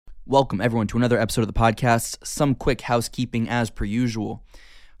Welcome, everyone, to another episode of the podcast. Some quick housekeeping as per usual.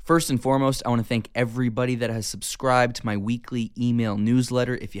 First and foremost, I want to thank everybody that has subscribed to my weekly email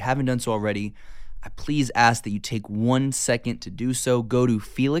newsletter. If you haven't done so already, I please ask that you take 1 second to do so. Go to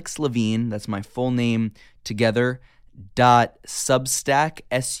Felix Levine, that's my full name together, .substack,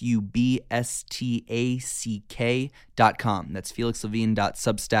 substack.com. That's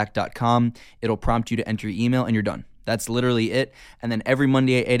felixlevine.substack.com. It'll prompt you to enter your email and you're done. That's literally it. And then every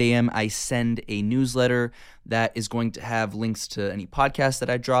Monday at 8 a.m., I send a newsletter that is going to have links to any podcasts that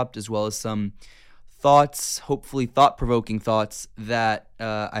I dropped, as well as some thoughts, hopefully thought-provoking thoughts that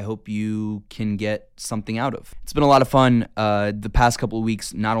I hope you can get something out of. It's been a lot of fun the past couple of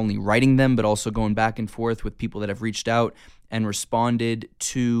weeks, not only writing them, but also going back and forth with people that have reached out and responded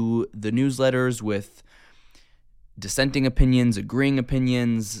to the newsletters with dissenting opinions, agreeing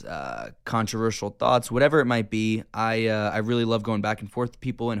opinions, controversial thoughts, whatever it might be. I really love going back and forth with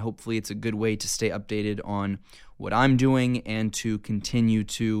people, and hopefully it's a good way to stay updated on what I'm doing and to continue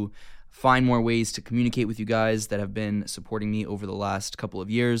to find more ways to communicate with you guys that have been supporting me over the last couple of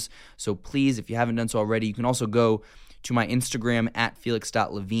years. So please, if you haven't done so already, you can also go to my Instagram at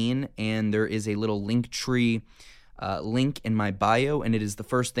felix.levine, and there is a little Linktree link in my bio, and it is the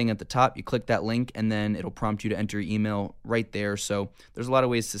first thing at the top. You click that link, and then it'll prompt you to enter your email right there. So there's a lot of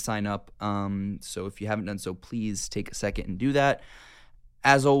ways to sign up. So if you haven't done so, please take a second and do that.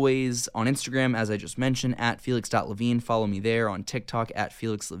 As always, on Instagram, as I just mentioned, at felix.levine. Follow me there. On TikTok, at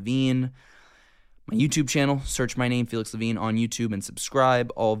felixlevine. My YouTube channel, search my name, Felix Levine, on YouTube and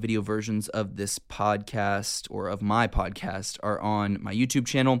subscribe. All video versions of this podcast or of my podcast are on my YouTube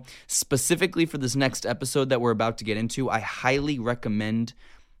channel. Specifically for this next episode that we're about to get into, I highly recommend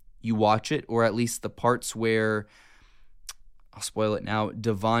you watch it, or at least the parts where, I'll spoil it now,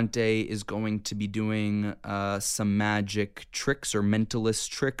 Devonte is going to be doing some magic tricks or mentalist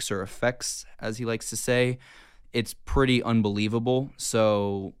tricks or effects, as he likes to say. It's pretty unbelievable,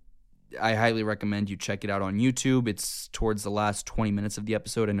 so I highly recommend you check it out on YouTube. It's towards the last 20 minutes of the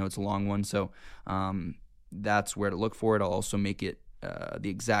episode. I know it's a long one, so that's where to look for it. I'll also make it the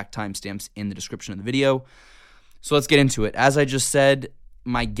exact timestamps in the description of the video. So let's get into it. As I just said,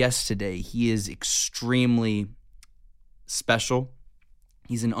 my guest today, he is extremely special.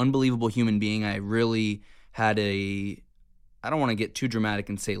 He's an unbelievable human being. I really had I don't want to get too dramatic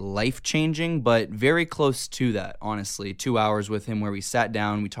and say life-changing, but very close to that, honestly. 2 hours with him where we sat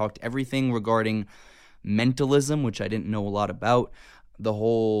down, we talked everything regarding mentalism, which I didn't know a lot about, the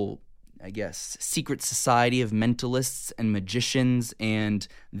whole, I guess, secret society of mentalists and magicians, and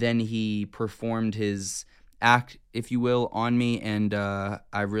then he performed his act, if you will, on me, and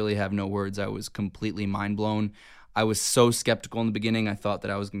I really have no words. I was completely mind-blown. I was so skeptical in the beginning. I thought that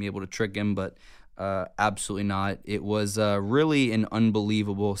I was going to be able to trick him, but absolutely not. It was really an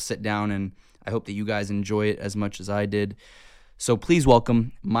unbelievable sit down, and I hope that you guys enjoy it as much as I did. So please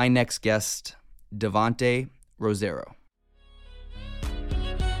welcome my next guest, Devonte Rosero.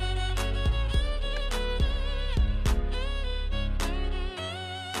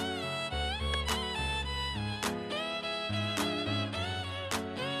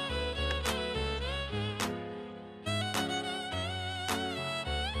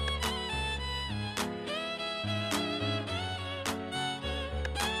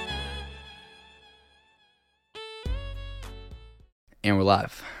 And we're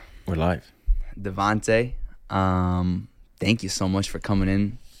live. We're live. Devonte, thank you so much for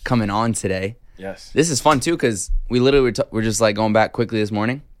coming on today. Yes. This is fun too, because we literally we're just like going back quickly this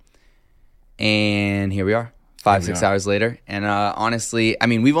morning, and here we are, 6 hours later. And honestly, I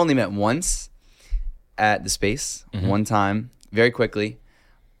mean, we've only met once at the space, one time, very quickly.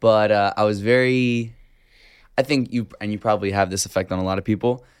 But I was I think you probably have this effect on a lot of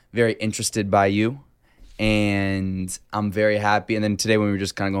people, very interested by you. And I'm very happy. And then today when we were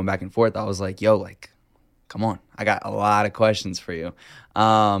just kind of going back and forth, I was like, yo, like, come on. I got a lot of questions for you. So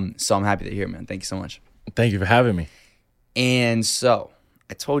I'm happy to hear, man. Thank you so much. Thank you for having me. And so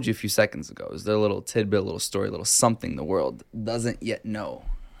I told you a few seconds ago, is there a little tidbit, a little story, a little something the world doesn't yet know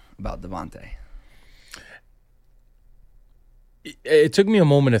about Devonte? It took me a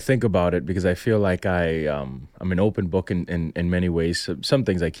moment to think about it because I feel like I'm an open book in many ways. Some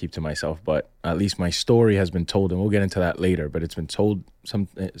things I keep to myself, but at least my story has been told, and we'll get into that later, but it's been told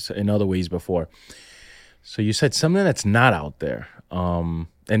in other ways before. So you said something that's not out there. And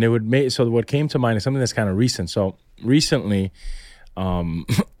it would make, so what came to mind is something that's kind of recent. So recently, a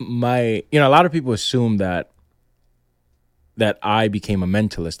lot of people assume that I became a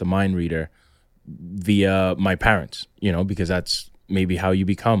mentalist, a mind reader, via my parents, because that's maybe how you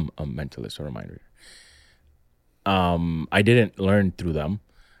become a mentalist or a mind reader. I didn't learn through them.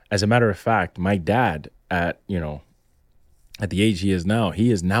 as a matter of fact, my dad at the age he is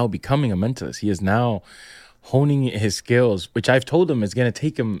now becoming a mentalist. He is now honing his skills, which I've told him is going to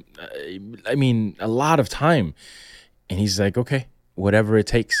take him, a lot of time. And he's like, okay, whatever it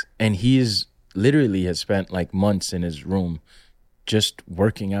takes. And he's literally has spent like months in his room just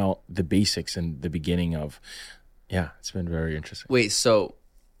working out the basics in the beginning of, it's been very interesting. Wait, so,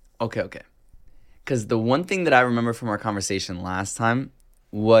 okay. Because the one thing that I remember from our conversation last time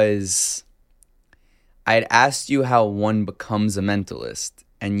was I had asked you how one becomes a mentalist,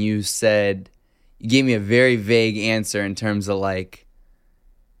 and you gave me a very vague answer in terms of like,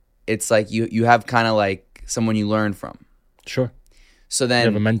 it's like you have kind of like someone you learn from. Sure. So then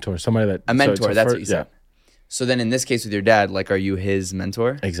you have a mentor, somebody that a mentor. So that's what you said. Yeah. So then, in this case with your dad, like, are you his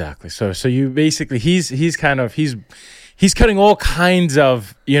mentor? Exactly. So you basically he's cutting all kinds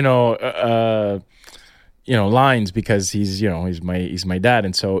of lines because he's my dad,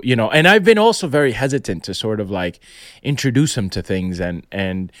 and so and I've been also very hesitant to sort of like introduce him to things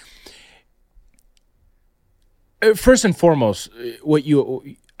and first and foremost,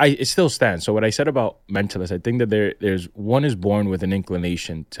 it still stands. So what I said about mentalists, I think that there's one is born with an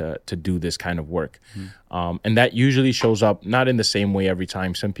inclination to do this kind of work. And that usually shows up not in the same way every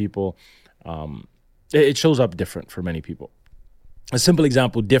time. Some people, it shows up different for many people. A simple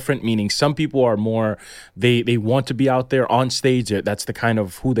example, different meaning some people are more, they want to be out there on stage. That's the kind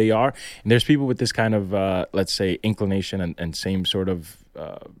of who they are. And there's people with this kind of, let's say, inclination and same sort of,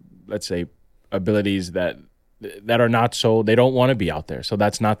 let's say, abilities that are not so, they don't want to be out there. So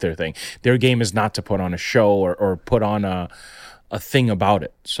that's not their thing. Their game is not to put on a show or put on a thing about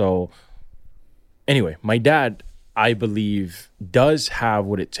it. So anyway, my dad, I believe, does have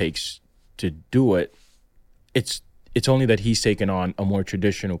what it takes to do it. It's only that he's taken on a more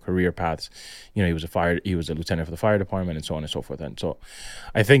traditional career paths. He was a lieutenant for the fire department and so on and so forth. And so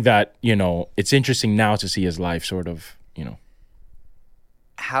I think that, it's interesting now to see his life sort of,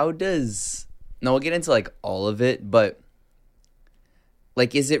 How does... Now, we'll get into, like, all of it, but,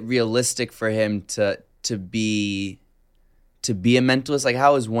 like, is it realistic for him to be a mentalist? Like,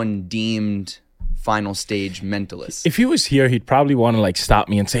 how is one deemed final stage mentalist? If he was here, he'd probably want to, like, stop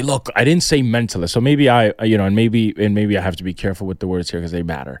me and say, look, I didn't say mentalist. So maybe and maybe I have to be careful with the words here because they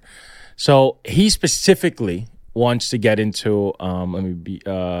matter. So he specifically wants to get into,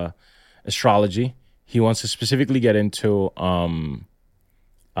 astrology. He wants to specifically get into...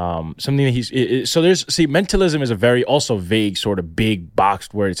 something that mentalism is a very also vague sort of big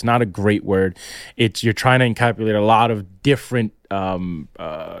boxed word. It's not a great word. You're trying to encapsulate a lot of different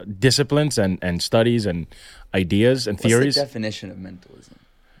disciplines and studies and ideas and theories. What's the definition of mentalism?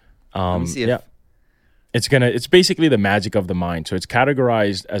 Let me see it's basically the magic of the mind. So it's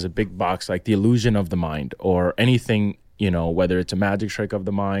categorized as a big box, like the illusion of the mind or anything, whether it's a magic trick of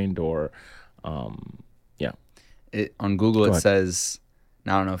the mind or on Google it says,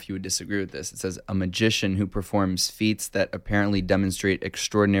 now I don't know if you would disagree with this. It says a magician who performs feats that apparently demonstrate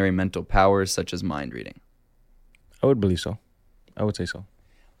extraordinary mental powers such as mind reading. I would believe so. I would say so.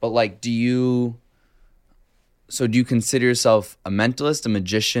 But like, do you consider yourself a mentalist, a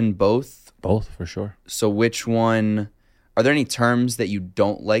magician, both? Both, for sure. So which one, are there any terms that you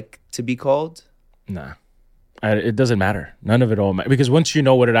don't like to be called? Nah. It doesn't matter. None of it all matters. Because once you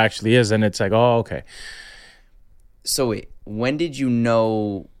know what it actually is, then it's like, oh, okay. So wait, when did you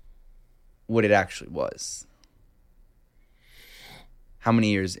know what it actually was? How many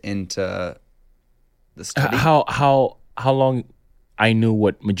years into the study? How long I knew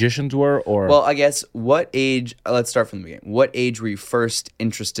what magicians were, or well, I guess what age? Let's start from the beginning. What age were you first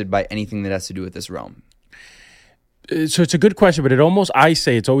interested by anything that has to do with this realm? So it's a good question, but I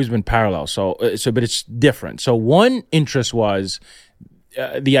say it's always been parallel. So but it's different. So one interest was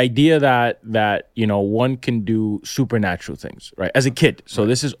the idea that one can do supernatural things, right? As a kid. So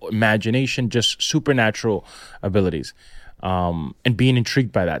this is imagination, just supernatural abilities, and being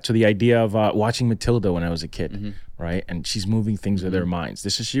intrigued by that. So the idea of watching Matilda when I was a kid, right? And she's moving things with her minds.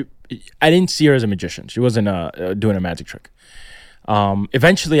 I didn't see her as a magician. She wasn't doing a magic trick.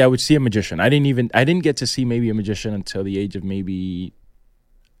 Eventually I would see a magician. I didn't get to see maybe a magician until the age of maybe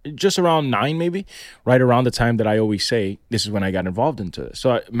just around 9, maybe, right around the time that I always say this is when I got involved into this.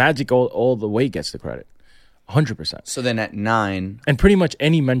 So magic all the way gets the credit, 100%. So then at 9, and pretty much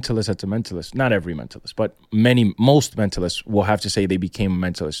any mentalist that's a mentalist, not every mentalist, but most mentalists will have to say they became a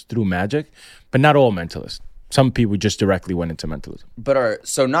mentalist through magic, but not all mentalists. Some people just directly went into mentalism.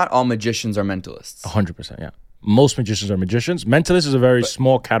 So not all magicians are mentalists. 100%, yeah. Most magicians are magicians. Mentalist is a very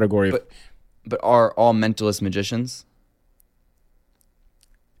small category. But are all mentalists magicians?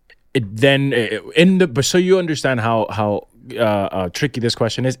 So you understand how tricky this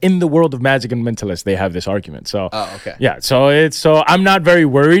question is. In the world of magic and mentalists, they have this argument. So, okay. Yeah. So I'm not very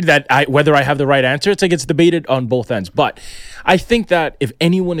worried that whether I have the right answer. It's like it's debated on both ends. But I think that if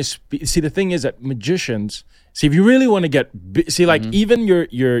anyone is, the thing is that magicians, if you really want to get, even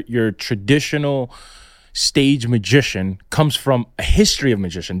your traditional stage magician comes from a history of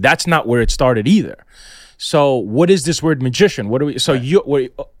magician. That's not where it started either. So what is this word magician? What do we? So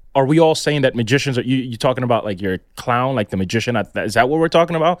are we all saying that magicians are you talking about like your clown, like the magician? Is that what we're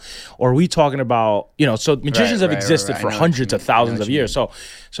talking about? Or are we talking about, so magicians have existed for hundreds of thousands of years. So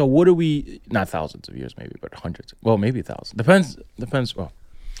what are we? Not thousands of years, maybe, but hundreds. Well, maybe thousands. Depends. Well,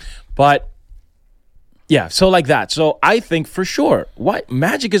 but. Yeah, so like that. So I think for sure,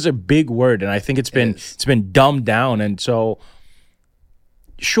 magic is a big word, and I think it's been dumbed down. And so,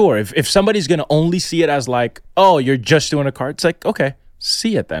 sure, if somebody's gonna only see it as like, oh, you're just doing a card, it's like, okay,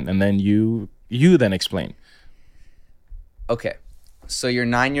 see it then, and then you then explain. Okay, so you're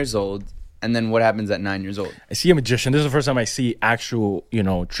 9 years old, and then what happens at 9 years old? I see a magician. This is the first time I see actual,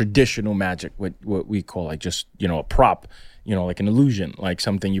 traditional magic, what we call like just a prop. Like an illusion, like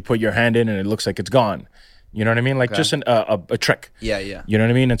something you put your hand in and it looks like it's gone. You know what I mean? Like just a trick. Yeah. You know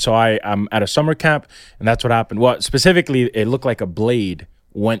what I mean? And so I'm at a summer camp, and that's what happened. Well, specifically, it looked like a blade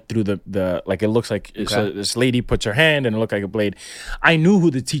went through the like it looks like so this lady puts her hand and it looked like a blade. I knew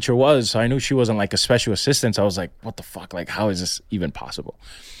who the teacher was, so I knew she wasn't like a special assistant. So I was like, what the fuck? Like, how is this even possible?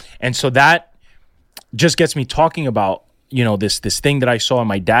 And so that just gets me talking about this thing that I saw, and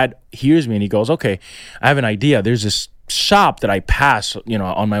my dad hears me and he goes, okay, I have an idea. There's this shop that I pass,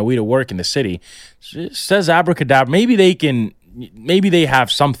 on my way to work in the city. It says abracadabra. Maybe they have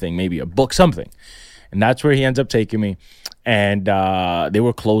something, maybe a book, something. And that's where he ends up taking me. And they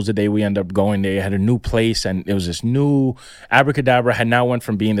were closed the day we ended up going. They had a new place, and it was this new abracadabra had now went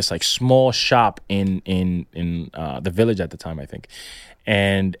from being this like small shop in the village at the time, I think.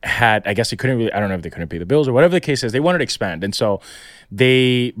 And I guess they couldn't really, I don't know if they couldn't pay the bills or whatever the case is, they wanted to expand. And so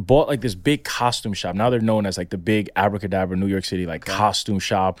they bought like this big costume shop. Now they're known as like the big abracadabra New York City, like costume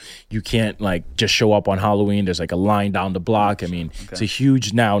shop. You can't like just show up on Halloween. There's like a line down the block. I mean, it's a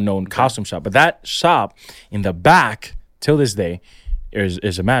huge now known costume shop. But that shop in the back till this day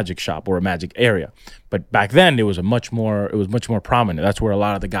is a magic shop or a magic area. But back then it was much more prominent. That's where a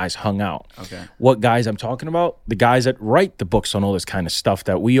lot of the guys hung out. Okay. What guys I'm talking about? The guys that write the books on all this kind of stuff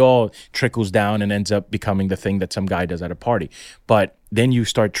that we all trickles down and ends up becoming the thing that some guy does at a party. But then you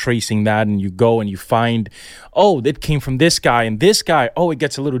start tracing that and you go and you find, oh, it came from this guy and this guy. Oh, it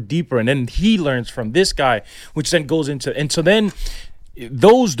gets a little deeper. And then he learns from this guy, which then goes into, and so then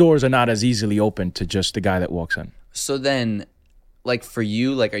those doors are not as easily open to just the guy that walks in. So then, like for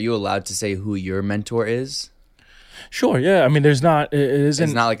you, like, are you allowed to say who your mentor is? Sure, yeah. I mean, there's not. It isn't.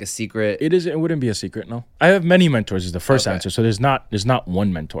 It's not like a secret. It isn't. It wouldn't be a secret. No, I have many mentors. Is the first answer. So there's not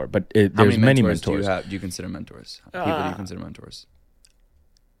one mentor, but there's many mentors. Do you consider mentors? People do you consider mentors?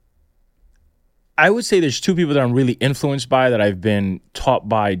 I would say there's two people that I'm really influenced by, that I've been taught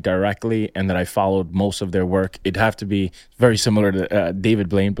by directly, and that I followed most of their work. It'd have to be very similar to David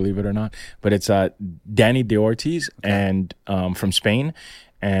Blaine, believe it or not. But it's Danny De Ortiz and from Spain,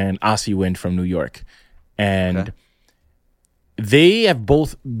 and Ossie Wind from New York. And they have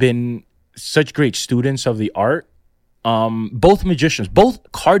both been such great students of the art. Both magicians,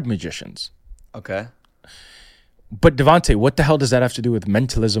 both card magicians. Okay. But Devonte, what the hell does that have to do with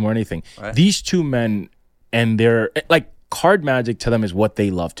mentalism or anything? Right. These two men, and their like card magic to them is what they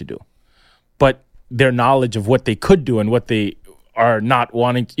love to do. But their knowledge of what they could do and what they are not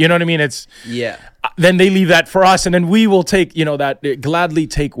wanting, you know what I mean? It's then they leave that for us, and then we will take, that gladly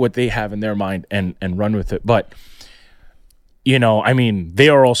take what they have in their mind and run with it. But I mean, they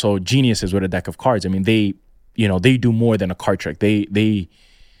are also geniuses with a deck of cards. I mean, they do more than a card trick. They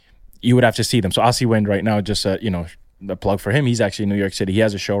you would have to see them. So Ossie Wind right now, just a plug for him. He's actually in New York City. He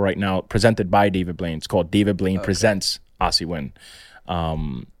has a show right now presented by David Blaine. It's called David Blaine Presents Ossie Wind.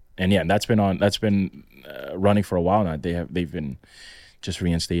 And yeah, that's been running for a while now. They've been just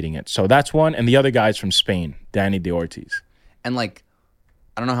reinstating it. So that's one. And the other guy's from Spain, Danny De Ortiz. And like,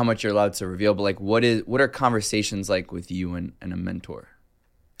 I don't know how much you're allowed to reveal, but like, what are conversations like with you and a mentor?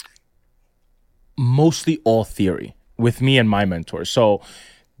 Mostly all theory with me and my mentor. So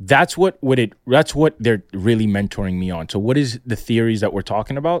that's what they're really mentoring me on. So what is the theories that we're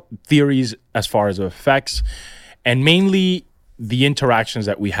talking about? Theories as far as effects, and mainly the interactions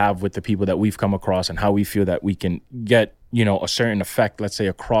that we have with the people that we've come across and how we feel that we can get, a certain effect, let's say,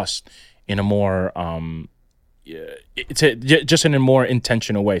 across in a more just in a more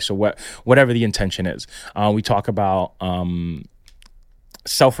intentional way. So whatever the intention is, we talk about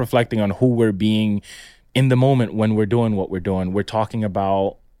self-reflecting on who we're being in the moment when we're doing what we're doing, we're talking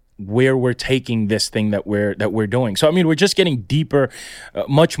about where we're taking this thing that we're doing. So I mean, we're just getting deeper,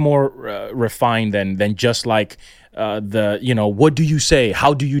 much more refined than just like what do you say?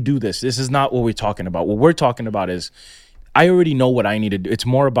 How do you do this? This is not what we're talking about. What we're talking about is I already know what I need to do. It's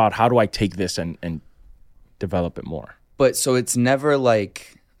more about how do I take this and develop it more. But so it's never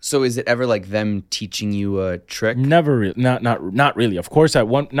like, so is it ever like them teaching you a trick? Never, not really. Of course,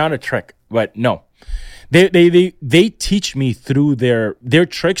 not a trick, but no. They teach me through their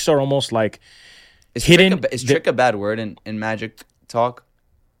tricks are almost like hidden. Is trick a bad word in magic talk?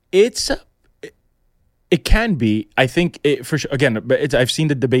 It can be. I think for sure. Again, I've seen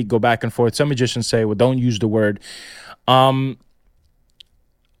the debate go back and forth. Some magicians say, "Well, don't use the word." I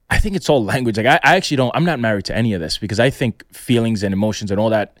think it's all language. Like I actually don't. I'm not married to any of this because I think feelings and emotions and all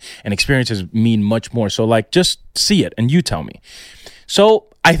that and experiences mean much more. So like, just see it and you tell me. So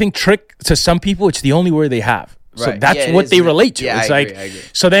I think trick to some people, it's the only word they have. So Right. that's Yeah, what they relate to. Yeah, It's I like, agree.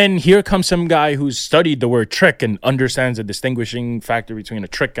 so then here comes some guy who's studied the word trick and understands the distinguishing factor between a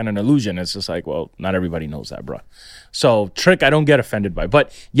trick and an illusion. It's just like, well, not everybody knows that, bro. So trick, I don't get offended by.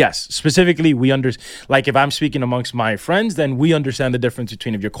 But yes, specifically, like if I'm speaking amongst my friends, then we understand the difference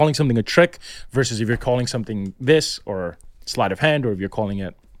between if you're calling something a trick versus if you're calling something this or sleight of hand, or if you're calling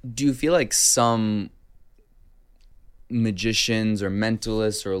it. Do you feel like some magicians or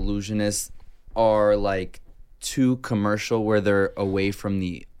mentalists or illusionists are like too commercial where they're away from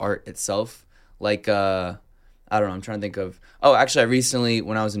the art itself? Like I don't know, I'm trying to think of actually I recently,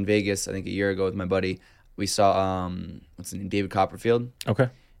 when I was in Vegas, I think a year ago with my buddy, we saw what's his name, David Copperfield. Okay.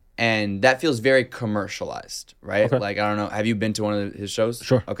 And that feels very commercialized, right? Okay. Like I don't know, have you been to one of his shows?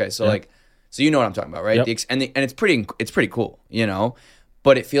 Sure. Okay, so Yeah. so you know what I'm talking about, right? Yep. And it's pretty cool, you know?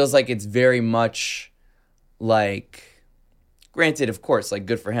 But it feels like it's very much like, granted, of course, like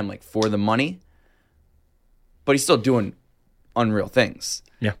good for him, like for the money, but he's still doing unreal things.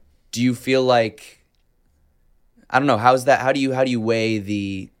 Yeah. Do you feel like, I don't know, how's that? How do you weigh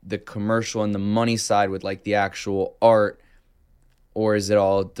the commercial and the money side with like the actual art, or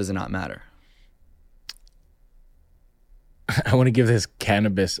does it not matter? I want to give this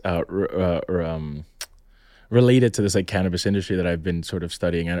cannabis related to this like cannabis industry that I've been sort of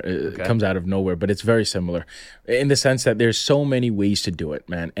studying. It comes out of nowhere, but it's very similar in the sense that there's so many ways to do it,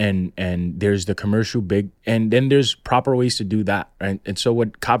 man. And there's the commercial big, and then there's proper ways to do that, right? And so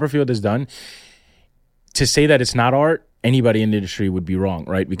what Copperfield has done, to say that it's not art, anybody in the industry would be wrong,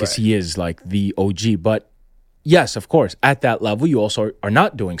 right? Because he is like the OG. But yes, of course, at that level, you also are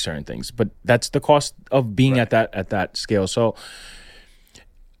not doing certain things, but that's the cost of being at that scale. So,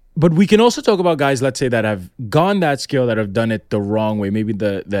 but we can also talk about guys, let's say, that have gone that scale, that have done it the wrong way, maybe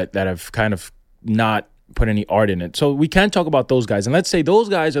that have kind of not put any art in it. So we can talk about those guys. And let's say those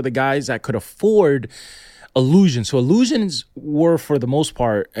guys are the guys that could afford illusions. So illusions were, for the most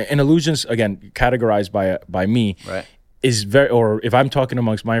part, and illusions, again, categorized by me, Right. is very, or if I'm talking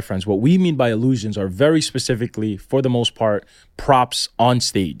amongst my friends, what we mean by illusions are very specifically, for the most part, props on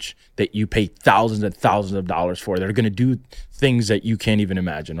stage that you pay thousands and thousands of dollars for, that are going to do things that you can't even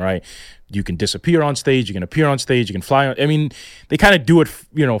imagine, right? You can disappear on stage, you can appear on stage, you can fly on. I mean, they kind of do it,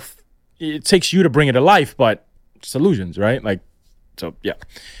 it takes you to bring it to life, but it's illusions, right? Like, so yeah.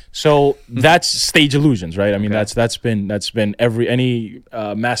 So that's stage illusions, right? I mean, that's been any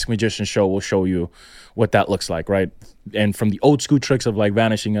masked magician show will show you what that looks like, right? And from the old school tricks of like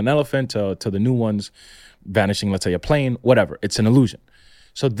vanishing an elephant to the new ones, vanishing, let's say, a plane, whatever. It's an illusion.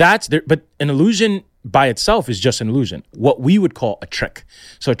 So that's there, but an illusion by itself is just an illusion. What we would call a trick.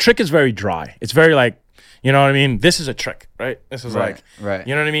 So a trick is very dry. It's very like, you know what I mean? This is a trick, right? This is Right.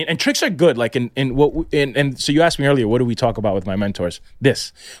 you know what I mean? And tricks are good. Like and so you asked me earlier, what do we talk about with my mentors?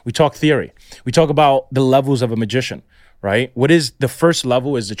 We talk theory. We talk about the levels of a magician, right? What is the first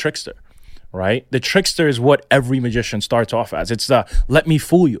level is the trickster, right? The trickster is what every magician starts off as. It's the let me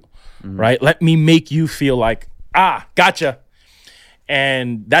fool you, right? Let me make you feel like, gotcha.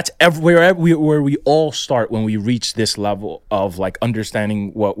 And that's where we all start when we reach this level of like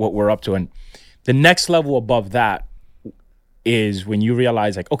understanding what we're up to. And the next level above that is when you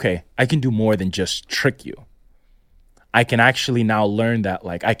realize like, okay, I can do more than just trick you. I can actually now learn that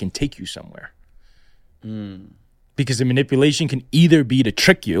like I can take you somewhere. Because the manipulation can either be to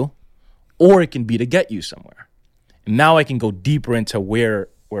trick you or it can be to get you somewhere. And now I can go deeper into where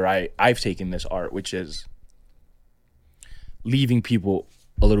I've taken this art, which is leaving people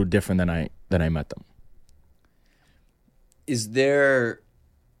a little different than I met them. Is there,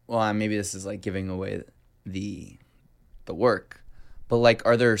 well, maybe this is like giving away the work, but like,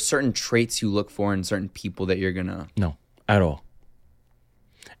 are there certain traits you look for in certain people that you're gonna? No, at all.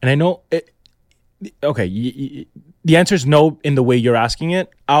 And I know okay, the answer is no in the way you're asking it.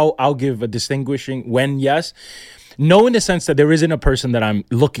 I'll give a distinguishing when yes. No in the sense that there isn't a person that I'm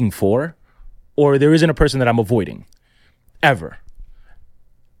looking for or there isn't a person that I'm avoiding ever.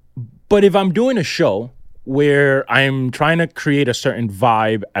 But if I'm doing a show where I'm trying to create a certain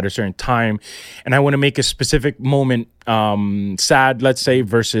vibe at a certain time and I want to make a specific moment sad, let's say,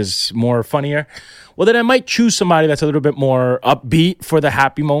 versus more funnier, well, then I might choose somebody that's a little bit more upbeat for the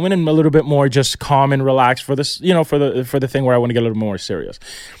happy moment and a little bit more just calm and relaxed for this, for the thing where I want to get a little more serious.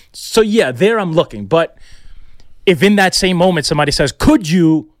 So yeah, there I'm looking. But if in that same moment somebody says, could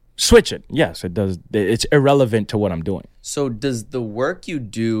you switch it? Yes, it does. It's irrelevant to what I'm doing. So does the work you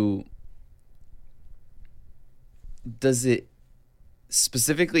do, does it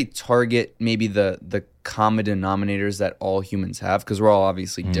specifically target maybe the common denominators that all humans have? Because we're all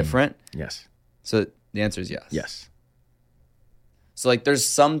obviously different. Yes. So the answer is yes. Yes. So like there's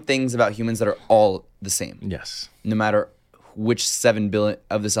some things about humans that are all the same. Yes. No matter which 7 billion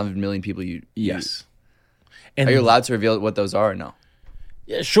of the 7 million people you Yes. And are you allowed to reveal what those are or no?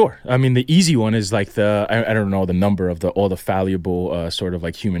 Yeah, sure. I mean, the easy one is like I don't know the number of all the valuable sort of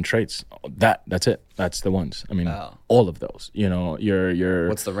like human traits. That's it. That's the ones. I mean, all of those. Your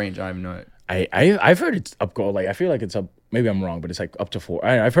What's the range? I don't even know it. I've heard it's up go like I feel like it's up. Maybe I'm wrong, but it's like up to 4.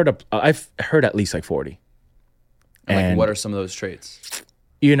 I've heard at least like 40. And like, what are some of those traits?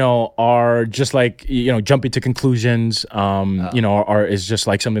 Are just like jumping to conclusions. Is just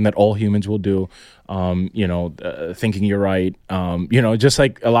like something that all humans will do. Thinking you're right. Just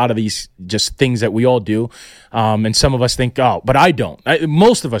like a lot of these just things that we all do. And some of us think, oh, but I don't.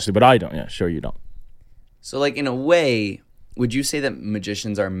 Most of us do, but I don't. Yeah, sure you don't. So like in a way, would you say that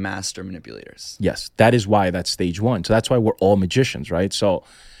magicians are master manipulators? Yes, that is why that's stage 1. So that's why we're all magicians, right? So,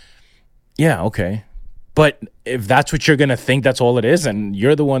 yeah, okay. But if that's what you're going to think that's all it is, and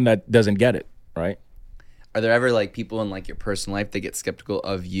you're the one that doesn't get it, right? Are there ever like people in like your personal life that get skeptical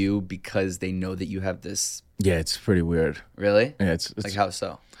of you because they know that you have this? Yeah, it's pretty weird. Really? Yeah, it's like how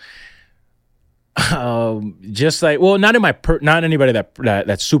so? Just like, well, not anybody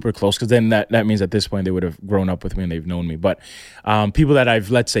that's super close, because then that means at this point they would have grown up with me and they've known me. But people that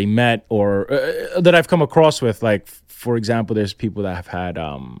I've, let's say, met or that I've come across with, like, for example, there's people that have had,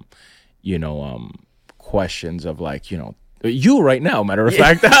 questions of like, you right now, matter of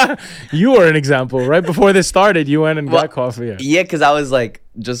fact, you are an example. Right before this started, you went and got coffee. Yeah, because I was like,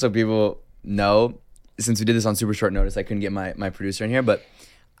 just so people know, since we did this on super short notice, I couldn't get my producer in here, but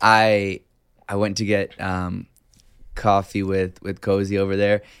I went to get coffee with Cozy over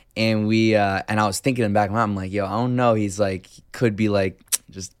there, and and I was thinking in the back of my mind, I'm like, yo, I don't know. He's like, he could be like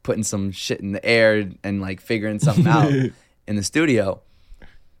just putting some shit in the air and like figuring something out in the studio.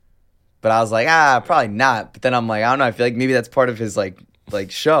 But I was like, probably not. But then I'm like, I don't know. I feel like maybe that's part of his like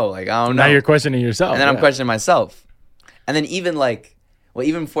show. Like, I don't know. Now you're questioning yourself. And then I'm questioning myself. And then even like,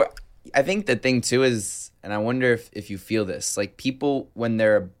 I think the thing too is, and I wonder if you feel this, like people when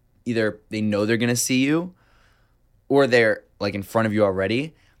they're either they know they're going to see you or they're like in front of you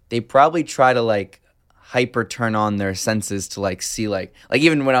already, they probably try to like hyper turn on their senses to like see like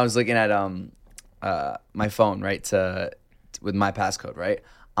even when I was looking at my phone, right, with my passcode, right?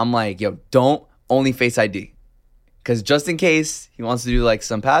 I'm like, yo, don't only Face ID. Because just in case he wants to do like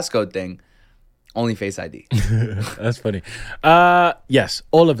some passcode thing, only Face ID. That's funny. Yes,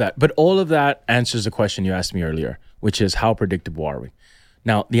 all of that. But all of that answers the question you asked me earlier, which is how predictable are we?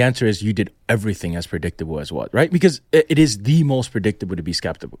 Now, the answer is you did everything as predictable as what, right? Because it is the most predictable to be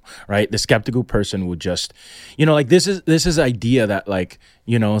skeptical, right? The skeptical person would just, like this is idea that like,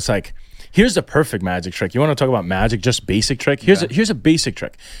 it's like, here's the perfect magic trick. You want to talk about magic, just basic trick? Here's a basic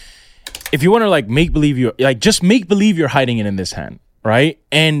trick. If you want to like make believe just make believe you're hiding it in this hand, right?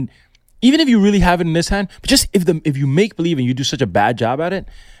 And even if you really have it in this hand, but just if you make believe and you do such a bad job at it,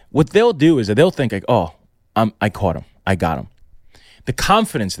 what they'll do is that they'll think like, oh, I caught him, I got him. The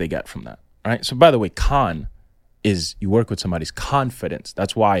confidence they get from that, right? So by the way, con is you work with somebody's confidence.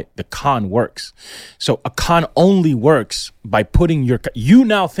 That's why the con works. So a con only works by putting you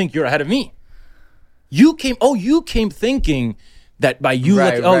now think you're ahead of me. You came thinking that by you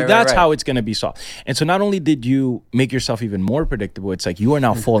that's how it's going to be solved. And so not only did you make yourself even more predictable, it's like you are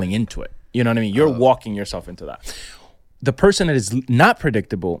now falling into it. You know what I mean? You're walking yourself into that. The person that is not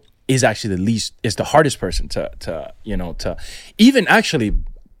predictable is actually the hardest person to even actually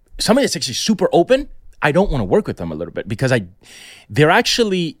somebody that's actually super open. I don't want to work with them a little bit because they're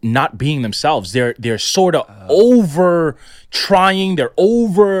actually not being themselves. They're sort of over trying. They're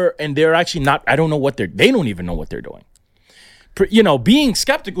over, and they're actually not. I don't know they don't even know what they're doing. Being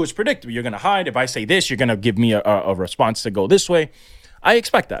skeptical is predictable. You're going to hide. If I say this, you're going to give me a response to go this way. I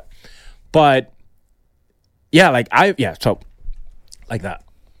expect that. But yeah, so like that.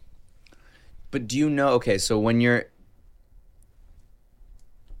 But do you know, okay, so when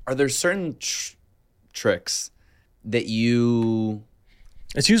are there certain tricks that you...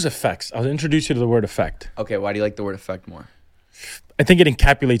 Let's use effects. I'll introduce you to the word effect. Okay, why do you like the word effect more? I think it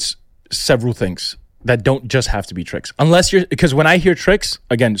encapsulates several things that don't just have to be tricks. Because when I hear tricks,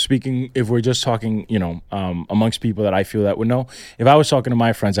 again, speaking, if we're just talking, amongst people that I feel that would know, if I was talking to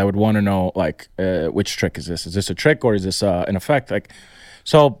my friends, I would want to know, like, which trick is this? Is this a trick or is this an effect? Like,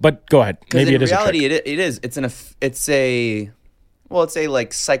 so, but go ahead. Maybe it is a trick. In reality, it is. It's a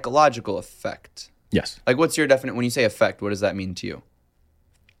like psychological effect. Yes. Like, what's your definite, when you say effect, what does that mean to you?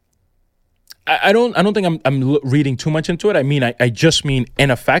 I don't think I'm reading too much into it. I mean, I just mean an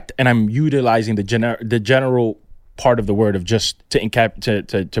effect, and I'm utilizing the general part of the word of just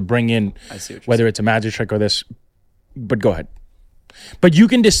to bring in whether it's a magic trick or this. But go ahead. But you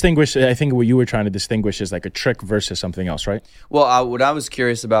can distinguish. I think what you were trying to distinguish is like a trick versus something else, right? Well, what I was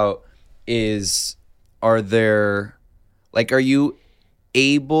curious about is, are you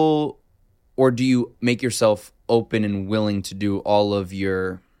able, or do you make yourself open and willing to do all of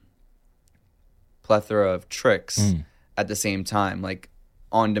your plethora of tricks at the same time, like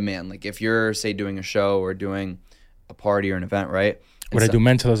on demand? Like if you're, say, doing a show or doing a party or an event, right? Would I do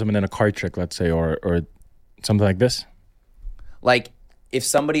mentalism and then a card trick, let's say, or something like this? Like if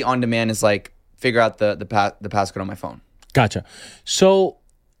somebody on demand is like, figure out the passcode on my phone. Gotcha. So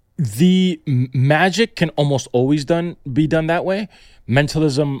the magic can almost always be done that way.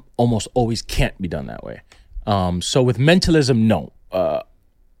 Mentalism almost always can't be done that way. So with mentalism, no.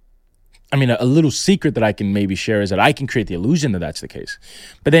 I mean, a little secret that I can maybe share is that I can create the illusion that that's the case.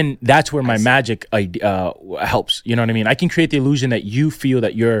 but then that's where my magic helps. You know what I mean? I can create the illusion that you feel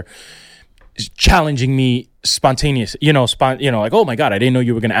that you're challenging me spontaneous, like, oh my God, I didn't know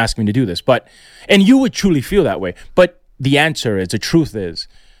you were going to ask me to do this. And you would truly feel that way. But the answer is, the truth is,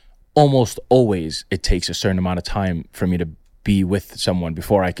 almost always it takes a certain amount of time for me to be with someone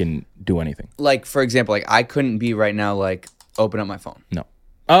before I can do anything. Like, for example, like I couldn't be right now, like, open up my phone. No.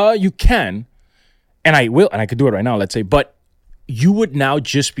 You can, and I will, and I could do it right now, let's say, but you would now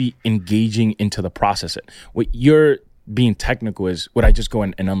just be engaging into the process. What you're being technical is, would I just go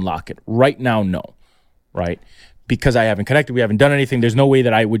and unlock it? Right now, no, right? Because I haven't connected, we haven't done anything, there's no way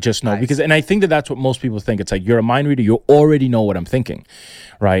that I would just know. Nice. And I think that's what most people think. It's like, you're a mind reader, you already know what I'm thinking,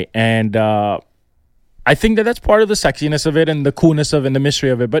 right? And I think that's part of the sexiness of it and the coolness of it and the mystery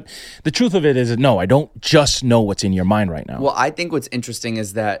of it. But the truth of it is, no, I don't just know what's in your mind right now. Well, I think what's interesting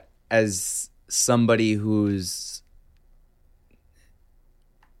is that as somebody who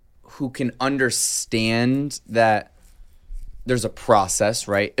can understand that there's a process,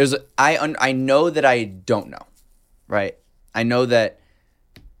 right? I know that I don't know, right? I know that.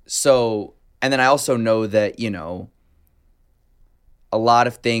 So, and then I also know that, a lot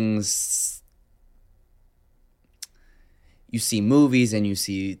of things, you see movies and you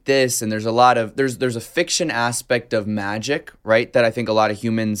see this, and there's a fiction aspect of magic, right? That I think a lot of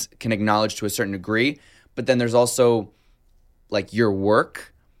humans can acknowledge to a certain degree. But then there's also like your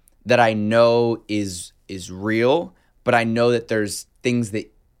work that I know is real, but I know that there's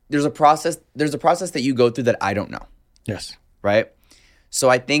a process that you go through that I don't know. Yes. Right? So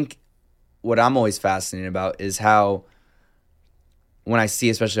I think what I'm always fascinated about is how, when I see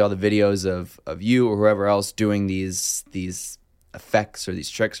especially all the videos of you or whoever else doing these effects or these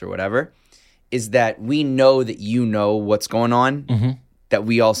tricks or whatever, is that we know that you know what's going on, that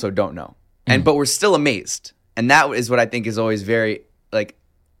we also don't know. But we're still amazed. And that is what I think is always very like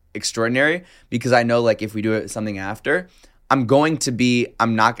extraordinary, because I know, like, if we do something after, I'm going to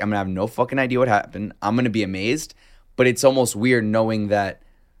have no fucking idea what happened. I'm going to be amazed, but it's almost weird knowing that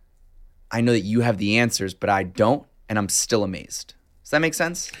I know that you have the answers, but I don't, and I'm still amazed. Does that make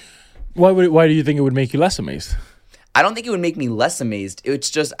sense? Why do you think it would make you less amazed? I don't think it would make me less amazed. I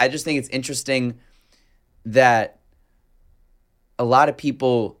just think it's interesting that a lot of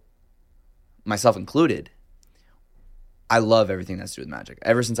people, myself included, I love everything that's to do with magic.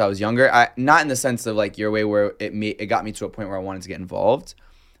 Ever since I was younger, not in the sense of like your way where it got me to a point where I wanted to get involved,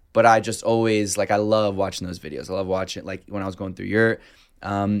 but I just always, like, I love watching those videos. I love watching, like, when I was going through your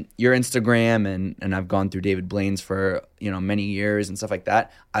Instagram, and I've gone through David Blaine's for, many years and stuff like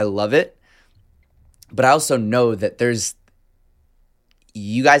that. I love it. But I also know that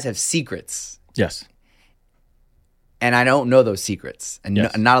you guys have secrets. Yes. And I don't know those secrets. And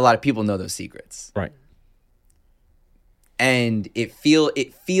yes. Not a lot of people know those secrets. Right. And it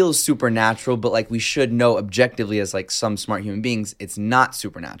feels supernatural, but like we should know objectively as like some smart human beings, it's not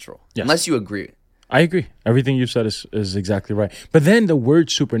supernatural. Yes. Unless you agree. I agree. Everything you've said is exactly right. But then the word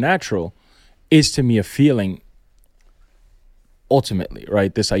supernatural is to me a feeling ultimately,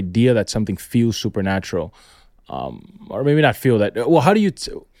 right? This idea that something feels supernatural, or maybe not feel that. Well, how do you...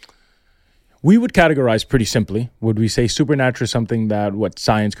 we would categorize pretty simply. Would we say supernatural is something that what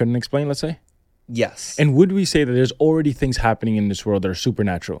science couldn't explain, let's say? Yes. And would we say that there's already things happening in this world that are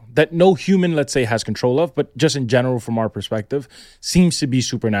supernatural, that no human, let's say, has control of, but just in general, from our perspective, seems to be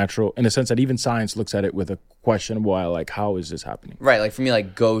supernatural in the sense that even science looks at it with a question of why, like, how is this happening? Right. Like for me,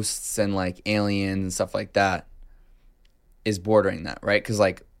 like ghosts and like aliens and stuff like that is bordering that, right? Because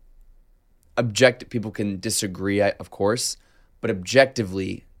like objective people can disagree, of course, but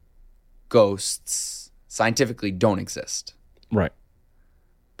objectively, ghosts scientifically don't exist. Right.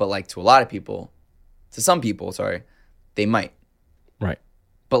 But like to a lot of people, to some people, sorry, they might. Right.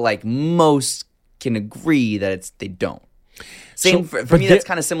 But like most can agree that they don't. Same for me, that's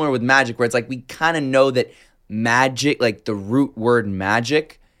kind of similar with magic, where it's like we kind of know that magic, like the root word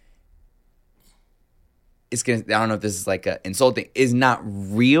magic, is gonna. I don't know if this is like an insulting, is not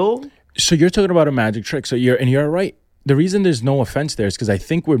real. So you're talking about a magic trick. So you're right. The reason there's no offense there is because I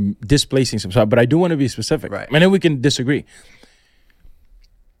think we're displacing some stuff, but I do want to be specific. Right. And then we can disagree.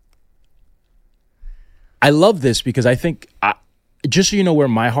 I love this because I think, just so you know where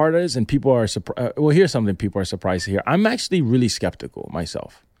my heart is, and people are surprised. Well, here's something people are surprised to hear. I'm actually really skeptical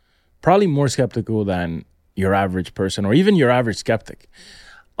myself. Probably more skeptical than your average person or even your average skeptic.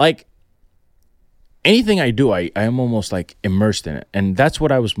 Like, anything I do, I am almost like immersed in it. And that's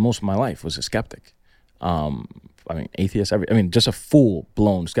what I was most of my life, was a skeptic. Atheist, just a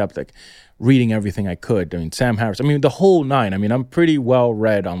full-blown skeptic, reading everything I could. Sam Harris, the whole nine. I'm pretty well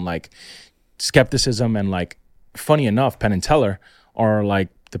read on like skepticism, and like, funny enough, Penn and Teller are like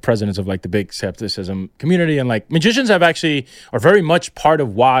the presidents of like the big skepticism community, and like magicians are very much part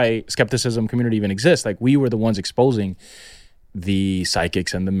of why skepticism community even exists. Like, we were the ones exposing the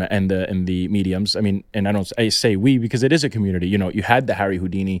psychics and the mediums. And I say we because it is a community. You had the Harry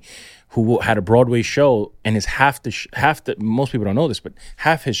Houdini, who had a Broadway show, and his most people don't know this, but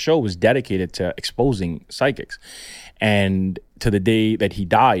half his show was dedicated to exposing psychics. And to the day that he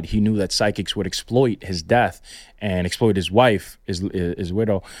died, he knew that psychics would exploit his death and exploit his wife, his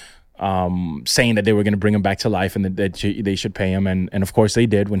widow, saying that they were going to bring him back to life and that they should pay him. And of course they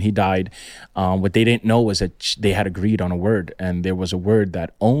did when he died. What they didn't know was that they had agreed on a word. And there was a word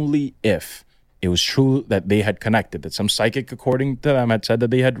that only if it was true that they had connected, that some psychic, according to them, had said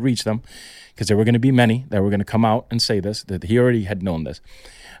that they had reached them, because there were going to be many that were going to come out and say this, that he already had known this,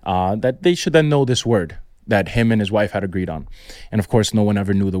 that they should then know this word that him and his wife had agreed on. And of course, no one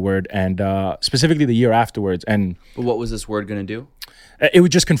ever knew the word. And specifically the year afterwards. But what was this word going to do? It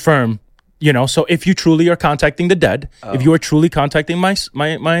would just confirm, so if you truly are contacting the dead, if you are truly contacting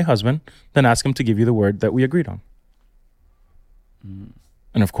my husband, then ask him to give you the word that we agreed on.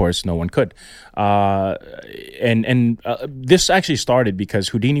 And of course, no one could. This actually started because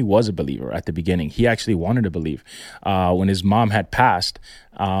Houdini was a believer at the beginning. He actually wanted to believe. When his mom had passed,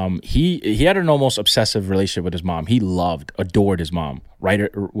 he had an almost obsessive relationship with his mom. He adored his mom.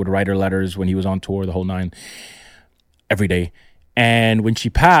 Would write her letters when he was on tour, the whole nine, every day. And when she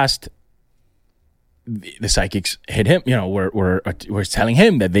passed, the psychics hit him, were telling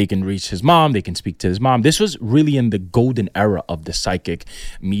him that they can reach his mom, they can speak to his mom. This was really in the golden era of the psychic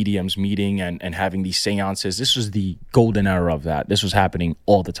mediums meeting and having these seances. This was the golden era of that. This was happening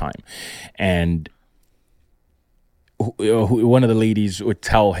all the time. And one of the ladies would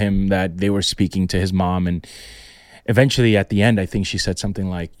tell him that they were speaking to his mom, and eventually at the end, I think she said something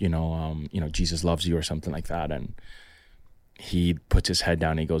like, Jesus loves you or something like that. And he puts his head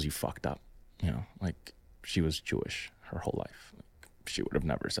down and he goes, "You fucked up." Like, she was Jewish her whole life. Like, she would have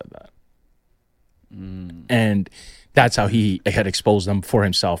never said that. And that's how he had exposed them for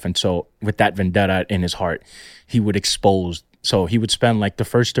himself. And so with that vendetta in his heart, he would expose. So he would spend like the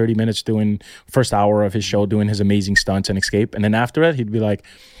first 30 minutes first hour of his show doing his amazing stunts and escape. And then after it, he'd be like,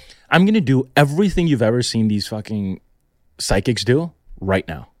 "I'm going to do everything you've ever seen these fucking psychics do right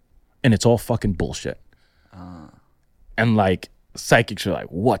now. And it's all fucking bullshit." And like, psychics are like,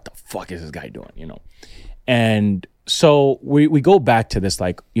 "What the fuck is this guy doing?" And so we go back to this,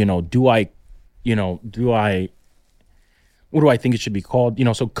 like, what do I think it should be called?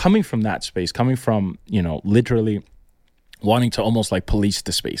 So coming from that space, coming from, literally wanting to almost like police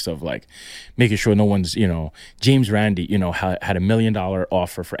the space of like making sure no one's, James Randi, had $1 million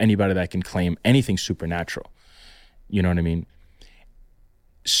offer for anybody that can claim anything supernatural. You know what I mean?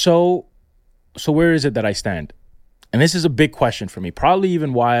 So where is it that I stand? And this is a big question for me, probably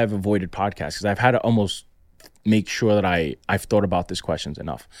even why I've avoided podcasts, because I've had to almost make sure that I've thought about these questions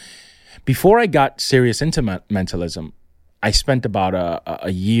enough. Before I got serious into mentalism, I spent about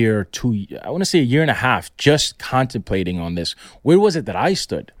a year, I want to say a year and a half just contemplating on this. Where was it that I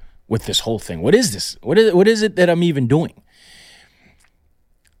stood with this whole thing? What is this? What is it that I'm even doing?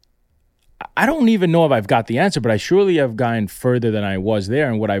 I don't even know if I've got the answer, but I surely have gone further than I was there.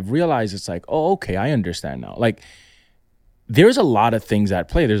 And what I've realized, it's like, oh, okay, I understand now. Like, there's a lot of things at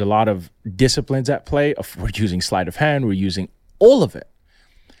play. There's a lot of disciplines at play. We're using sleight of hand. We're using all of it.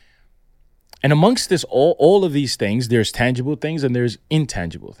 And amongst this, all of these things, there's tangible things and there's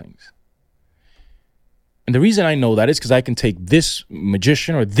intangible things. And the reason I know that is because I can take this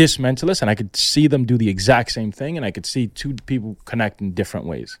magician or this mentalist and I could see them do the exact same thing, and I could see two people connect in different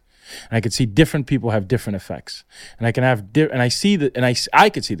ways. And I could see different people have different effects. And I can have and I see that, and I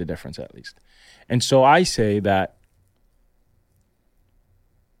could see the difference at least. And so I say that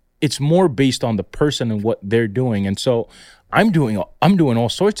it's more based on the person and what they're doing. And so I'm doing all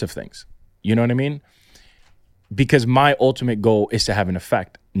sorts of things. You know what I mean? Because my ultimate goal is to have an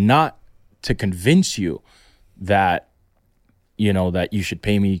effect, not to convince you that, you know, that you should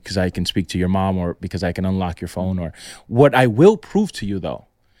pay me because I can speak to your mom or because I can unlock your phone. Or what I will prove to you, though,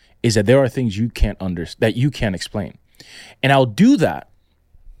 is that there are things you can't that you can't explain. And I'll do that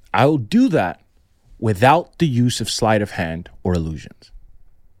without the use of sleight of hand or illusions.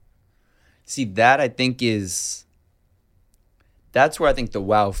 See, that I think that's where I think the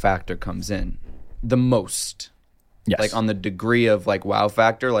wow factor comes in the most. Yes. Like on the degree of like wow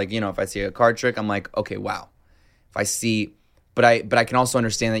factor, like, you know, if I see a card trick, I'm like, okay, wow. If I see, but I can also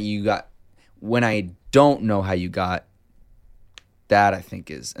understand that you got, when I don't know how you got, that I think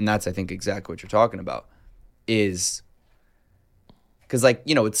is, and that's I think exactly what you're talking about, is because, like,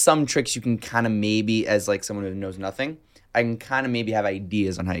 you know, with some tricks you can kind of maybe, as like someone who knows nothing, I can kind of maybe have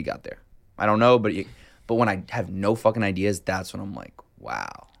ideas on how you got there. I don't know, but when I have no fucking ideas, that's when I'm like,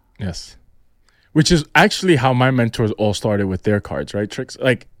 wow. Yes. Which is actually how my mentors all started with their cards, right? Tricks.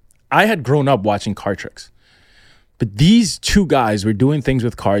 Like, I had grown up watching card tricks, but these two guys were doing things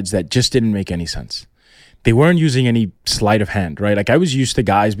with cards that just didn't make any sense. They weren't using any sleight of hand, right? Like, I was used to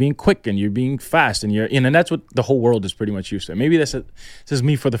guys being quick and you're being fast and and that's what the whole world is pretty much used to. Maybe this is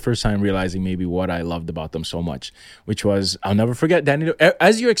me for the first time realizing maybe what I loved about them so much, which was, I'll never forget, Danny,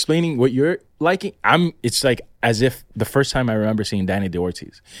 as you're explaining what you're liking, it's like as if the first time I remember seeing Danny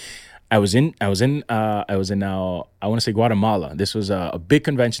DeOrtiz. I was in I want to say Guatemala. This was a big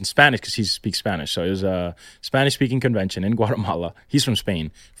convention, Spanish, because he speaks Spanish. So it was a Spanish-speaking convention in Guatemala. He's from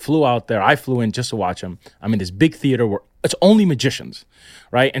Spain. Flew out there. I flew in just to watch him. I'm in this big theater where it's only magicians,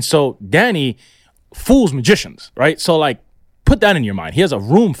 right? And so Danny fools magicians, right? So, like, put that in your mind. He has a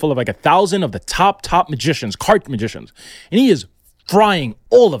room full of like 1,000 of the top magicians, card magicians, and he is frying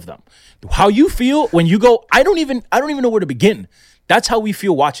all of them. How you feel when you go, I don't even know where to begin. That's how we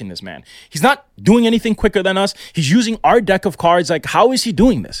feel watching this man. He's not doing anything quicker than us. He's using our deck of cards. Like, how is he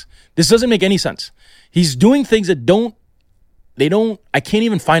doing this? This doesn't make any sense. He's doing things that I can't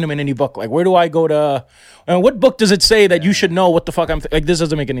even find them in any book. Like, where do I go to, what book does it say that you should know what the fuck like, this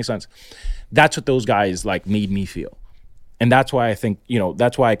doesn't make any sense. That's what those guys like made me feel. And that's why I think, you know,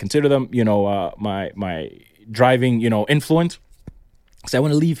 that's why I consider them, you know, my driving, you know, influence. Because I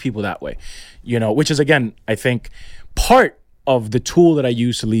want to leave people that way, you know, which is, again, I think part of the tool that I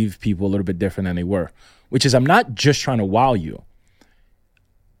use to leave people a little bit different than they were, which is I'm not just trying to wow you.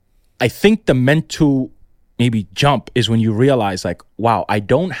 I think the mental maybe jump is when you realize, like, wow, I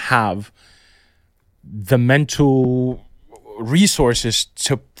don't have the mental resources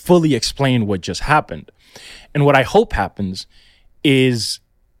to fully explain what just happened. And what I hope happens is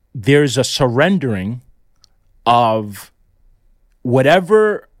there's a surrendering of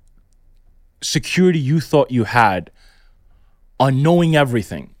whatever security you thought you had on knowing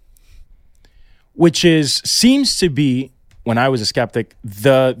everything, which seems to be, when I was a skeptic,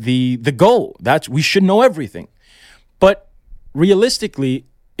 the goal. That's, we should know everything. But realistically,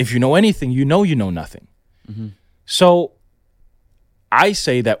 if you know anything, you know nothing. Mm-hmm. So I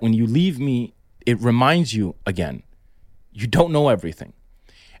say that when you leave me, it reminds you again, you don't know everything.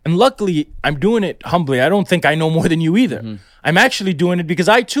 And luckily, I'm doing it humbly. I don't think I know more than you either. Mm-hmm. I'm actually doing it because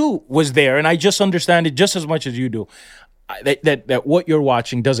I too was there and I just understand it just as much as you do. That what you're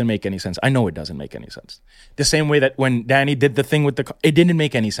watching doesn't make any sense. I know it doesn't make any sense. The same way that when Danny did the thing with it didn't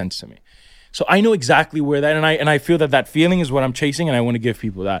make any sense to me. So I know exactly where that, and I feel that feeling is what I'm chasing, and I want to give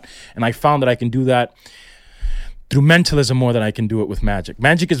people that. And I found that I can do that through mentalism more than I can do it with magic.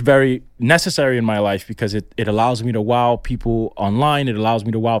 Magic is very necessary in my life because it allows me to wow people online. It allows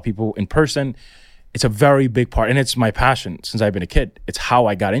me to wow people in person. It's a very big part, and it's my passion since I've been a kid. It's how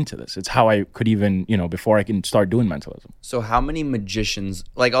I got into this. It's how I could even, you know, before I can start doing mentalism. So how many magicians,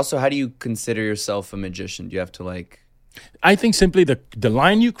 like, also, how do you consider yourself a magician? Do you have to, like, I think simply the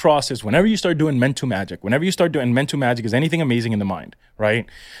line you cross is whenever you start doing mental magic. Whenever you start doing mental magic is anything amazing in the mind, right?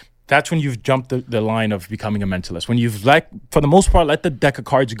 That's when you've jumped the line of becoming a mentalist. When you've, like, for the most part, let the deck of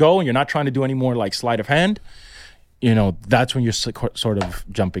cards go and you're not trying to do any more like sleight of hand, that's when you're sort of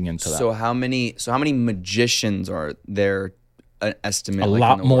jumping into that. So how many magicians are there, an estimate? A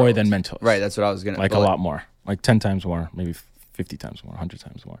lot more than mentalists. Right, that's what I was going to... Like a lot more. Like 10 times more, maybe 50 times more, 100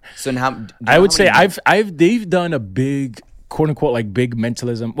 times more. So now... I would say they've done a big... quote unquote, like big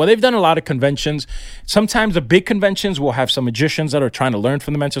mentalism. Well, they've done a lot of conventions. Sometimes the big conventions will have some magicians that are trying to learn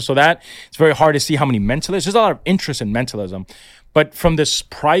from the mentalists. So that it's very hard to see how many mentalists. There's a lot of interest in mentalism. But from this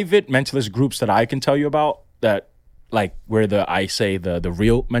private mentalist groups that I can tell you about, that like where the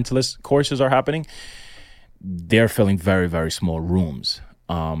real mentalist courses are happening, they're filling very, very small rooms.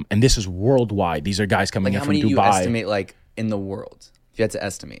 And this is worldwide. These are guys coming in from Dubai. How many do you estimate, like, in the world? If you had to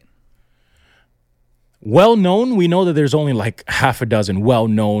estimate. Well-known, we know that there's only like half a dozen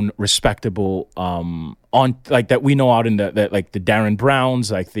well-known, respectable, on like that we know out in the like the Darren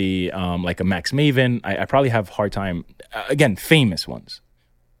Browns, like the like a Max Maven. I probably have a hard time, again, famous ones.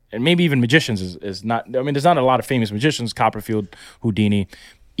 And maybe even magicians is not, I mean, there's not a lot of famous magicians, Copperfield, Houdini,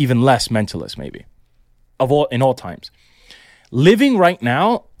 even less mentalists maybe, in all times. Living right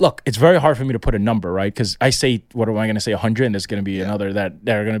now, look, it's very hard for me to put a number, right? Because I say, what am I going to say, 100? And there's going to be another that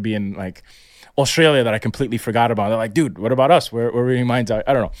are going to be in like Australia that I completely forgot about. They're like, dude, what about us? We're reading minds out.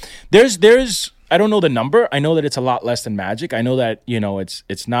 I don't know. There's I don't know the number. I know that it's a lot less than magic. I know that,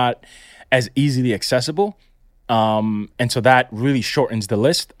 it's not as easily accessible. And so that really shortens the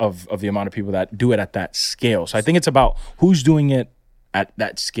list of the amount of people that do it at that scale. So I think it's about who's doing it at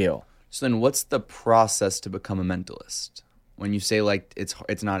that scale. So then what's the process to become a mentalist? When you say like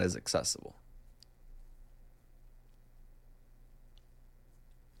it's not as accessible.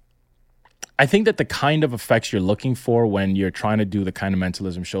 I think that the kind of effects you're looking for when you're trying to do the kind of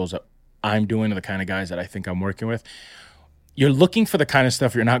mentalism shows that I'm doing and the kind of guys that I think I'm working with, you're looking for the kind of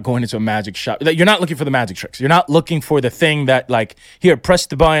stuff you're not going into a magic shop. You're not looking for the magic tricks. You're not looking for the thing that, like, here, press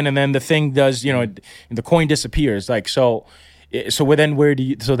the button and then the thing does, the coin disappears. Like, so then where do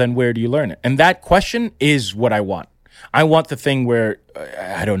you learn it? And that question is what I want. I want the thing where,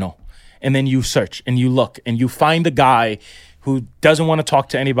 I don't know. And then you search and you look and you find the guy who doesn't want to talk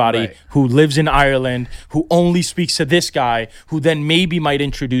to anybody, right, who lives in Ireland, who only speaks to this guy, who then maybe might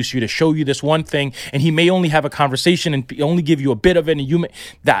introduce you to show you this one thing, and he may only have a conversation and only give you a bit of it, and you may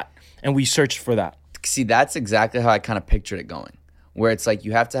that. And we searched for that. See, that's exactly how I kind of pictured it going, where it's like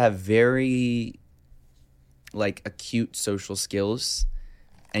you have to have very like acute social skills,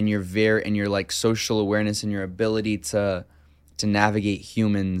 and your like social awareness and your ability to navigate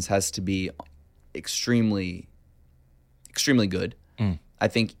humans has to be extremely good. I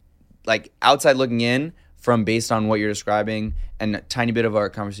think, like, outside looking in, from based on what you're describing and a tiny bit of our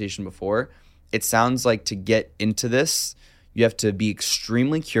conversation before, it sounds like to get into this, you have to be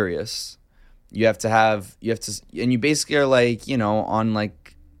extremely curious. You have to, and you basically are like, on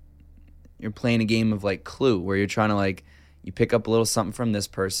like, you're playing a game of like Clue, where you're trying to like, you pick up a little something from this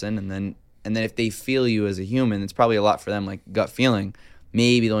person, and then if they feel you as a human, it's probably a lot for them, like gut feeling.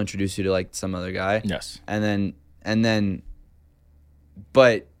 Maybe they'll introduce you to like some other guy. Yes. And then,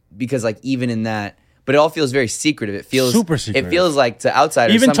 but because like even in that, but it all feels very secretive. It feels super secretive. It feels like to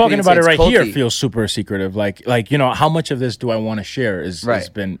outsiders. Even talking about it right culty. here feels super secretive. Like how much of this do I want to share has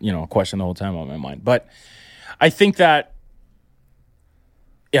been a question the whole time on my mind. But I think that,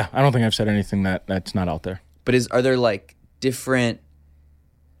 I don't think I've said anything that's not out there. But are there like different?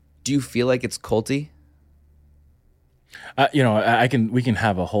 Do you feel like it's culty? We can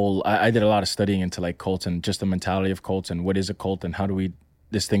have a whole. I did a lot of studying into like cults and just the mentality of cults and what is a cult and how do we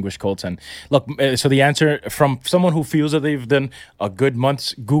distinguish cults. And look, so the answer from someone who feels that they've done a good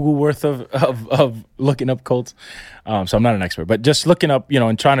month's Google worth of looking up cults. So I'm not an expert, but just looking up,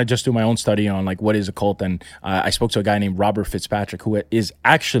 and trying to just do my own study on like what is a cult. And I spoke to a guy named Robert Fitzpatrick, who is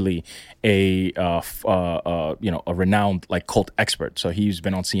actually a renowned like cult expert. So he's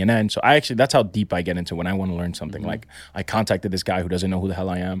been on CNN. So that's how deep I get into when I want to learn something. Like I contacted this guy who doesn't know who the hell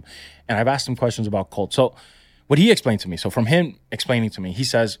I am, and I've asked him questions about cults. So what he explained to me, so from him explaining to me, he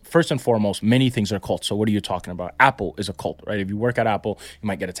says, first and foremost, many things are cults. So what are you talking about? Apple is a cult, right? If you work at Apple, you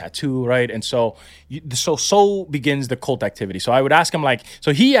might get a tattoo, right? And so begins the cult activity. So I would ask him, like,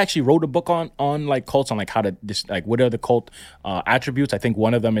 so he actually wrote a book on like cults, on like how to, what are the cult attributes? I think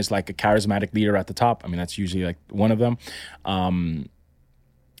one of them is like a charismatic leader at the top. I mean, that's usually like one of them.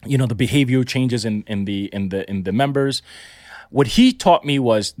 The behavior changes in the members. What he taught me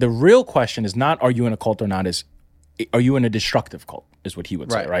was the real question is not, are you in a cult or not, are you in a destructive cult, is what he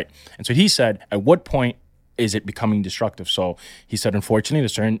would say, right? And so he said, at what point is it becoming destructive? So he said, unfortunately,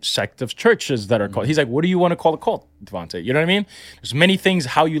 there's certain sect of churches that are called. He's like, what do you want to call a cult, Devonte? You know what I mean? There's many things,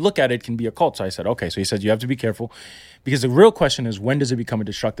 how you look at it can be a cult. So I said, okay. So he said, you have to be careful, because the real question is, when does it become a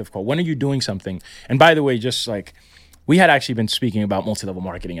destructive cult? When are you doing something? And by the way, just like, we had actually been speaking about multi-level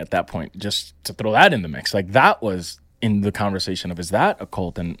marketing at that point, just to throw that in the mix. Like, that was in the conversation of, is that a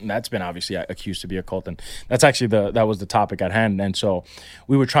cult? And that's been obviously accused to be a cult. And that's actually that was the topic at hand. And so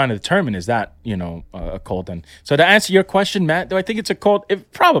we were trying to determine, is that, a cult? And so to answer your question, Matt, do I think it's a cult?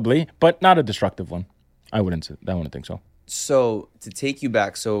 Probably, but not a destructive one. I wouldn't think so. So to take you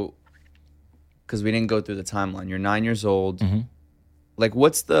back, because we didn't go through the timeline, you're 9 years old. Mm-hmm. Like,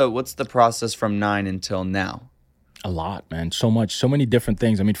 what's the process from 9 until now? A lot, man. So much, so many different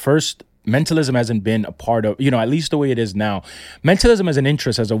things. I mean, first, mentalism hasn't been a part of, at least the way it is now. Mentalism as an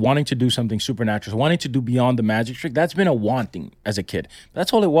interest, as a wanting to do something supernatural, wanting to do beyond the magic trick, that's been a wanting as a kid.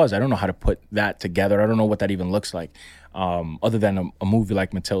 That's all it was. I don't know how to put that together. I don't know what that even looks like, other than a movie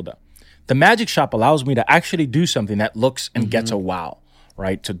like Matilda. The magic shop allows me to actually do something that looks and gets a wow,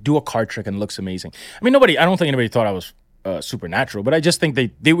 right? To do a card trick and looks amazing. I mean, I don't think anybody thought I was supernatural, but I just think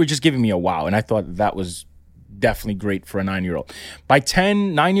they were just giving me a wow. And I thought that was definitely great for a 9-year-old. By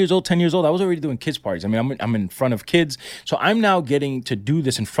 10 years old, I was already doing kids parties. I mean, I'm in front of kids. So I'm now getting to do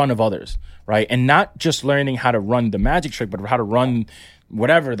this in front of others, right? And not just learning how to run the magic trick, but how to run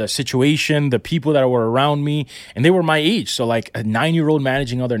whatever, the situation, the people that were around me. And they were my age. So like a 9-year-old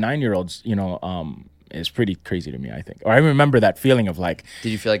managing other 9-year-olds, is pretty crazy to me, I think. Or I remember that feeling of like... Did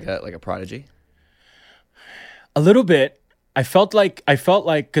you feel like a prodigy? A little bit. I felt like,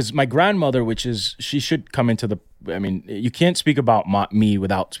 because my grandmother, she should come into you can't speak about me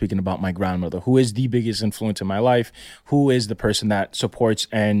without speaking about my grandmother, who is the biggest influence in my life, who is the person that supports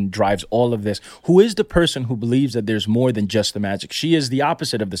and drives all of this, who is the person who believes that there's more than just the magic. She is the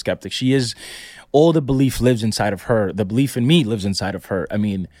opposite of the skeptic. She is, all the belief lives inside of her. The belief in me lives inside of her. I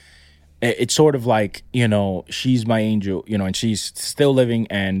mean, it's sort of like, she's my angel, and she's still living,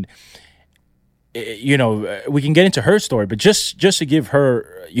 and we can get into her story, but just to give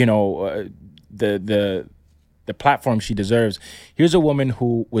her, the platform she deserves. Here's a woman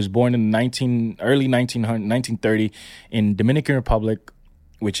who was born in early 1930 in Dominican Republic,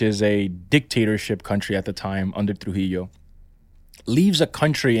 which is a dictatorship country at the time under Trujillo. Leaves a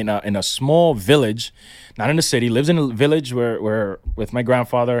country in a small village, not in a city. Lives in a village where with my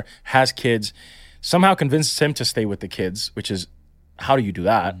grandfather, has kids. Somehow convinces him to stay with the kids, which is, how do you do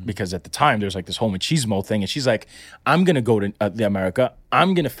that? Mm-hmm. Because at the time, there's like this whole machismo thing. And she's like, I'm going to go to America.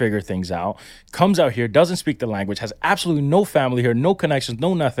 I'm going to figure things out. Comes out here, doesn't speak the language, has absolutely no family here, no connections,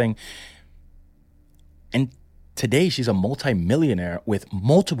 no nothing. And today, she's a multimillionaire with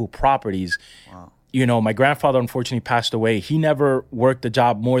multiple properties. Wow. My grandfather, unfortunately, passed away. He never worked a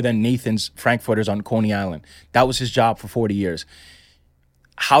job more than Nathan's Frankfurters on Coney Island. That was his job for 40 years.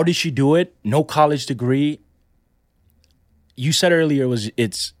 How did she do it? No college degree. You said earlier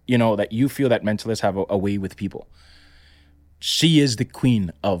it's that you feel that mentalists have a way with people. She is the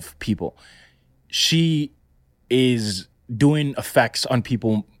queen of people. She is doing effects on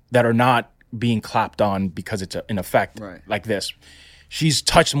people that are not being clapped on because it's an effect like this. She's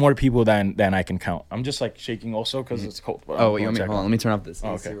touched more people than I can count. I'm just like shaking also because it's cold. You want me? Hold on, let me turn off this.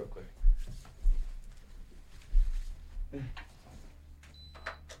 Oh, okay. Real quick.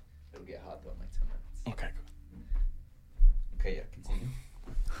 It'll get hot though in like 10 minutes. Okay. Okay, yeah, continue.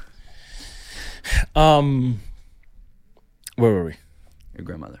 Where were we? Your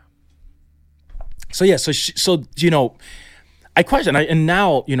grandmother. So yeah, I question, and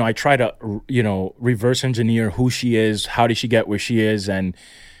now I try to reverse engineer who she is, how did she get where she is, and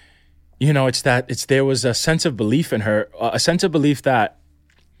there was a sense of belief in her, a sense of belief that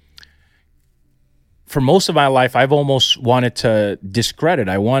for most of my life, I've almost wanted to discredit.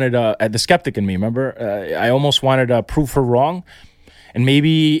 I wanted the skeptic in me, remember? I almost wanted to prove her wrong. And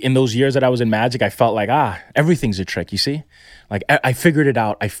maybe in those years that I was in magic, I felt like, everything's a trick, you see? Like, I figured it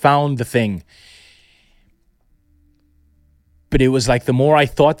out. I found the thing. But it was like the more I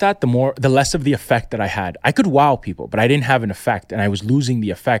thought that, the less of the effect that I had. I could wow people, but I didn't have an effect, and I was losing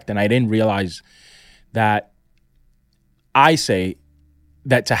the effect, and I didn't realize that I say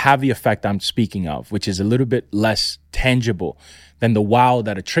that to have the effect I'm speaking of, which is a little bit less tangible than the wow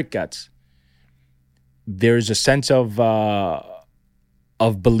that a trick gets, there's a sense of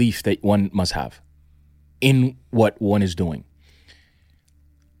belief that one must have in what one is doing.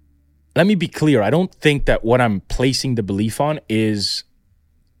 Let me be clear. I don't think that what I'm placing the belief on is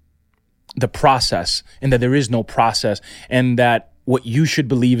the process, and that there is no process, and that what you should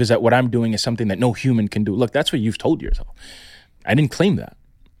believe is that what I'm doing is something that no human can do. Look, that's what you've told yourself. I didn't claim that.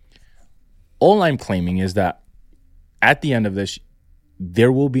 All I'm claiming is that at the end of this,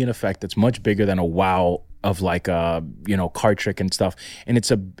 there will be an effect that's much bigger than a wow of like a card trick and stuff, and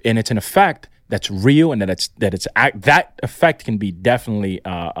it's an effect that's real, and that effect can be definitely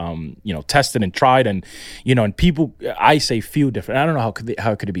tested and tried, and and people, I say, feel different. I don't know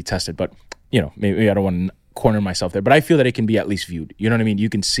how could it be tested, but maybe I don't want to corner myself there, but I feel that it can be at least viewed. You know what I mean? You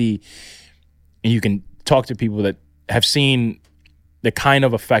can see, and you can talk to people that have seen the kind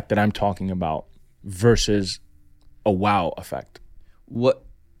of effect that I'm talking about versus a wow effect.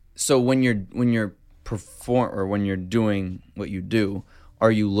 So when you're when you're doing what you do,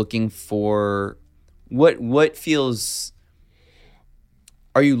 are you looking for what feels?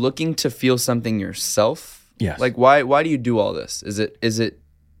 Are you looking to feel something yourself? Yes. Like why do you do all this? Is it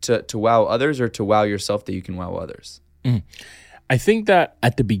to wow others, or to wow yourself that you can wow others? I think that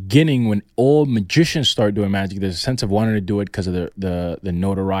at the beginning, when all magicians start doing magic, there's a sense of wanting to do it because of the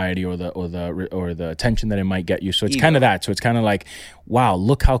notoriety or the attention that it might get you. So it's kind of that. So it's kind of like, wow,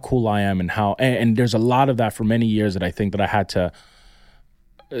 look how cool I am, and there's a lot of that for many years that I think that I had to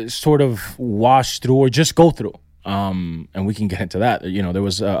sort of wash through or just go through. And we can get into that. There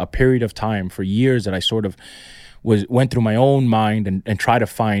was a period of time for years that I sort of went through my own mind and tried to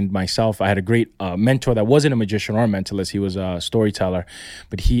find myself. I had a great mentor that wasn't a magician or a mentalist. He was a storyteller,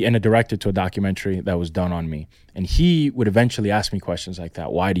 and a director to a documentary that was done on me. And he would eventually ask me questions like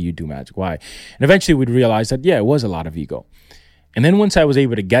that. Why do you do magic? Why? And eventually we'd realize that, it was a lot of ego. And then once I was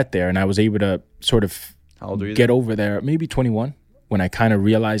able to get there and I was able to sort of get over there, maybe 21, when I kind of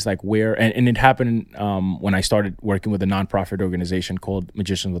realized like where, and it happened when I started working with a nonprofit organization called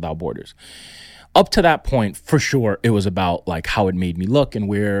Magicians Without Borders. Up to that point, for sure, it was about like how it made me look and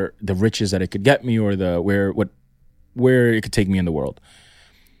where the riches that it could get me, or where it could take me in the world.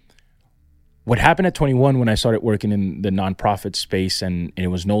 What happened at 21 when I started working in the nonprofit space, and it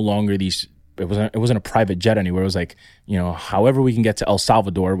was no longer it wasn't a private jet anywhere. It was like, however we can get to El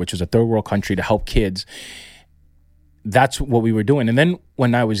Salvador, which is a third world country, to help kids. That's what we were doing. And then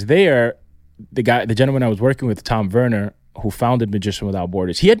when I was there, the gentleman I was working with, Tom Werner, who founded Magician Without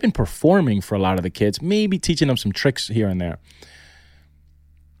Borders, he had been performing for a lot of the kids, maybe teaching them some tricks here and there.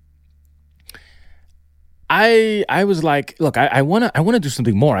 I was like, look, I want to do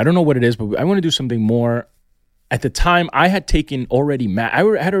something more. I don't know what it is, but I want to do something more. At the time, I had taken already, I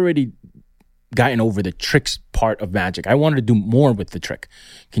had already gotten over the tricks part of magic. I wanted to do more with the trick.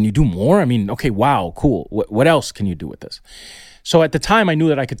 Can you do more? I mean, okay, wow, cool. What else can you do with this? So at the time, I knew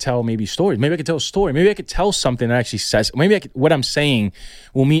that I could tell maybe stories. Maybe I could tell a story. Maybe I could tell something that actually says, what I'm saying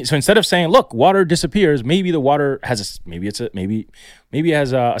will mean. So instead of saying, look, water disappears, maybe the water has maybe it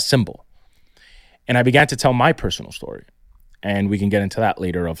has a symbol. And I began to tell my personal story. And we can get into that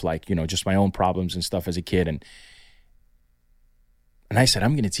later of like, just my own problems and stuff as a kid. And I said,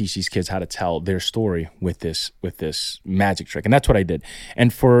 I'm going to teach these kids how to tell their story with this magic trick. And that's what I did.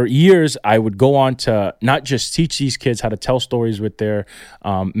 And for years, I would go on to not just teach these kids how to tell stories with their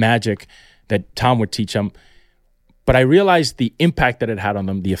magic that Tom would teach them, but I realized the impact that it had on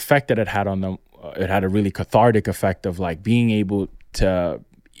them, the effect that it had on them. It had a really cathartic effect of like being able to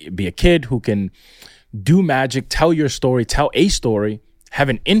be a kid who can do magic, tell your story, tell a story, have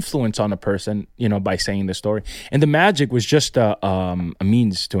an influence on a person, by saying the story. And the magic was just a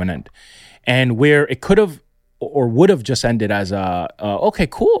means to an end. And where it could have or would have just ended as okay,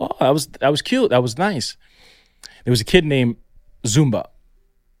 cool. Oh, that was cute. That was nice. There was a kid named Zumbita.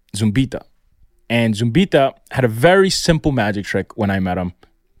 And Zumbita had a very simple magic trick when I met him.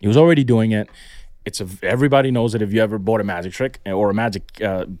 He was already doing it. Everybody knows that if you ever bought a magic trick or a magic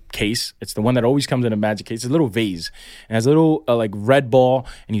case, it's the one that always comes in a magic case. It's a little vase. And it has a little like red ball,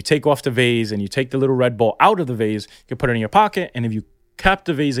 and you take off the vase and you take the little red ball out of the vase, you can put it in your pocket, and if you cap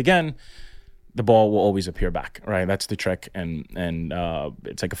the vase again, the ball will always appear back, right? That's the trick, and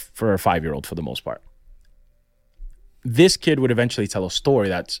it's like for a 5-year-old for the most part. This kid would eventually tell a story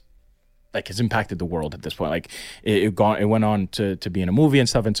that's like has impacted the world at this point. Like it went on to be in a movie and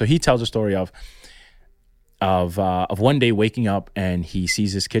stuff. And so he tells a story of one day waking up and he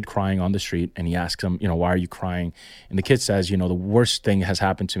sees this kid crying on the street, and he asks him, why are you crying? And the kid says, the worst thing has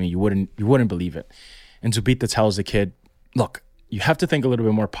happened to me. You wouldn't believe it. And Zubita tells the kid, look, you have to think a little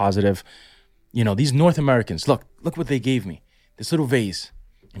bit more positive. These North Americans, look what they gave me, this little vase.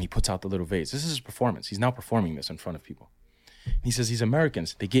 And he puts out the little vase. This is his performance. He's now performing this in front of people. He says, these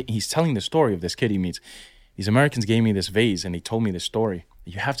Americans, he's telling the story of this kid he meets. These Americans gave me this vase and they told me this story.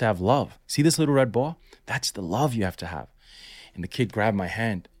 You have to have love. See this little red ball? That's the love you have to have. And the kid grabbed my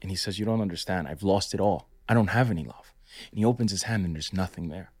hand and he says, you don't understand. I've lost it all. I don't have any love. And he opens his hand and there's nothing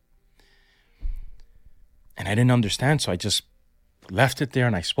there. And I didn't understand. So I just left it there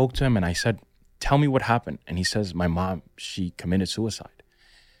and I spoke to him and I said, tell me what happened. And he says, my mom, she committed suicide.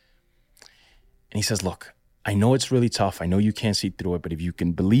 And he says, look, I know it's really tough. I know you can't see through it, but if you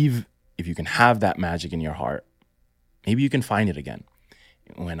can believe, if you can have that magic in your heart, maybe you can find it again.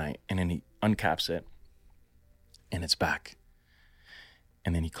 And then he uncaps it and it's back.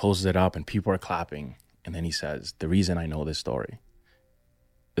 And then he closes it up and people are clapping. And then he says, the reason I know this story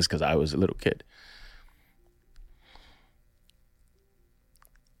is because I was a little kid.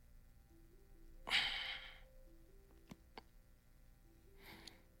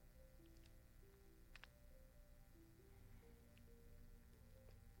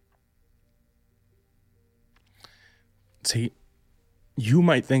 See, you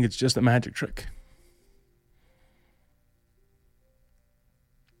might think it's just a magic trick.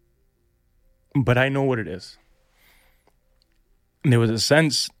 But I know what it is. And there was a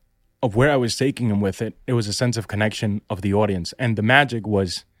sense of where I was taking him with it. It was a sense of connection of the audience. And the magic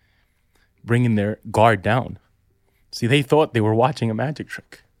was bringing their guard down. See, they thought they were watching a magic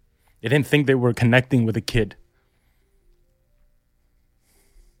trick. They didn't think they were connecting with a kid.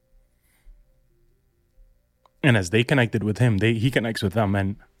 And as they connected with him, he connects with them.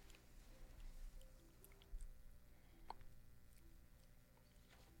 And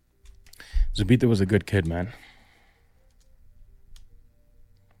Zubita was a good kid, man.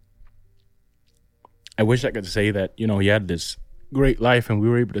 I wish I could say that, he had this great life and we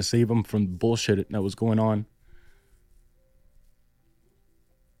were able to save him from the bullshit that was going on.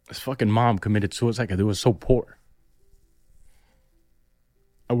 His fucking mom committed suicide because it was so poor.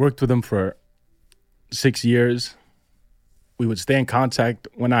 I worked with him for 6 years. We would stay in contact.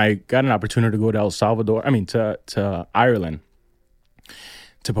 When I got an opportunity to go to to Ireland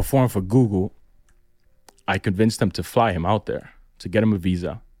to perform for Google, I convinced them to fly him out there, to get him a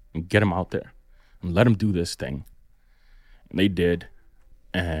visa and get him out there and let him do this thing. And they did.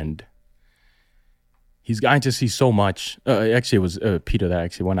 And he's gotten to see so much. Actually, it was Peter that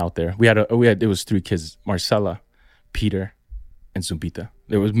actually went out there. It was 3 kids, Marcella, Peter, and Zumbita.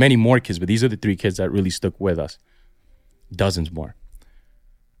 There was many more kids, but these are the 3 kids that really stuck with us. Dozens more.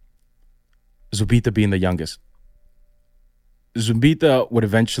 Zumbita being the youngest. Zumbita would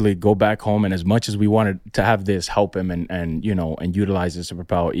eventually go back home, and as much as we wanted to have this help him and utilize this to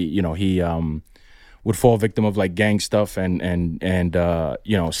propel, he would fall victim of like gang stuff and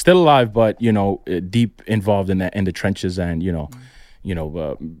still alive, but deep involved in the trenches, and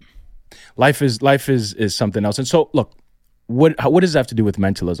life is something else. And so look, what does that have to do with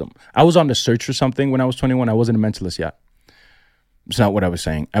mentalism? I was on the search for something when I was 21. I wasn't a mentalist yet. It's not what I was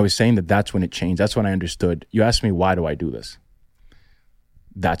saying. I was saying that's when it changed. That's when I understood. You asked me, why do I do this?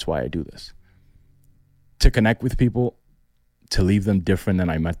 That's why I do this. To connect with people, to leave them different than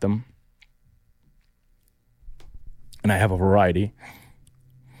I met them. And I have a variety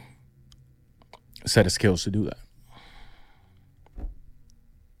set of skills to do that.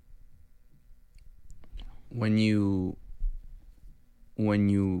 When you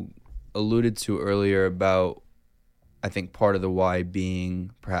alluded to earlier about, I think part of the why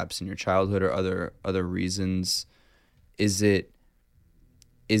being perhaps in your childhood or other reasons, do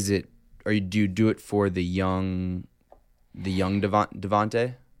you do it for the young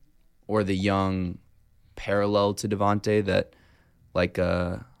Devonte, or the young parallel to Devonte, that like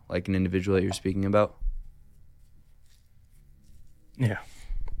an individual that you're speaking about? Yeah.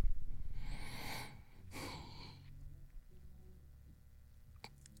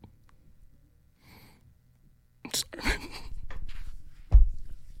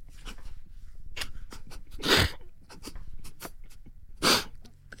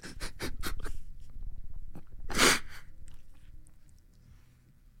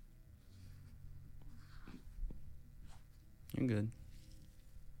 You're good.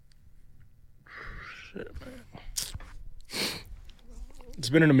 Shit, man. It's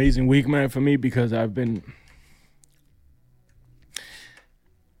been an amazing week, man, for me, because I've been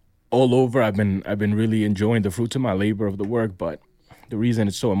all over. I've been really enjoying the fruits of my labor of the work, but the reason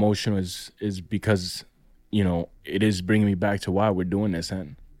it's so emotional is because, it is bringing me back to why we're doing this.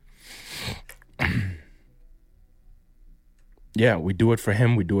 And yeah, we do it for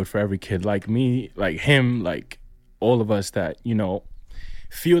him. We do it for every kid like me, like him, like all of us that,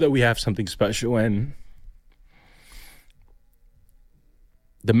 feel that we have something special, and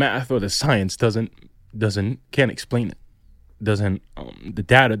the math or the science can't explain it. The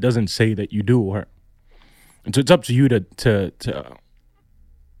data doesn't say that you do, and so it's up to you to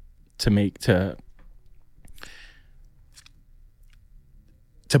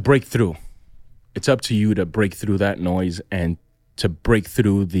break through. It's up to you to break through that noise and to break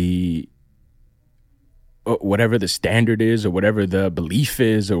through the whatever the standard is, or whatever the belief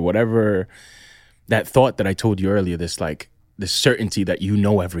is, or whatever that thought that I told you earlier, this certainty that you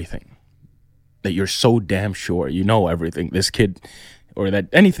know everything, that you're so damn sure you know everything. This kid, or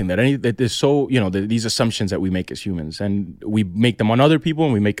that there's so, these assumptions that we make as humans, and we make them on other people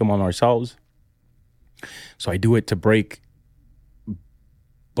and we make them on ourselves. So I do it to break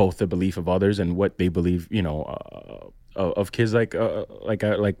both the belief of others and what they believe, of kids like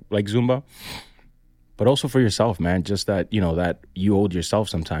Zumba, but also for yourself, man. Just that, that you hold yourself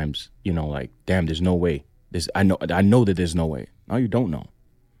sometimes, like, damn, there's no way. I know that there's no way. No, you don't know.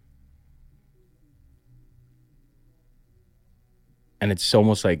 And it's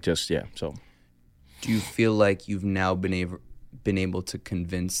almost like so. Do you feel like you've now been able to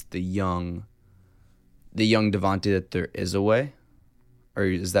convince the young Devonte that there is a way? Or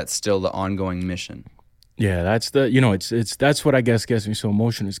is that still the ongoing mission? Yeah, that's that's what I guess gets me so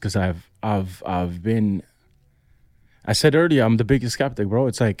emotional, is because I've been, I said earlier, I'm the biggest skeptic, bro.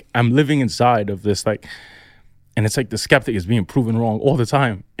 It's like I'm living inside of this, like, and it's like the skeptic is being proven wrong all the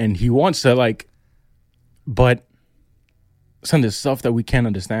time, and he wants to, like, but some of the stuff that we can't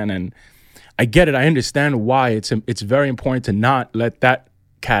understand, and I get it. I understand why it's very important to not let that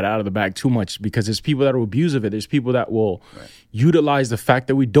cat out of the bag too much, because there's people that will abuse of it. There's people that will utilize the fact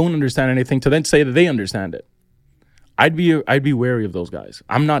that we don't understand anything to then say that they understand it. I'd be wary of those guys.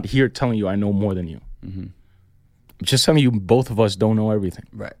 I'm not here telling you I know more than you. Mm-hmm. I'm just telling you both of us don't know everything.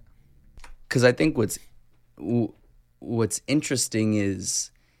 Right. Because I think what's interesting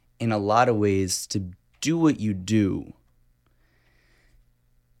is, in a lot of ways, to do what you do,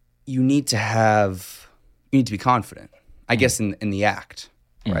 you need to be confident, I guess, in the act.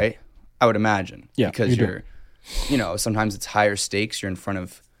 Right? I would imagine. Yeah, because you're, sometimes it's higher stakes. You're in front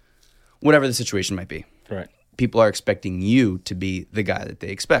of whatever the situation might be. Right. People are expecting you to be the guy that they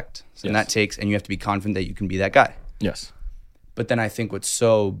expect. So and you have to be confident that you can be that guy. Yes. But then I think what's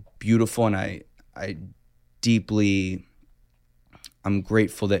so beautiful, and I'm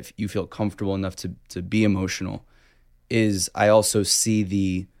grateful that you feel comfortable enough to be emotional, is I also see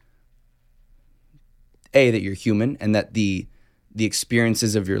that you're human, and that the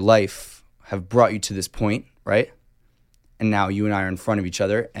experiences of your life have brought you to this point, right? And now you and I are in front of each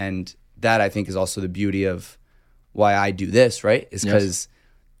other. And that, I think, is also the beauty of why I do this, right? Is because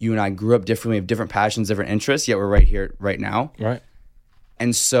you and I grew up differently, have different passions, different interests, yet we're right here, right now. Right.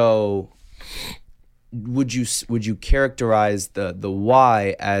 And so would you characterize the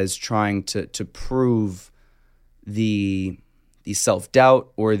why as trying to prove the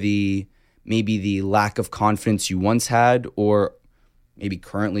self-doubt, or maybe the lack of confidence you once had, or maybe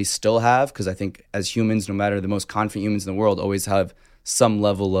currently still have? Because I think as humans, no matter the most confident humans in the world, always have some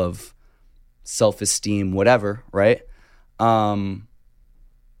level of self-esteem, whatever, right? Or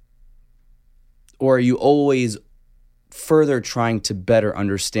are you always further trying to better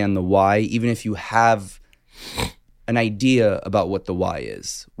understand the why, even if you have an idea about what the why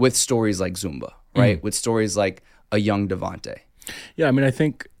is, with stories like Zumba, right? With stories like a young Devonte? Yeah, I mean, I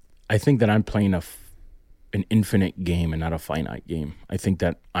think that I'm playing an infinite game and not a finite game. I think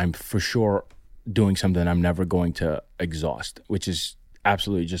that I'm for sure doing something I'm never going to exhaust, which is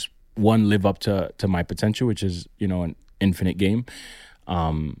absolutely just live up to my potential, which is, an infinite game.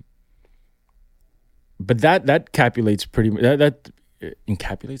 But that capulates pretty much, that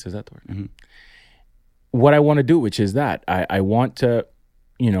encapsulates, is that the word? Mm-hmm. What I want to do, which is that I want to,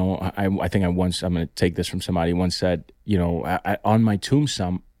 I think I'm going to take this from somebody once said, on my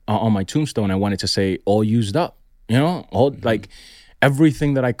tombstone, I wanted to say all used up, like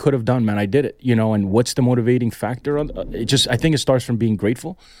everything that I could have done, man, I did it, and what's the motivating factor? I think it starts from being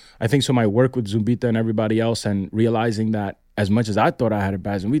grateful. I think so my work with Zumbita and everybody else, and realizing that as much as I thought I had it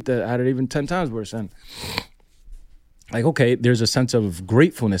bad, Zumbita had it even 10 times worse. And like, okay, there's a sense of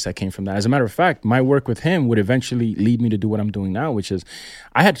gratefulness that came from that. As a matter of fact, my work with him would eventually lead me to do what I'm doing now, which is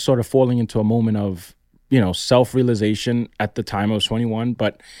I had sort of falling into a moment of, self-realization at the time. I was 21,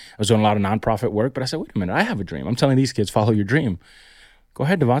 but I was doing a lot of nonprofit work. But I said, wait a minute, I have a dream. I'm telling these kids, follow your dream. Go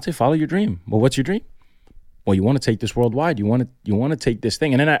ahead, Devonte, follow your dream. Well, what's your dream? Well, you want to take this worldwide. You want to take this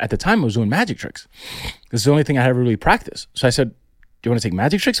thing. And then at the time, I was doing magic tricks. This is the only thing I had ever really practiced. So I said, do you want to take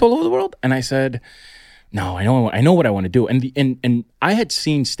magic tricks all over the world? And I said, no, I know what I want to do. And I had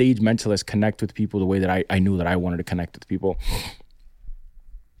seen stage mentalists connect with people the way that I knew that I wanted to connect with people.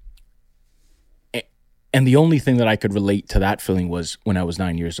 And the only thing that I could relate to that feeling was when I was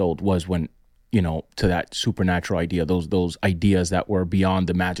 9 years old, was when, to that supernatural idea, those ideas that were beyond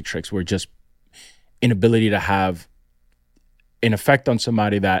the magic tricks, were just an ability to have an effect on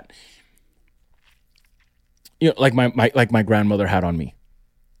somebody that, like my grandmother had on me,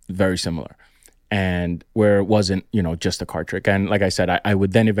 very similar. And where it wasn't, just a card trick. And like I said, I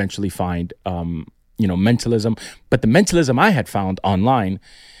would then eventually find mentalism. But the mentalism I had found online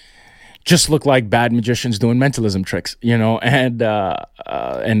just looked like bad magicians doing mentalism tricks, and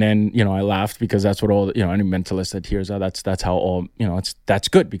then, I laughed because that's what all, any mentalist that hears that's how all, that's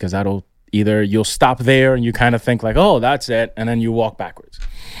good, because that'll either you'll stop there and you kind of think like, oh, that's it. And then you walk backwards.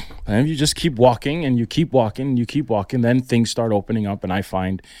 And if you just keep walking and you keep walking and you keep walking, then things start opening up. And I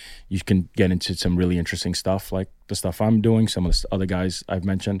find you can get into some really interesting stuff, like the stuff I'm doing, some of the other guys I've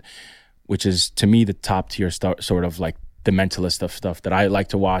mentioned, which is to me the top tier sort of like the mentalist of stuff that I like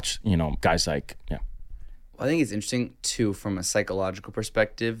to watch, guys like, yeah. Well, I think it's interesting too, from a psychological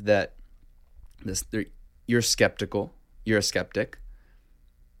perspective, that you're skeptical, you're a skeptic.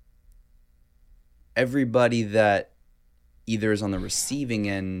 Everybody that either is on the receiving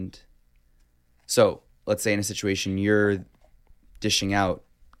end, so let's say in a situation you're dishing out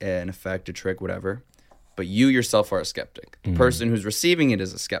an effect, a trick, whatever, but you yourself are a skeptic. The person who's receiving it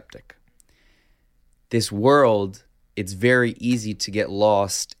is a skeptic. This world, it's very easy to get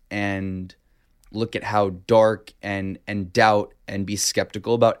lost and look at how dark and doubt and be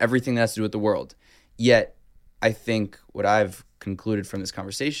skeptical about everything that has to do with the world. Yet, I think what I've concluded from this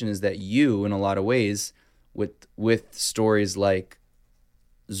conversation is that you, in a lot of ways, with stories like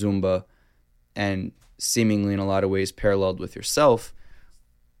Zumba and seemingly in a lot of ways paralleled with yourself,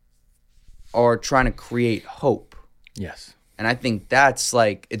 are trying to create hope. Yes. And I think that's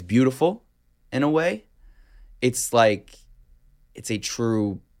like, it's beautiful in a way. It's like, it's a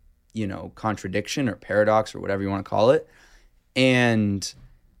true, contradiction or paradox or whatever you want to call it. And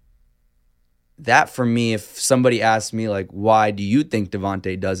that for me, if somebody asked me like, why do you think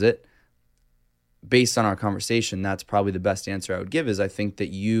Devonte does it? Based on our conversation, that's probably the best answer I would give, is I think that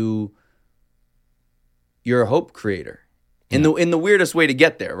you're a hope creator in the weirdest way to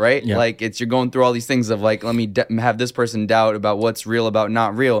get there, right? Yeah. Like you're going through all these things of like, let me have this person doubt about what's real, about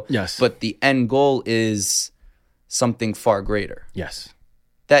not real. Yes. But the end goal is something far greater. Yes.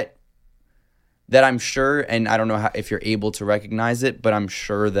 That I'm sure, and I don't know if you're able to recognize it, but I'm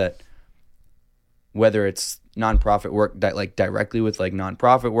sure that whether it's nonprofit work, like directly with like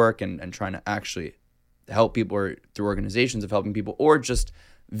nonprofit work and trying to actually help people, or through organizations of helping people, or just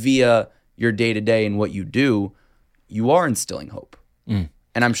via your day-to-day and what you do, you are instilling hope. And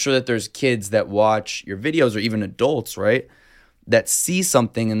I'm sure that there's kids that watch your videos, or even adults, right, that see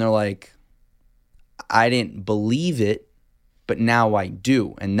something and they're like, I didn't believe it, but now I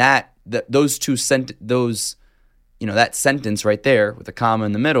do. And that sentence right there with a comma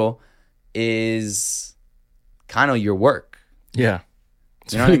in the middle is kind of your work. Yeah.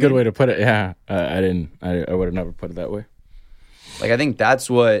 It's a pretty good way to put it. Yeah. I would have never put it that way. Like, I think that's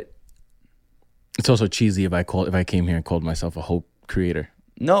what. It's also cheesy if I came here and called myself a hope creator.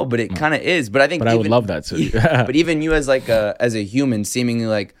 No, but it kind of is. But I think. But I would love that too. But even you as a human, seemingly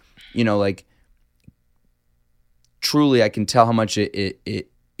like, like, truly, I can tell how much it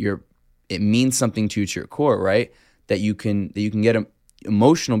means something to you, to your core, right? That you can get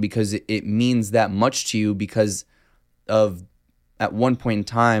emotional because it means that much to you, because of, at one point in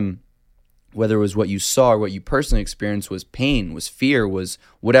time, whether it was what you saw or what you personally experienced, was pain, was fear, was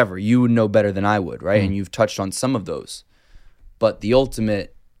whatever. You would know better than I would, right? And you've touched on some of those. But the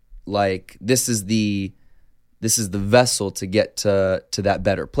ultimate, like, this is the vessel to get to that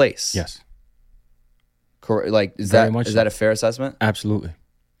better place. Yes. Like, is that a fair assessment? Absolutely.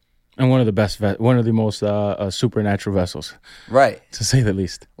 And one of the most supernatural vessels, right? To say the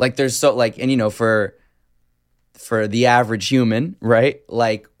least. Like, there's and for the average human, right?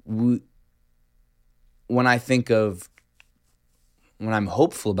 Like, when I'm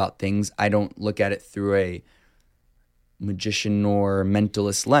hopeful about things, I don't look at it through a magician or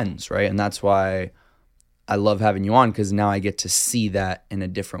mentalist lens, right? And that's why I love having you on, because now I get to see that in a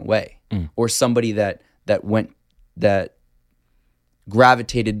different way, or somebody that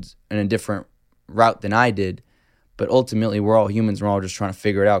gravitated in a different route than I did. But ultimately, we're all humans. We're all just trying to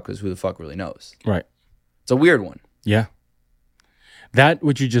figure it out, because who the fuck really knows? Right. It's a weird one. Yeah. That,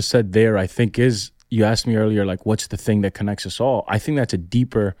 what you just said there, I think is, you asked me earlier, like, what's the thing that connects us all? I think that's a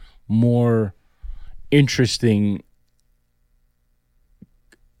deeper, more interesting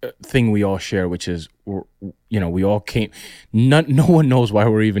thing we all share, which is, we all came, no one knows why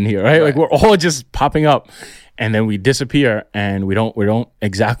we're even here, right? Like, we're all just popping up, and then we disappear, and we don't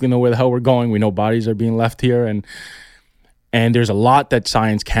exactly know where the hell we're going. We know bodies are being left here, and there's a lot that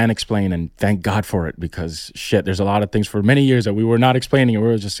science can explain, and thank God for it, because shit, there's a lot of things for many years that we were not explaining, and we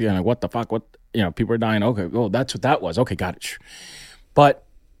were just like, what the fuck, people are dying, okay, well, that's what that was, okay, got it. But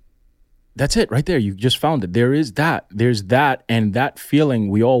that's it right there. You just found it. There's that, and that feeling,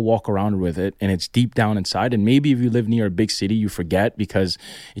 we all walk around with it, and it's deep down inside. And maybe if you live near a big city, you forget because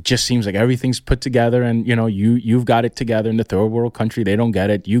it just seems like everything's put together, and you've got it together. In the third world country, they don't get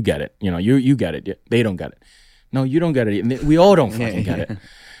it. You get it. You get it. They don't get it. No, you don't get it. We all don't fucking get it.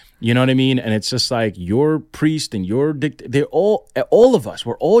 You know what I mean? And it's just like your priest and your they're all of us.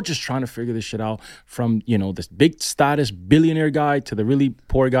 We're all just trying to figure this shit out, from, this big status billionaire guy to the really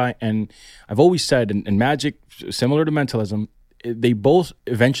poor guy. And I've always said, in magic, similar to mentalism, they both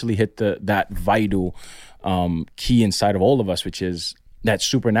eventually hit that vital key inside of all of us, which is that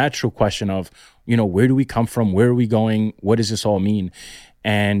supernatural question of, where do we come from? Where are we going? What does this all mean?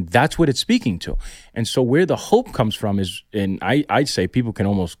 And that's what it's speaking to. And so where the hope comes from is, and I'd say people can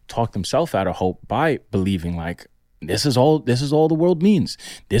almost talk themselves out of hope by believing like, this is all the world means.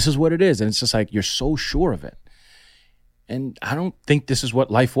 This is what it is. And it's just like, you're so sure of it. And I don't think this is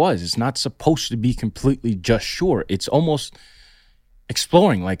what life was. It's not supposed to be completely just sure. It's almost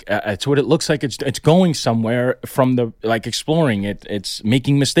exploring. Like, it's what it looks like. It's going somewhere from the, like, exploring it. It's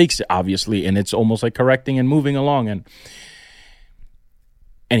making mistakes, obviously. And it's almost like correcting and moving along. And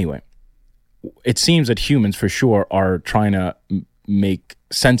anyway, it seems that humans for sure are trying to make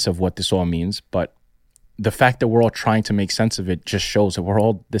sense of what this all means, but the fact that we're all trying to make sense of it just shows that we're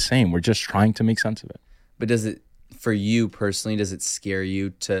all the same. We're just trying to make sense of it. But does it, for you personally, does it scare you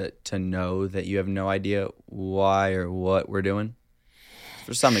to know that you have no idea why or what we're doing?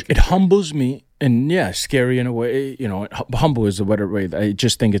 For some, it humbles me. And yeah, scary in a way, humble is a better way. I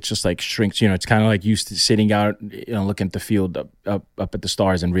just think it's just like shrinks, it's kind of like used to sitting out, looking at the field up at the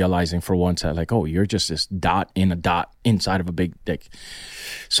stars and realizing for once that like, oh, you're just this dot in a dot inside of a big dick.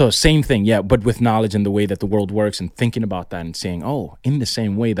 So same thing, yeah, but with knowledge and the way that the world works and thinking about that and saying, oh, in the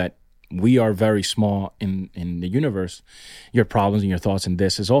same way that we are very small in the universe, your problems and your thoughts and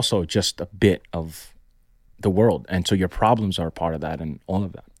this is also just a bit of the world. And so your problems are a part of that and all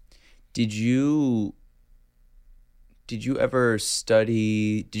of that. Did you ever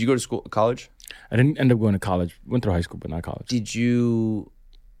study? Did you go to college? I didn't end up going to college. Went through high school, but not college. Did you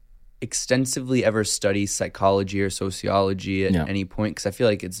extensively ever study psychology or sociology at any point? Because I feel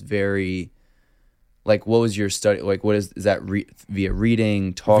like it's very, like, what was your study? Like, what is that via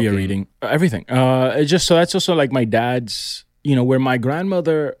reading, talking? Via reading, everything. So that's also like my dad's, where my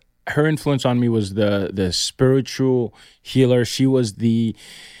grandmother, her influence on me was the spiritual healer. She was the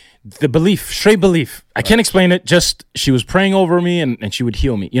belief, straight belief. I can't explain it. Just she was praying over me and she would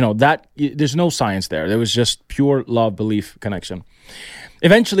heal me. That there's no science there. There was just pure love, belief, connection.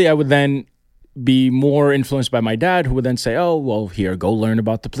 Eventually, I would then be more influenced by my dad, who would then say, "Oh, well, here, go learn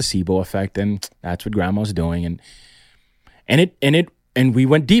about the placebo effect, and that's what Grandma's doing." And we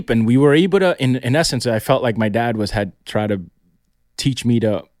went deep, and we were able to, in essence, I felt like my dad had tried to teach me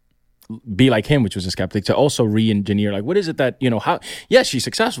to be like him, which was a skeptic, to also re-engineer, like, what is it that, how, yes, she's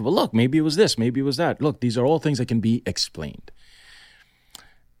successful, but look, maybe it was this, maybe it was that. Look, these are all things that can be explained.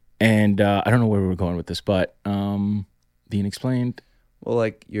 And I don't know where we were going with this, but the unexplained. Well,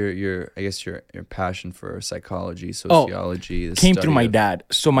 like your I guess your passion for psychology, sociology, came through my dad.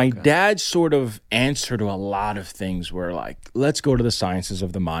 So my dad sort of answered to a lot of things where, like, let's go to the sciences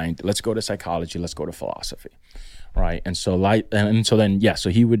of the mind, let's go to psychology, let's go to philosophy. Right. And so then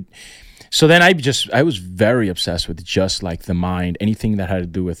I was very obsessed with just like the mind, anything that had to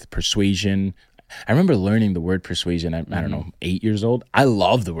do with persuasion. I remember learning the word persuasion at, I don't know, 8 years old. I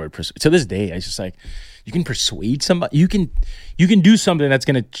love the word persuasion. To this day, I just like, you can persuade somebody. You can do something that's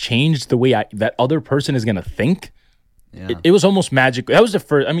going to change the way that other person is going to think. Yeah. It was almost magical. That was the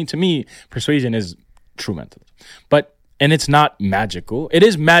first, to me, persuasion is true mentalism. And it's not magical. It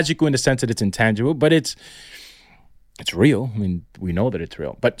is magical in the sense that it's intangible, but it's real. We know that it's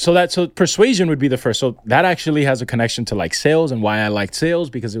real. But so persuasion would be the first. So that actually has a connection to like sales and why I liked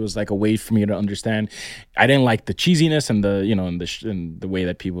sales, because it was like a way for me to understand. I didn't like the cheesiness and the way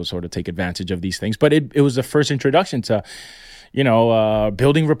that people sort of take advantage of these things. But it was the first introduction to,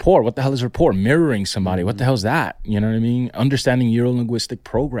 building rapport. What the hell is rapport? Mirroring somebody. What the hell is that? You know what I mean? Understanding neuro-linguistic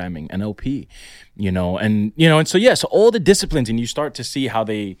programming, NLP, so all the disciplines, and you start to see how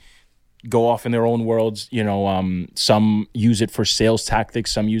they go off in their own worlds. Some use it for sales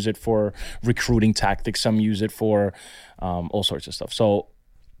tactics, some use it for recruiting tactics, some use it for all sorts of stuff. So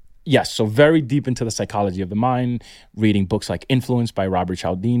yes, so very deep into the psychology of the mind, reading books like Influence by Robert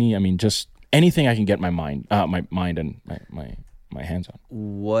Cialdini. Just anything I can get my mind and my hands on.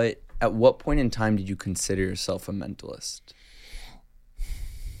 At what point in time did you consider yourself a mentalist?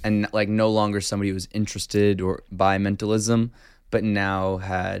 And like no longer somebody who was interested or by mentalism, but now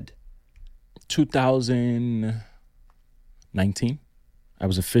had 2019, I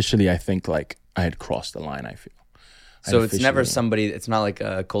was officially, I think, like I had crossed the line, I feel. So it's never somebody, it's not like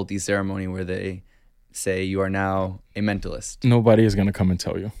a culty ceremony where they say you are now a mentalist. Nobody is going to come and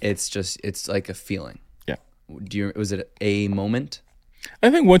tell you. It's like a feeling. Yeah. Was it a moment? I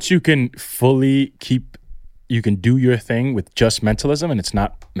think once you can you can do your thing with just mentalism and it's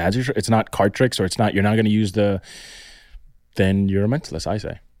not magic, it's not card tricks, or you're not going to use then you're a mentalist, I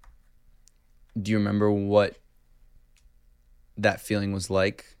say. Do you remember what that feeling was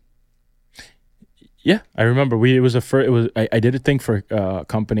like? Yeah, I remember. I did a thing for a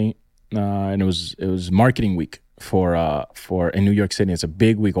company, and it was marketing week for in New York City. It's a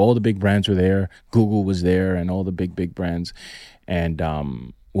big week. All the big brands were there. Google was there, and all the big brands. And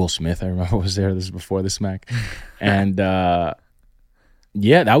Will Smith, I remember, was there. This is before the smack. And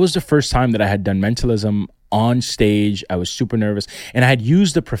yeah, that was the first time that I had done mentalism on stage. I was super nervous, and I had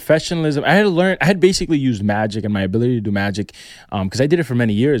used the professionalism. I had basically used magic and my ability to do magic, because I did it for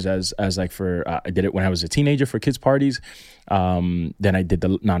many years as like I did it when I was a teenager for kids' parties. Then I did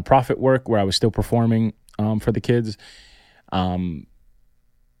the nonprofit work where I was still performing for the kids.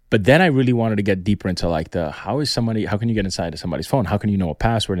 But then I really wanted to get deeper into like how can you get inside of somebody's phone? How can you know a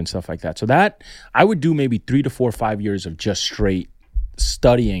password and stuff like that? So that I would do maybe 3 to 4 or 5 years of just straight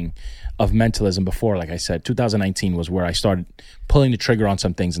studying of mentalism before, like I said, 2019 was where I started pulling the trigger on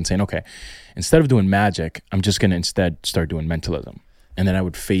some things and saying, okay, instead of doing magic, I'm just going to instead start doing mentalism. And then I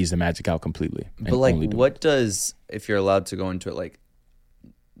would phase the magic out completely. But like, what does, if you're allowed to go into it, like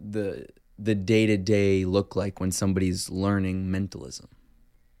the day-to-day look like when somebody's learning mentalism?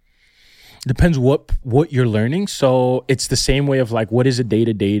 Depends what you're learning. So it's the same way of like, what is a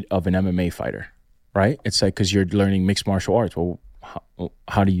day-to-day of an MMA fighter, right? It's like, because you're learning mixed martial arts. Well,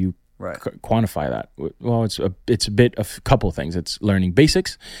 how do you quantify that? Well, it's a bit of a couple things. It's learning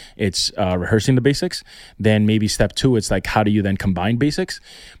basics. It's rehearsing the basics. Then maybe step 2, it's like, how do you then combine basics?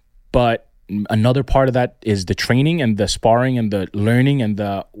 But another part of that is the training and the sparring and the learning and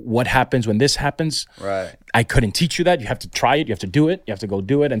the what happens when this happens. Right. I couldn't teach you that. You have to try it. You have to do it. You have to go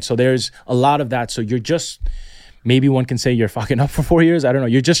do it. And so there's a lot of that. So you're just, maybe one can say you're fucking up for 4 years. I don't know.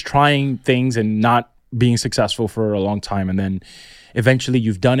 You're just trying things and not being successful for a long time. And then eventually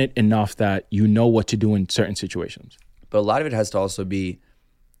you've done it enough that you know what to do in certain situations. But a lot of it has to also be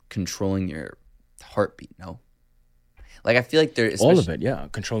controlling your heartbeat, no? Like, I feel like all of it, yeah.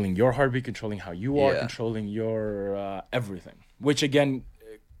 Controlling your heartbeat, controlling how you are, controlling your everything. Which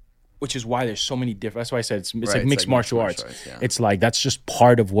is why there's so many different. That's why I said it's like mixed martial arts. Yeah. It's like that's just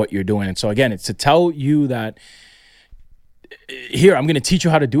part of what you're doing. And so again, it's to tell you that here I'm going to teach you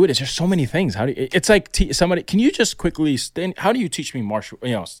how to do it. It's just so many things. It's like somebody. Can you just quickly how do you teach me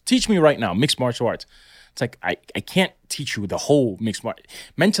teach me right now mixed martial arts? It's like I can't teach you the whole mixed martial.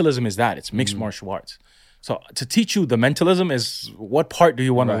 Mentalism is that it's mixed martial arts. So to teach you the mentalism is what part do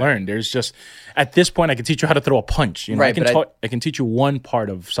you want to learn? There's just at this point I can teach you how to throw a punch. You know, I can teach you one part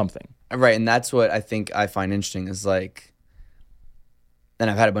of something. Right, and that's what I think I find interesting is like. And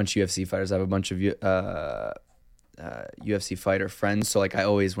I've had a bunch of UFC fighters. I have a bunch of UFC fighter friends. So like I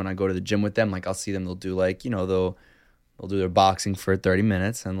always, when I go to the gym with them, like I'll see them. They'll do like they'll do their boxing for 30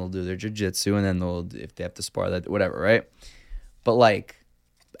 minutes, and they'll do their jiu-jitsu, and then if they have to spar that whatever, right? But like.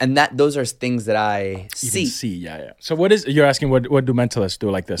 And those are things that I see. Yeah. So you're asking what do mentalists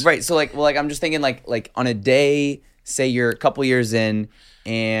do like this? Right. So like I'm just thinking like on a day, say you're a couple years in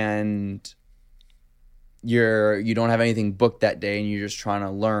and you don't have anything booked that day and you're just trying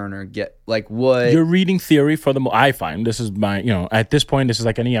to learn or get like what you're reading theory for I find this is my at this point this is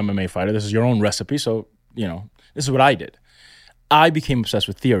like any MMA fighter. This is your own recipe. So this is what I did. I became obsessed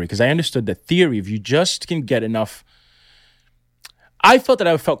with theory because I understood that theory, if you just can get enough. I felt that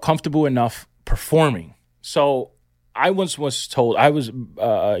I felt comfortable enough performing. So I once was told,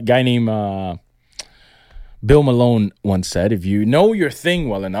 a guy named Bill Malone once said, if you know your thing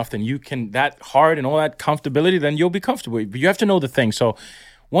well enough, then you can, that hard and all that comfortability, then you'll be comfortable. But you have to know the thing. So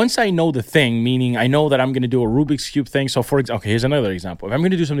once I know the thing, meaning I know that I'm going to do a Rubik's Cube thing. So for example, here's another example. If I'm going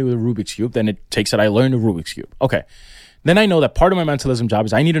to do something with a Rubik's Cube, then it takes that I learn the Rubik's Cube. Okay. Then I know that part of my mentalism job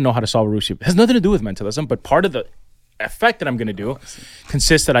is I need to know how to solve a Rubik's Cube. It has nothing to do with mentalism, but part of the effect that I'm going to do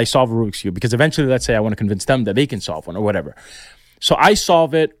consists that I solve a Rubik's Cube because eventually, let's say I want to convince them that they can solve one or whatever. So I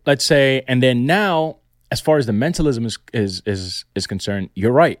solve it, let's say, and then now, as far as the mentalism is concerned,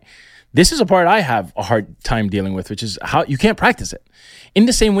 you're right. This is a part I have a hard time dealing with, which is how you can't practice it. In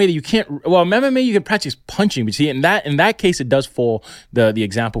the same way that you can't, well, MMA you can practice punching, but see, in that case, it does fall, the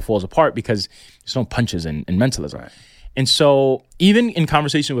example falls apart because there's no punches in mentalism. Right. And so even in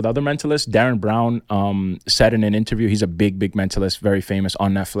conversation with other mentalists, Darren Brown said in an interview, he's a big mentalist, very famous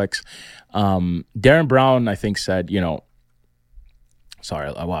on Netflix. Darren Brown, I think, said,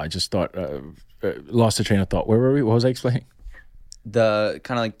 Sorry, wow, I just thought, lost the train of thought. Where were we? What was I explaining? The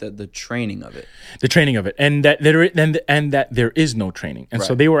kind of like the training of it. The training of it, and that there is no training. And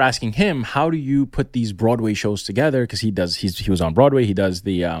so they were asking him, how do you put these Broadway shows together? Because he was on Broadway. He does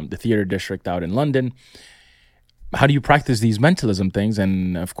the theater district out in London. How do you practice these mentalism things?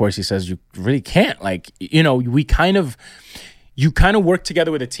 And of course, he says you really can't. Like, you know, you kind of work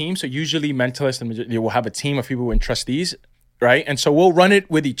together with a team. So usually mentalists and you will have a team of people and trustees, right? And so we'll run it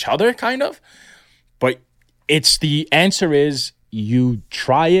with each other, kind of. But the answer is, you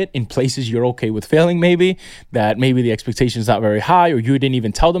try it in places you're okay with failing, maybe the expectation is not very high, or you didn't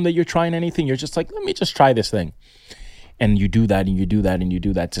even tell them that you're trying anything. You're just like, let me just try this thing. And you do that, and you do that, and you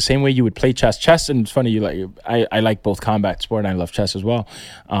do that. It's the same way you would play chess. Chess, and it's funny, I like both combat sport, and I love chess as well.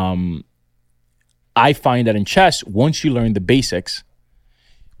 I find that in chess, once you learn the basics,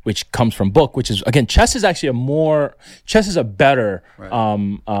 which comes from book, which is, again, chess is a better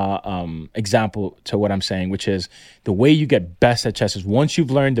example to what I'm saying, which is the way you get best at chess is once you've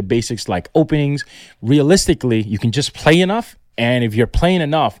learned the basics like openings, realistically, you can just play enough. And if you're playing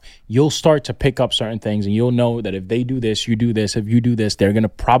enough, you'll start to pick up certain things, and you'll know that if they do this, you do this. If you do this, they're going to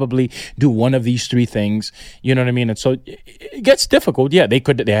probably do one of these three things. You know what I mean? And so it gets difficult. Yeah, they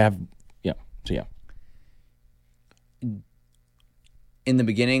have. So yeah. In the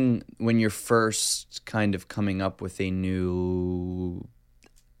beginning, when you're first kind of coming up with a new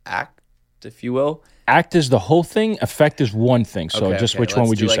act, if you will. Act is the whole thing. Effect is one thing. So which one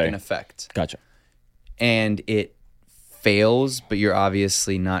would you say? An effect. Gotcha. And it fails, but you're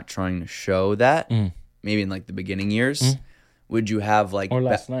obviously not trying to show that. Maybe in like the beginning years. Would you have like... Or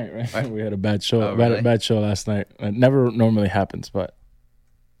last night, right? We had a bad show. Oh, really? Bad show last night. It never normally happens, but...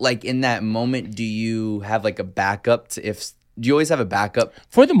 Like in that moment, do you have like a backup to if... Do you always have a backup?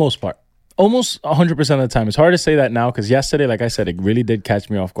 For the most part. Almost 100% of the time. It's hard to say that now because yesterday, like I said, it really did catch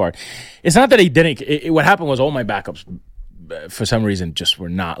me off guard. It's not that he didn't. What happened was all my backups, for some reason, just were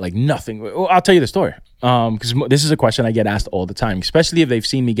not like nothing. I'll tell you the story because this is a question I get asked all the time, especially if they've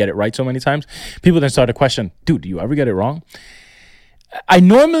seen me get it right so many times. People then start to question, dude, do you ever get it wrong? I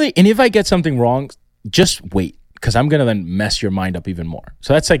normally, and if I get something wrong, just wait. Because I'm going to then mess your mind up even more.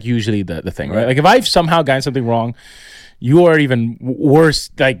 So that's like usually the thing, right? Like if I've somehow gotten something wrong, you are even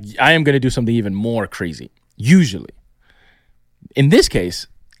worse. Like I am going to do something even more crazy, usually. In this case,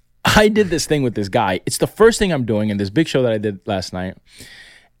 I did this thing with this guy. It's the first thing I'm doing in this big show that I did last night.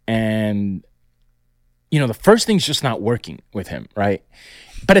 And, you know, the first thing's just not working with him, right?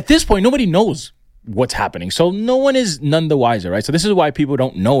 But at this point, nobody knows what's happening. So no one is none the wiser, right? So this is why people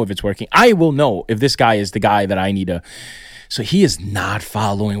don't know if it's working. I will know if this guy is the guy that I need to. So he is not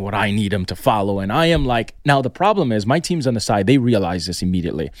following what I need him to follow. And I am like, now the problem is my team's on the side. They realize this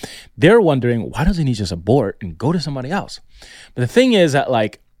immediately. They're wondering, why doesn't he just abort and go to somebody else? But the thing is that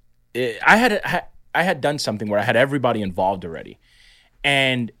like, I had done something where I had everybody involved already.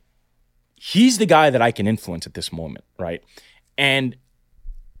 And he's the guy that I can influence at this moment, right? And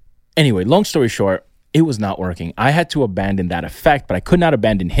anyway, long story short, it was not working. I had to abandon that effect, but I could not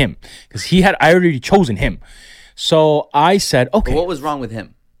abandon him because I already chosen him. So I said, okay. But what was wrong with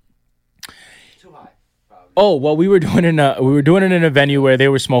him? Too high, probably. Oh, well, we were doing it in a venue where they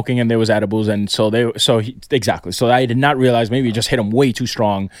were smoking and there was edibles, and exactly. So I did not realize maybe it just hit him way too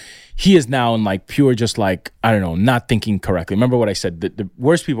strong. He is now in like pure, just like, I don't know, not thinking correctly. Remember what I said? The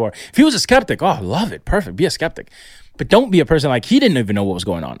worst people are, if he was a skeptic, oh, love it, perfect, be a skeptic. But don't be a person like he didn't even know what was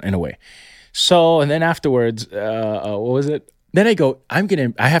going on in a way. So, and then afterwards, what was it? Then I go, I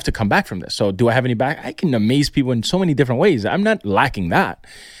have to come back from this. So do I have any back? I can amaze people in so many different ways. I'm not lacking that.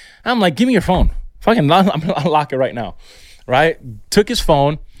 I'm like, give me your phone. Fucking, I'm going to unlock it right now. Right? Took his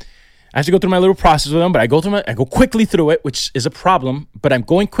phone. I have to go through my little process with him, but I go quickly through it, which is a problem. But I'm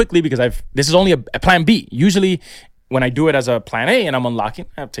going quickly because this is only a plan B. Usually when I do it as a plan A and I'm unlocking,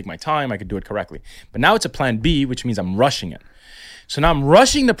 I have to take my time. I could do it correctly. But now it's a plan B, which means I'm rushing it. So now I'm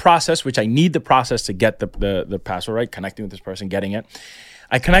rushing the process, which I need the process to get the password right, connecting with this person, getting it.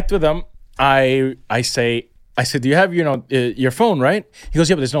 I connect with them. I say, do you have your phone, right? He goes,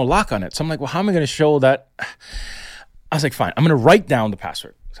 yeah, but there's no lock on it. So I'm like, well, how am I going to show that? I was like, fine, I'm going to write down the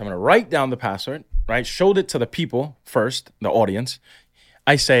password. So I'm going to write down the password, right? Showed it to the people first, the audience.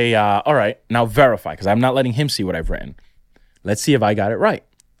 I say, all right, now verify, because I'm not letting him see what I've written. Let's see if I got it right.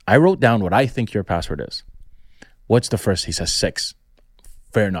 I wrote down what I think your password is. What's the first? He says 6.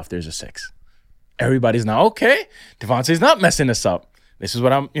 Fair enough, there's a 6. Everybody's now, okay, Devonte's not messing this up. This is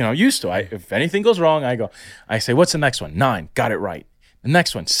what I'm used to. If anything goes wrong, I say, what's the next one? 9, got it right. The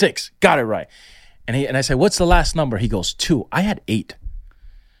next one, 6, got it right. And I say, what's the last number? He goes, 2. I had 8.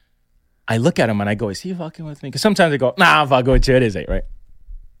 I look at him and I go, is he fucking with me? Because sometimes I go, nah, I'm fucking with you. It is 8, right?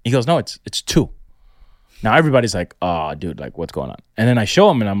 He goes, no, it's 2. Now everybody's like, oh, dude, like what's going on? And then I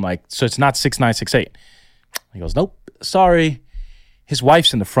show him and I'm like, so it's not 6, 9, 6, 8. He goes, nope, sorry. His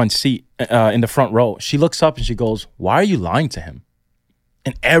wife's in the front seat, in the front row. She looks up and she goes, why are you lying to him?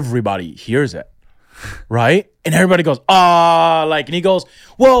 And everybody hears it, right? And everybody goes, and he goes,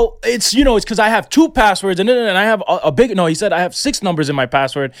 well, it's because I have 2 passwords and I have a big, no, he said I have 6 numbers in my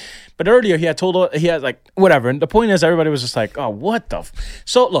password. But earlier he had like, whatever. And the point is everybody was just like, oh, what the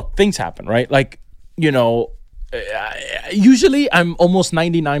So look, things happen, right? Like, usually I'm almost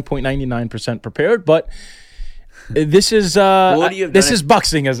 99.99% prepared, but this is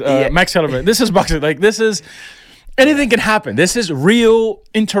boxing as Max Kellerman. This is boxing. Like this is anything can happen. This is real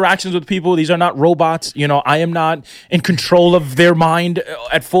interactions with people. These are not robots. I am not in control of their mind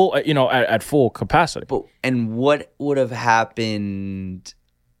at full. At full capacity. And what would have happened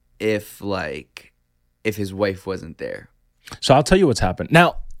if his wife wasn't there? So I'll tell you what's happened.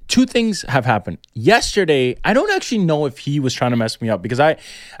 Now, 2 things have happened. Yesterday, I don't actually know if he was trying to mess me up because I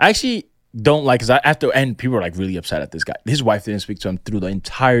actually don't like, because at the end, people were like really upset at this guy. His wife didn't speak to him through the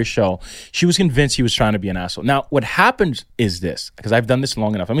entire show. She was convinced he was trying to be an asshole. Now, what happened is this, because I've done this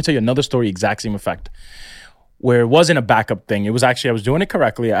long enough. Let me tell you another story, exact same effect, where it wasn't a backup thing. It was actually, I was doing it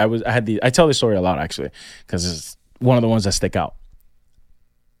correctly. I tell this story a lot actually, because it's one of the ones that stick out.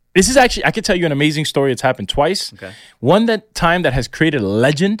 This is actually, I could tell you an amazing story. It's happened twice. Okay. One time that has created a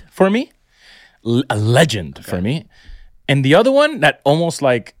legend for me. For me. And the other one that almost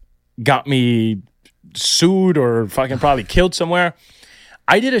like got me sued or fucking probably killed somewhere.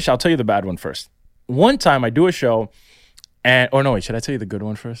 I did a show. I'll tell you the bad one first. One time I do a show should I tell you the good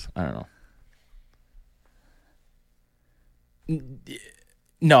one first? I don't know.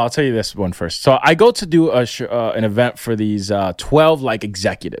 No, I'll tell you this one first. So I go to do an event for these 12 like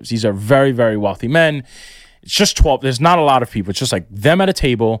executives. These are very, very wealthy men. It's just 12. There's not a lot of people. It's just like them at a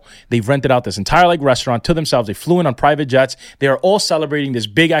table. They've rented out this entire like restaurant to themselves. They flew in on private jets. They are all celebrating this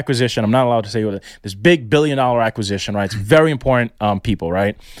big acquisition. I'm not allowed to say what this big $1 billion acquisition, right? It's very important people,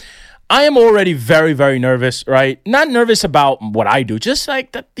 right? I am already very, very nervous, right? Not nervous about what I do. Just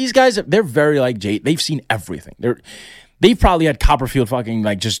like that these guys, they're very like Jade. They've seen everything. They've probably had Copperfield fucking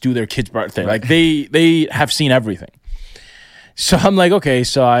like just do their kid's birthday. Like they have seen everything. So I'm like, okay,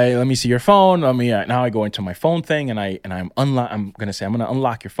 so let me see your phone. Now I go into my phone thing and I'm gonna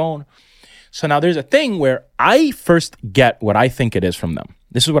unlock your phone. So now there's a thing where I first get what I think it is from them.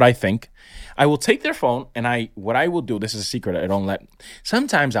 This is what I think. I will take their phone and what I will do, this is a secret I don't let.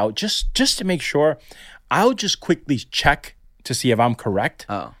 Sometimes I'll just to make sure, I'll just quickly check to see if I'm correct.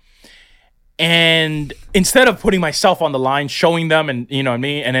 Oh. And instead of putting myself on the line, showing them and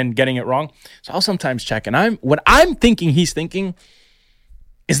me, and then getting it wrong. So I'll sometimes check. And what I'm thinking he's thinking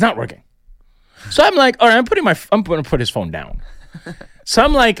is not working. So I'm like, all right, I'm going to put his phone down. So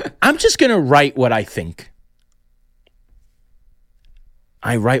I'm like, I'm just going to write what I think.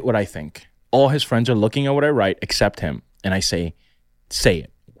 I write what I think. All his friends are looking at what I write except him. And I say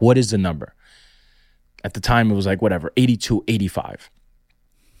it. What is the number? At the time, it was like, whatever, 8285.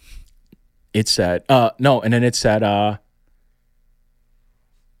 It said, no, and then it said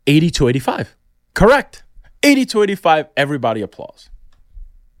 8285. Correct. 8285, everybody applause.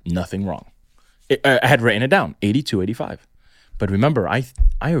 Nothing wrong. I had written it down, 8285. But remember, I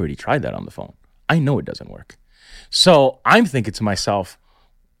already tried that on the phone. I know it doesn't work. So I'm thinking to myself,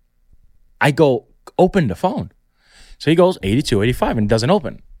 I go, open the phone. So he goes, 8285, and it doesn't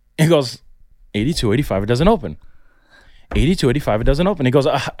open. He goes, 8285, it doesn't open. 8285, it doesn't open. He goes,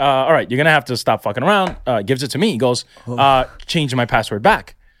 all right, you're going to have to stop fucking around. Gives it to me. He goes, change my password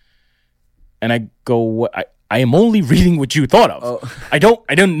back. And I go, what? I am only reading what you thought of. Oh. I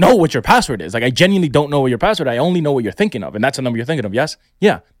don't know what your password is. Like, I genuinely don't know what your password is. I only know what you're thinking of. And that's the number you're thinking of. Yes?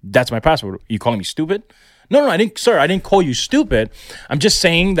 Yeah, that's my password. You calling me stupid? No, I didn't, sir. I didn't call you stupid. I'm just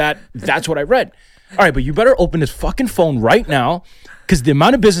saying that's what I read. All right, but you better open this fucking phone right now, because the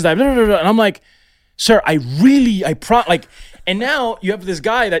amount of business and I'm like, sir, and now you have this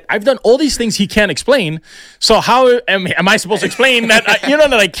guy that I've done all these things he can't explain. So how am I supposed to explain that?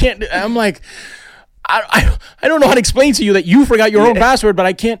 That I can't. I'm like, I don't know how to explain to you that you forgot your own password, but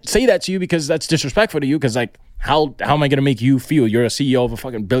I can't say that to you because that's disrespectful to you. Because like, how am I going to make you feel? You're a CEO of a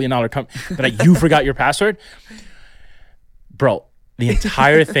fucking $1 billion company, that you forgot your password, bro. The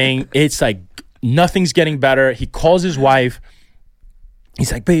entire thing, it's like nothing's getting better. He calls his wife.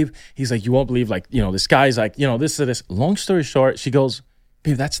 He's like, babe, he's like, you won't believe, like, this guy's like, this. Long story short, she goes,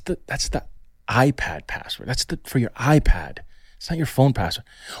 babe, that's the iPad password. That's for your iPad. It's not your phone password.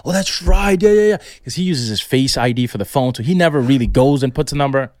 Oh, that's right. Yeah. Because he uses his Face ID for the phone, so he never really goes and puts a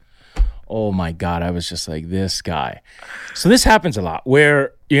number. Oh my God, I was just like, this guy. So this happens a lot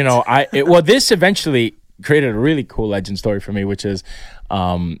where, this eventually created a really cool legend story for me, which is,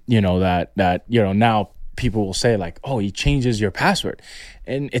 now people will say like, oh, he changes your password.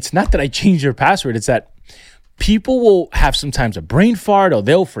 And it's not that I change your password. It's that people will have sometimes a brain fart, or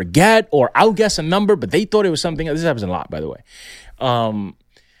they'll forget, or I'll guess a number, but they thought it was something. This happens a lot, by the way.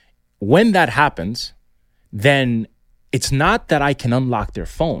 When that happens, then it's not that I can unlock their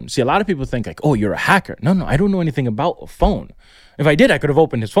phone. See, a lot of people think like, oh, you're a hacker. No, I don't know anything about a phone. If I did, I could have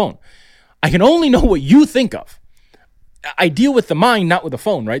opened his phone. I can only know what you think of. I deal with the mind, not with the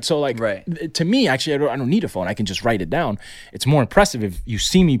phone, right? So like, right. To me, actually, I don't need a phone. I can just write it down. It's more impressive if you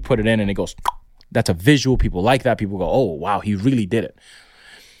see me put it in and it goes, that's a visual. People like that. People go, oh, wow, he really did it.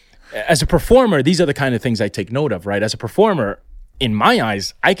 As a performer, these are the kind of things I take note of, right? As a performer, in my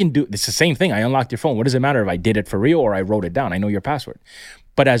eyes, I can do, it's the same thing. I unlocked your phone. What does it matter if I did it for real or I wrote it down? I know your password.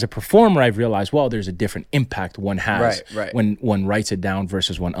 But as a performer, I've realized, well, there's a different impact one has when one writes it down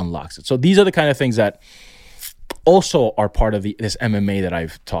versus one unlocks it. So these are the kind of things that also are part of this MMA that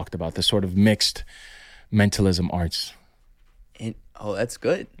I've talked about, this sort of mixed mentalism arts. That's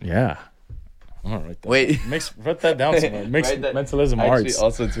good. Yeah. All right. Wait. Put that down somewhere. Mixed mentalism arts.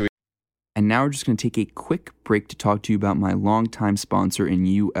 Also And now we're just going to take a quick break to talk to you about my longtime sponsor in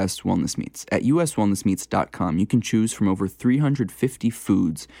US Wellness Meats. At uswellnessmeats.com, you can choose from over 350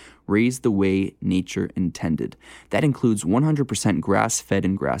 foods raised the way nature intended. That includes 100% grass-fed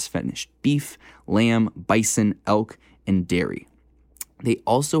and grass-finished beef, lamb, bison, elk, and dairy. They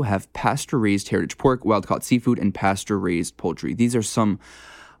also have pasture-raised heritage pork, wild-caught seafood, and pasture-raised poultry. These are some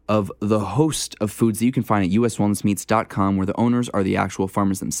of the host of foods that you can find at uswellnessmeats.com, where the owners are the actual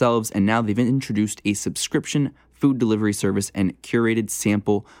farmers themselves, and now they've introduced a subscription food delivery service and curated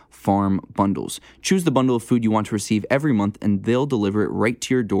sample farm bundles. Choose the bundle of food you want to receive every month, and they'll deliver it right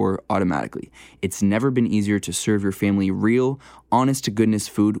to your door automatically. It's never been easier to serve your family real, honest-to-goodness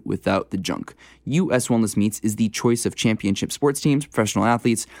food without the junk. US Wellness Meats is the choice of championship sports teams, professional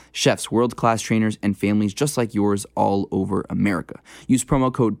athletes, chefs, world-class trainers, and families just like yours all over America. Use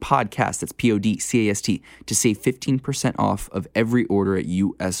promo code PODCAST, that's PODCAST, to save 15% off of every order at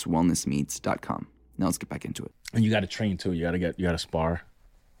uswellnessmeats.com. Now let's get back into it. And you got to train too. You got to spar,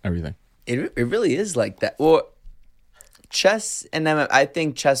 everything. It really is like that. Well, chess and MMA, I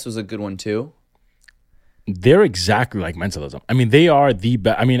think chess was a good one too. They're exactly like mentalism. I mean, they are the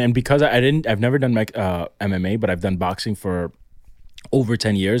best. I mean, and because I've never done MMA, but I've done boxing for over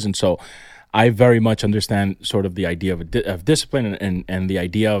 10 years. And so I very much understand sort of the idea of discipline and the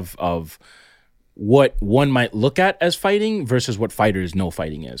idea of what one might look at as fighting versus what fighters know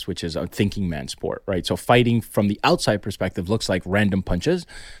fighting is, which is a thinking man sport, right? So fighting from the outside perspective looks like random punches,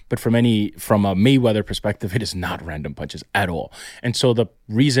 but from a Mayweather perspective, it is not random punches at all. And so the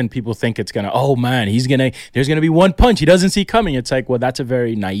reason people think it's gonna, oh man, there's gonna be one punch he doesn't see coming. It's like, well, that's a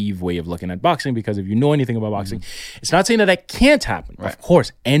very naive way of looking at boxing, because if you know anything about boxing, it's not saying that can't happen. Right. Of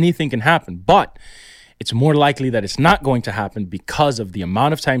course, anything can happen, but it's more likely that it's not going to happen because of the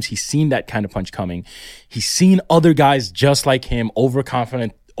amount of times he's seen that kind of punch coming. He's seen other guys just like him,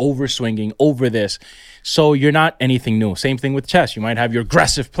 overconfident, over swinging, over this. So you're not anything new. Same thing with chess. You might have your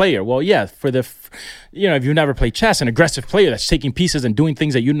aggressive player. Well, yeah, if you've never played chess, an aggressive player that's taking pieces and doing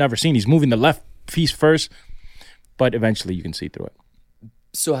things that you've never seen. He's moving the left piece first, but eventually you can see through it.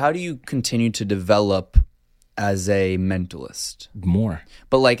 So how do you continue to develop as a mentalist? More.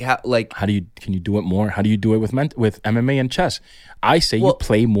 But can you do it more? How do you do it with MMA and chess? I say you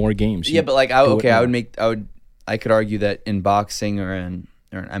play more games. I could argue that in boxing or in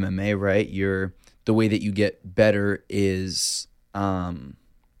MMA, right? The way that you get better is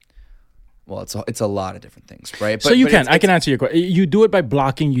it's a lot of different things, right? I can answer your question. You do it by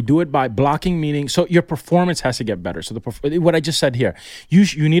blocking. You do it by blocking, meaning so your performance has to get better. So what I just said here,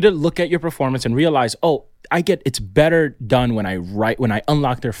 you need to look at your performance and realize, it's better done when I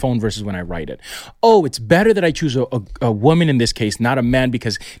unlock their phone versus when I write it. Oh, it's better that I choose a woman in this case, not a man,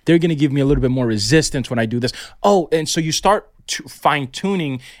 because they're going to give me a little bit more resistance when I do this. Oh, and so you start fine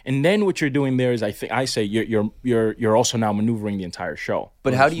tuning, and then what you're doing there is I say you're also now maneuvering the entire show.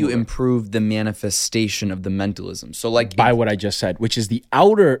 But how do you improve the manifestation of the mentalism? So by what I just said, which is the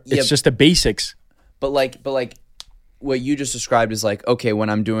outer. It's just the basics. But what you just described is like, okay, when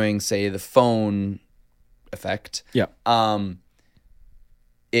I'm doing, say, the phone effect,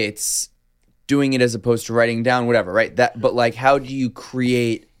 it's doing it as opposed to writing down whatever, right? But how do you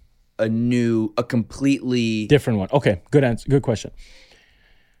create a completely different one? Okay, good answer, good question.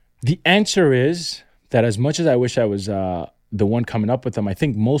 The answer is that as much as I wish I was the one coming up with them, I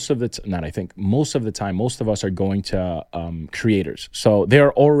think most of the time, most of us are going to creators. So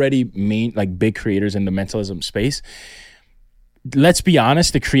they're already big creators in the mentalism space. Let's be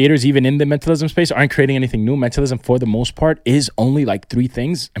honest, the creators even in the mentalism space aren't creating anything new. Mentalism, for the most part, is only like 3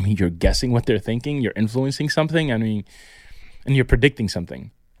 things. I mean, you're guessing what they're thinking, you're influencing something, and you're predicting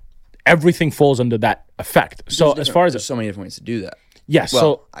something. Everything falls under that effect. So as far as there's so many different ways to do that. Yes. Well,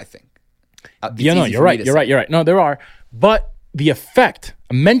 so I think. You're right. No, there are. But the effect,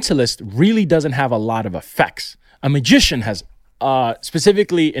 a mentalist really doesn't have a lot of effects. A magician has,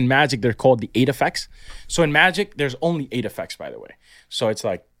 specifically in magic, they're called the 8 effects. So in magic, there's only 8 effects, by the way. So it's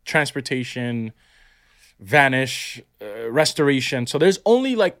like transportation, vanish, restoration. So there's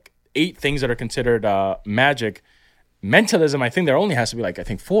only like 8 things that are considered magic. Mentalism, I think there only has to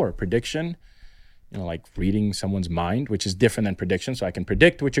be 4. Prediction, like reading someone's mind, which is different than prediction. So I can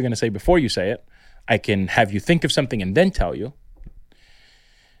predict what you're going to say before you say it. I can have you think of something and then tell you.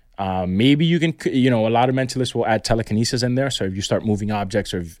 Maybe you can, a lot of mentalists will add telekinesis in there. So if you start moving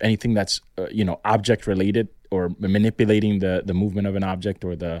objects or anything that's, object related or manipulating the movement of an object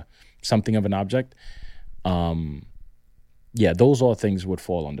or the something of an object. Those all things would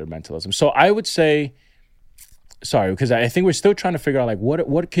fall under mentalism. So I would say, sorry, because I think we're still trying to figure out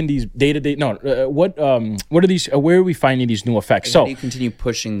what can these day-to-day, what are these, where are we finding these new effects? How do you continue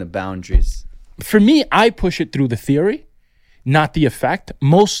pushing the boundaries? For me, I push it through the theory, not the effect.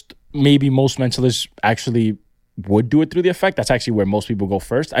 Most mentalists actually would do it through the effect. That's actually where most people go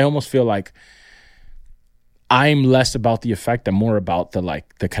first. I almost feel like I'm less about the effect and more about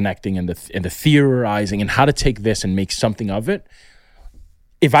the connecting and the theorizing and how to take this and make something of it.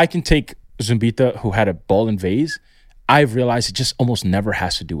 If I can take Zumbita, who had a ball and vase, I've realized it just almost never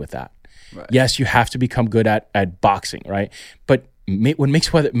has to do with that. Right. Yes, you have to become good at boxing, right? But what makes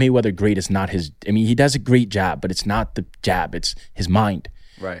Mayweather great is not his. I mean, he does a great jab, but it's not the jab; it's his mind.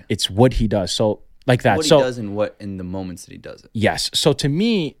 Right. It's what he does. So like that. What he does and in the moments that he does it. Yes. So to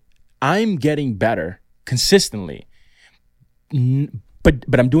me, I'm getting better consistently,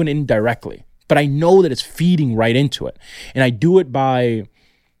 but I'm doing it indirectly. But I know that it's feeding right into it, and I do it by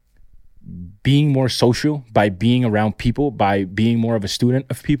being more social, by being around people, by being more of a student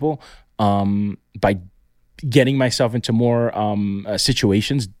of people, by getting myself into more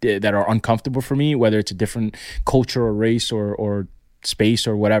situations that are uncomfortable for me, whether it's a different culture or race or space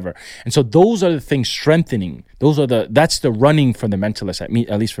or whatever. And so those are the things strengthening. That's the running for the mentalist.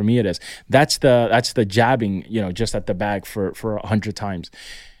 At least for me it is. That's the jabbing, just at the bag for 100 times.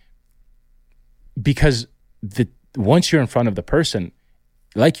 Because once you're in front of the person,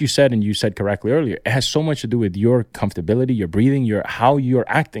 like you said, and you said correctly earlier, it has so much to do with your comfortability, your breathing, how you're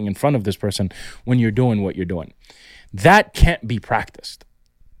acting in front of this person when you're doing what you're doing. That can't be practiced.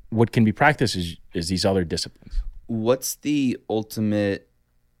 What can be practiced is these other disciplines. What's the ultimate,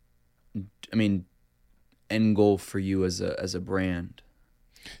 end goal for you as a brand?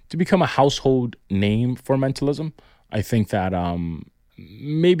 To become a household name for mentalism. I think that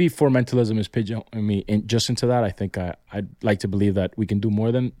maybe for mentalism is just into that. I think I'd like to believe that we can do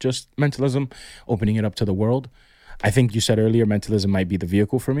more than just mentalism, opening it up to the world. I think you said earlier mentalism might be the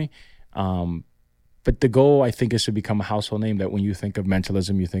vehicle for me. But the goal, I think, is to become a household name, that when you think of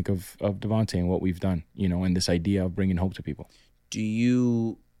mentalism, you think of Devonte and what we've done, and this idea of bringing hope to people.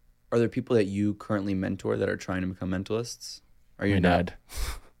 Are there people that you currently mentor that are trying to become mentalists? Are you my dad?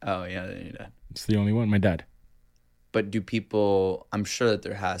 Oh, yeah, your dad. It's the only one, my dad. But do people, I'm sure that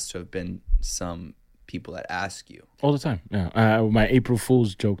there has to have been some people that ask you. All the time, yeah. My April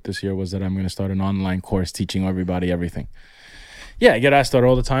Fool's joke this year was that I'm going to start an online course teaching everybody everything. Yeah, I get asked that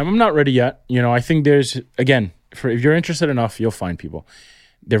all the time. I'm not ready yet. I think there's, again, if you're interested enough, you'll find people.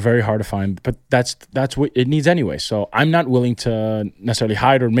 They're very hard to find, but that's what it needs anyway. So I'm not willing to necessarily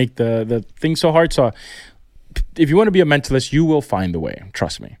hide or make the thing so hard. So if you want to be a mentalist, you will find the way.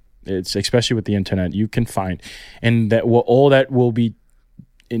 Trust me. It's especially with the internet, you can find, and all that will be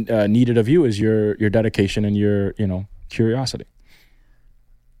needed of you is your dedication and your curiosity.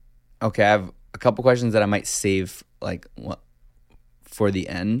 Okay, I have a couple questions that I might save for the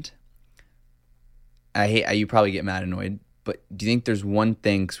end. You probably get mad annoyed, but do you think there's one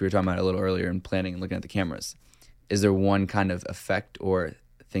thing, because we were talking about it a little earlier in planning and looking at the cameras, is there one kind of effect or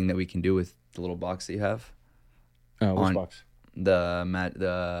thing that we can do with the little box that you have? Which box?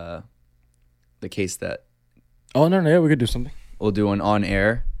 The case that. Oh no, yeah, we could do something. We'll do one on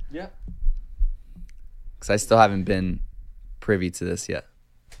air. Yeah. Because I still haven't been privy to this yet.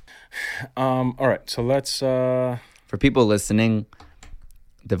 All right, so let's. For people listening,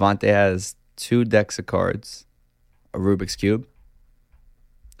 Devonte has 2 decks of cards, a Rubik's Cube,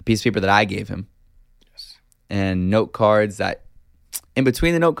 a piece of paper that I gave him, yes, and note cards. That in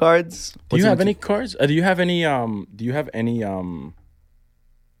between the note cards. Do you have any cards? Do you have any? Do you have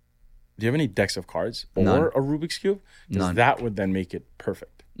any decks of cards or None. a Rubik's cube? Because None. that would then make it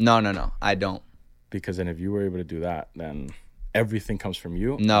perfect. No. I don't. Because then if you were able to do that, then everything comes from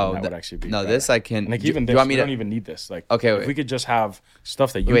you. No, and that would actually be no. better. This I can. And like do even you this, want me we to? don't even need this. Like, Okay, if wait. we could just have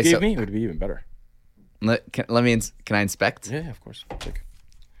stuff that you Wait, gave so- me, it would be even better. Can I inspect? Yeah, of course.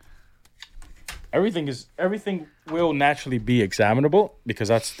 Everything will naturally be examinable because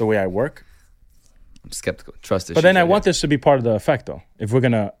that's the way I work. I'm skeptical. Trust issues. But then I right want here. this to be part of the effect, though. If we're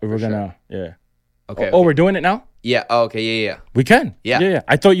gonna, yeah. Okay. Oh, we're doing it now. Yeah. Oh, okay. Yeah. We can. Yeah. Yeah.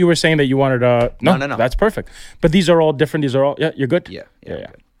 I thought you were saying that you wanted No. No. That's perfect. But these are all different. These are all. Yeah. You're good. Yeah.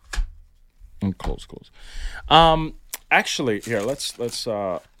 Yeah. And close. Actually, here let's.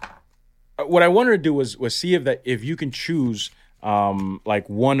 What I wanted to do was see if you can choose like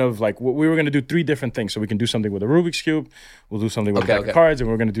one of like we were gonna do 3 different things. So we can do something with a Rubik's cube, we'll do something with a deck of cards, and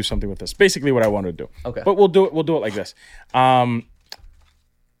we're gonna do something with this. Basically, what I wanted to do. Okay. But we'll do it like this.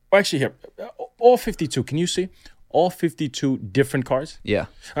 Actually, here, all 52. Can you see all 52 different cards? Yeah.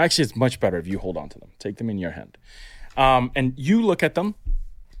 Actually, it's much better if you hold on to them. Take them in your hand, and you look at them.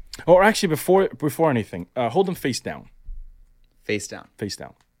 Or actually, before anything, hold them face down. Face down. Face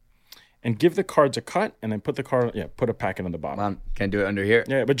down. And give the cards a cut, and then put a packet on the bottom. Can I do it under here?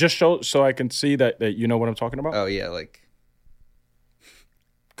 Yeah, but just show so I can see that you know what I'm talking about. Oh yeah, like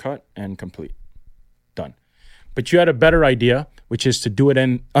Cut and complete. Done. But you had a better idea, which is to do it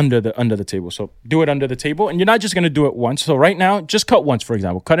under the table. So do it under the table, and you're not just going to do it once. So right now, just cut once, for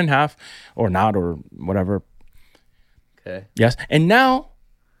example. Cut in half, or not, or whatever. okay. Yes, and now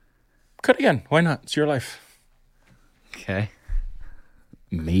cut again. Why not? It's your life. Okay.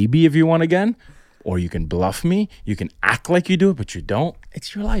 Maybe if you want again, or you can bluff me. You can act like you do it, but you don't.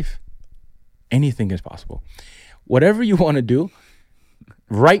 It's your life. Anything is possible. Whatever you want to do,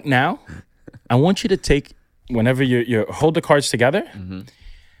 right now, I want you to take, whenever you hold the cards together,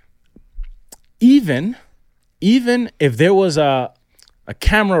 even if there was a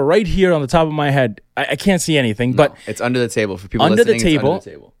camera right here on the top of my head, I can't see anything, but It's under the table for people under the listening. table, It's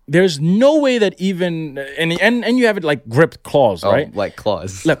under the table. there's no way that even, and you have it like gripped claws, Oh, right? like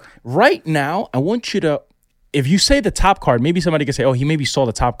claws. Look, right now, I want you to, if you say the top card, maybe somebody could say, oh, he maybe saw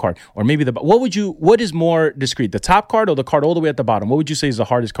the top card. Or maybe what is more discreet, the top card or the card all the way at the bottom? What would you say is the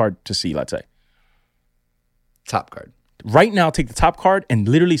hardest card to see, let's say? Top card. Right now, take the top card and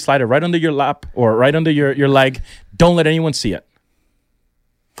literally slide it right under your lap or right under your leg. Don't let anyone see it.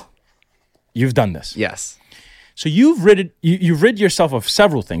 You've done this. Yes. So you've rid yourself of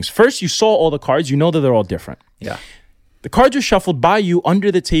several things. First, you saw all the cards. You know that they're all different. Yeah. The cards were shuffled by you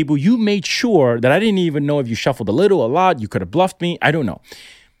under the table. You made sure that I didn't even know if you shuffled a little, a lot. You could have bluffed me. I don't know.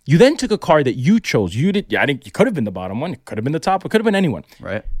 You then took a card that you chose. I think you could have been the bottom one. It could have been the top. It could have been anyone.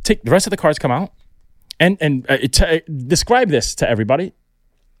 Right. Take the rest of the cards come out, and describe this to everybody.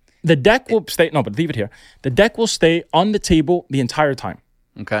 The deck will stay. No, but leave it here. The deck will stay on the table the entire time.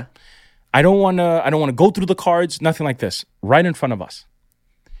 Okay. I don't want to go through the cards. Nothing like this. Right in front of us.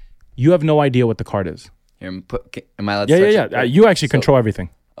 You have no idea what the card is. Here, am I allowed to Yeah. touch it? You actually control everything.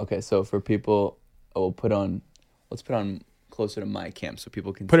 Okay, so for people, let's put on closer to my cam so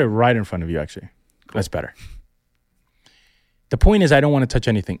people can Put it right in front of you, actually. Cool. That's better. The point is, I don't want to touch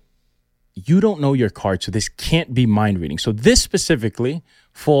anything. You don't know your card, so this can't be mind reading. So this specifically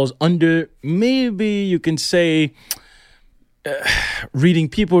falls under, maybe you can say, reading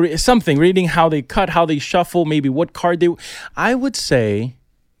people, reading how they cut, how they shuffle, maybe what card they... I would say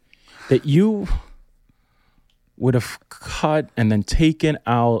that you would have cut and then taken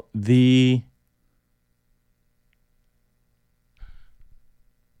out the...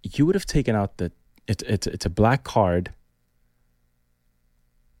 You would have taken out the... It's a black card.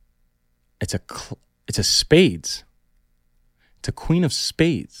 It's a spades. It's a queen of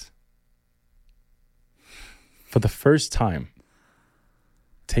spades. For the first time,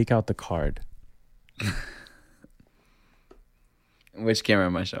 take out the card. Which camera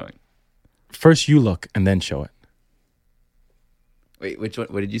am I showing? First you look and then show it. Wait, which one?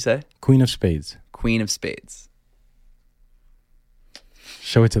 What did you say? Queen of spades. Queen of spades.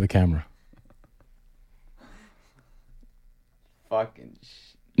 Show it to the camera. Fucking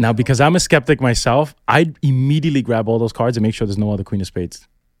Now, because I'm a skeptic myself, I'd immediately grab all those cards and make sure there's no other queen of spades.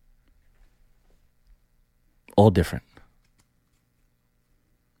 All different.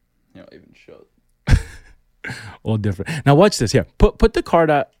 You don't even show. All different. Now watch this here. Put the card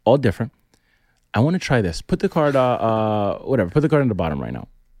out. All different. I want to try this. Put the card whatever. Put the card on the bottom right now.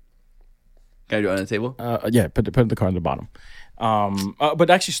 Can I do it on the table? Yeah. Put the card on the bottom. But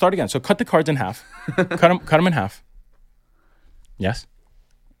actually, start again. So cut the cards in half. cut them in half. Yes.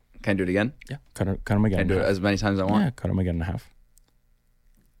 Can I do it again? Yeah. Cut them again. Can I do it as many times as I want? Yeah. Cut them again in half.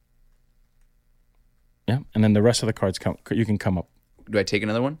 Yeah. And then the rest of the cards you can come up. Do I take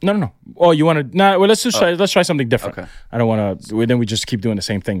another one? No. Oh, you want to? Nah. Well, let's just try. Let's try something different. Okay. I don't want to. Then we just keep doing the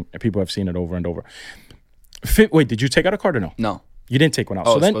same thing. People have seen it over and over. Wait, did you take out a card or no? No. You didn't take one out.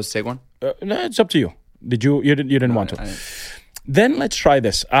 Oh, so then, supposed to take one? No, it's up to you. Did you? You didn't want to. I didn't. Then let's try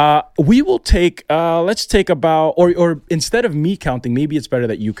this. We will take. Let's take about or instead of me counting, maybe it's better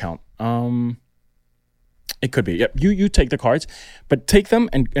that you count. It could be. Yep. You take the cards, but take them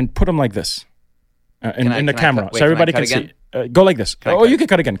and put them like this in the camera, so everybody can see. Go like this. You can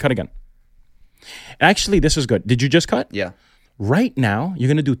cut again. Cut again. Actually, this is good. Did you just cut? Yeah. Right now, you're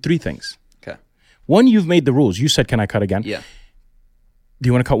gonna do 3 things. Okay. One, you've made the rules. You said, "Can I cut again?" Yeah. Do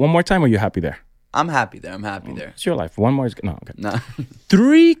you want to cut one more time, or are you happy there? I'm happy there. It's your life. One more is no. Okay. No.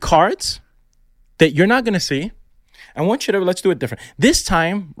 3 cards that you're not gonna see. I want you to let's do it different. This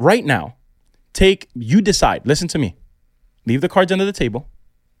time, right now, you decide. Listen to me. Leave the cards under the table.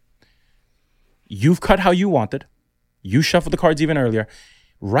 You've cut how you wanted. You shuffled the cards even earlier.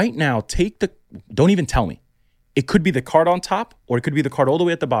 Right now, don't even tell me. It could be the card on top, or it could be the card all the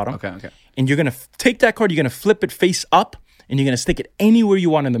way at the bottom. Okay. And you're gonna take that card. You're gonna flip it face up, and you're gonna stick it anywhere you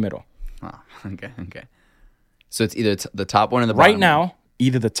want in the middle. Oh, okay. So it's either the top one or the bottom. Right now,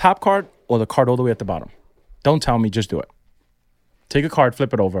 either the top card or the card all the way at the bottom. Don't tell me, just do it. Take a card,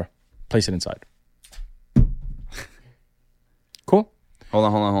 flip it over, place it inside. Cool? Hold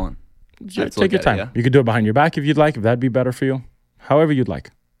on. Take your time. Yeah? You could do it behind your back if you'd like, if that'd be better for you. However you'd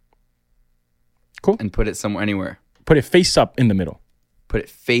like. Cool? And put it somewhere, anywhere. Put it face up in the middle. Put it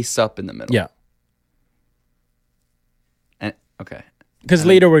face up in the middle. Yeah. And okay. Because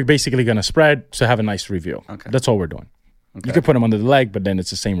later we're basically going to spread to have a nice review. Okay. That's all we're doing. Okay. You could put them under the leg, but then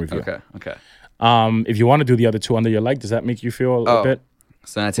it's the same review. Okay. If you want to do the other 2 under your leg, does that make you feel a bit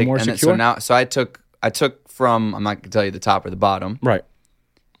so then I take more and secure? I took from, I'm not going to tell you the top or the bottom. Right.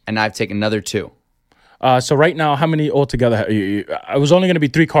 And I've taken another 2. So right now, how many altogether? I was only going to be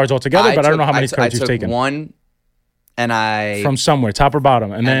 3 cards altogether, but I don't know how many cards you've taken. I took one, and I from somewhere, top or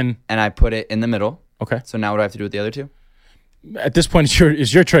bottom, and then I put it in the middle. Okay. So now what do I have to do with the other 2? At this point,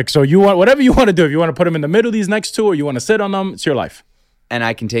 it's your trick. So you want whatever you want to do. If you want to put them in the middle, these next 2, or you want to sit on them, it's your life. And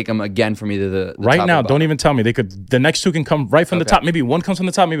I can take them again from either the right top now. or the Don't even tell me. The next 2 can come right from the top. Maybe one comes from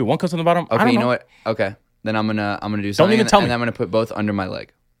the top. Maybe one comes from the bottom. Okay. I don't You know what? Okay. Then I'm gonna do Don't something. even tell me. And I'm gonna put both under my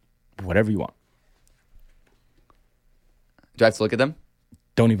leg. Whatever you want. Do I have to look at them?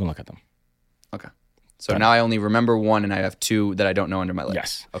 Don't even look at them. Okay. So now I only remember 1, and I have 2 that I don't know under my leg.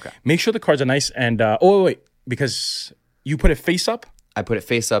 Yes. Okay. Make sure the cards are nice. And wait, because you put it face up. I put it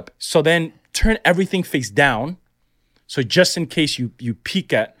face up. So then turn everything face down. So just in case you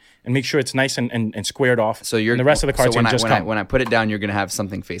peek at and make sure it's nice and squared off. So and the rest of the cards when can just come. when I put it down, you're gonna have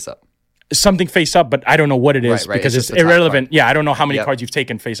something face up. Something face up, but I don't know what it is Right. because It's it's just the top irrelevant. card. Yeah, I don't know how many cards you've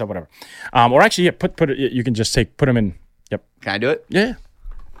taken face up, whatever. Or actually, yeah, put it. You can just put them in. Yep. Can I do it? Yeah.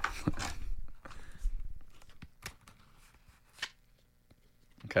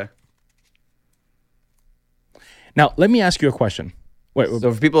 Okay. Now let me ask you a question. Wait.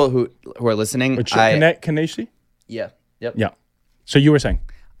 So for people who are listening, can they see? Yeah. Yep. Yeah. So you were saying?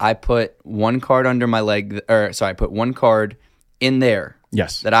 I put 1 card under my leg, I put 1 card in there.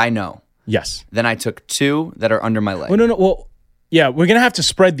 Yes. That I know. Yes. Then I took 2 that are under my leg. Well, no. Well, yeah, we're gonna have to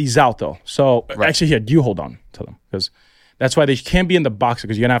spread these out though. So actually, here, you hold on to them because that's why they can't be in the box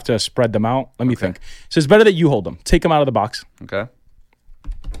because you're gonna have to spread them out. Let me think. So it's better that you hold them. Take them out of the box. Okay.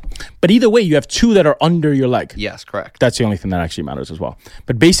 But either way, you have 2 that are under your leg. Yes, correct. That's the only thing that actually matters as well.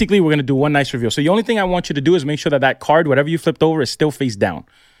 But basically, we're going to do one nice reveal. So the only thing I want you to do is make sure that card, whatever you flipped over, is still face down.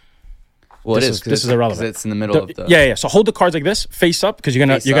 Well, this is irrelevant. It's in the middle of the... Yeah. So hold the cards like this, face up, because you're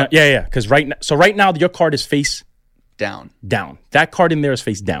gonna. Yeah. Because right now your card is face down. That card in there is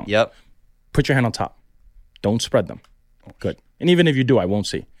face down. Yep. Put your hand on top. Don't spread them. Good. And even if you do, I won't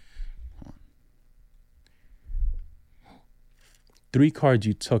see. 3 cards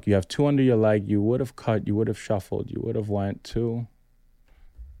you took. You have 2 under your leg. You would have cut. You would have shuffled. You would have went 2. You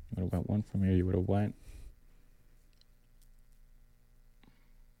would have went 1 from here. You would have went.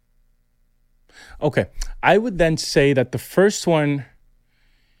 Okay. I would then say that the first one.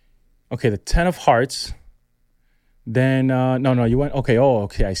 Okay, the 10 of hearts. Then no, you went. Okay. Oh,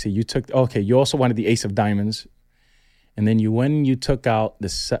 okay. I see. You took. Okay. You also wanted the ace of diamonds, and then you took out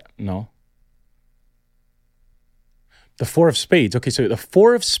the no. The 4 of spades. Okay, so the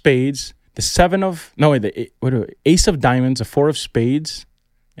 4 of spades, the 7 of... No, wait, the ace of diamonds, the 4 of spades,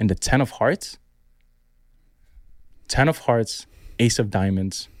 and the 10 of hearts. 10 of hearts, Ace of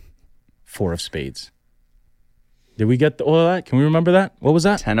diamonds, 4 of spades. Did we get all of that? Can we remember that? What was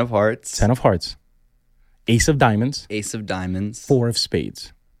that? 10 of hearts. 10 of hearts. Ace of diamonds. Ace of diamonds. 4 of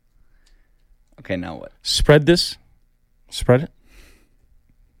spades. Okay, now what? Spread this. Spread it.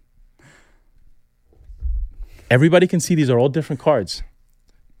 Everybody can see these are all different cards.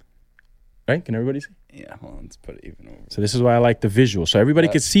 Right? Can everybody see? Yeah, hold on. Let's put it even over. So this is why I like the visual. So everybody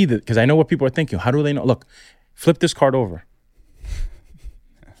can see that, because I know what people are thinking. How do they know? Look, flip this card over.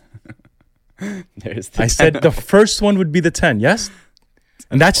 There's the I said the first one would be the 10, yes?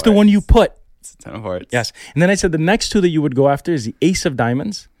 And that's the one you put. It's 10 of hearts. Yes. And then I said the next 2 that you would go after is the Ace of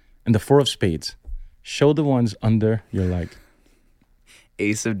diamonds and the 4 of spades. Show the ones under your leg.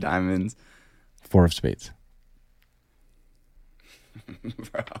 Ace of diamonds. 4 of spades.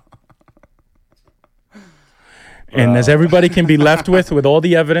 Bro. And as everybody can be left with all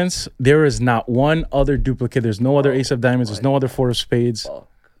the evidence, there is not one other duplicate. There's no other Ace of diamonds. There's no other 4 of spades.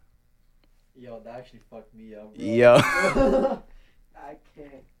 Yo, that actually fucked me up, bro. Yo. I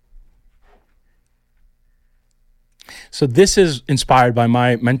can't. So this is inspired by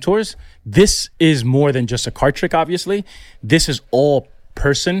my mentors. This is more than just a card trick, obviously. This is all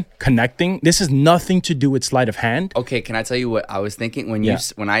person connecting. This has nothing to do with sleight of hand. Okay, can I tell you what I was thinking when Yeah.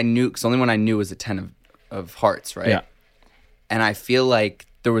 when I knew? Because the only one I knew was the 10 of hearts, right? Yeah. And I feel like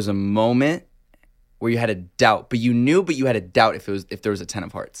there was a moment where you had a doubt, but you knew, but you had a doubt if there was a 10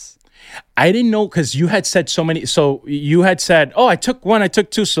 of hearts. I didn't know because you had said so many. So you had said, "Oh, I took 1, I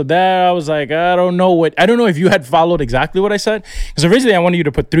took 2." So there, I was like, I don't know if you had followed exactly what I said. Because originally I wanted you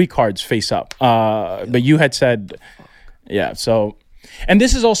to put 3 cards face up, but you had said, yeah. So, and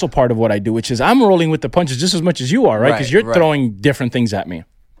this is also part of what I do, which is I'm rolling with the punches just as much as you are, right? Because you're throwing different things at me.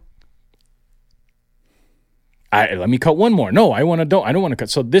 Let me cut one more. No, I don't want to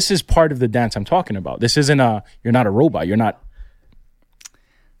cut. So this is part of the dance I'm talking about. This isn't you're not a robot. You're not.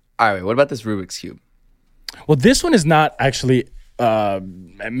 All right, what about this Rubik's Cube? Well, this one is not actually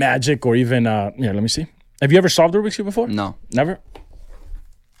magic or even, here, let me see. Have you ever solved a Rubik's Cube before? No. Never?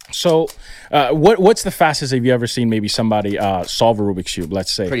 So what's the fastest have you ever seen maybe somebody solve a Rubik's Cube,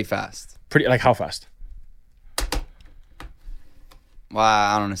 let's say? Pretty fast. Like how fast?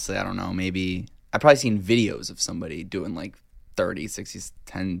 Well, honestly, I don't know. Maybe I've probably seen videos of somebody doing like 30, 60,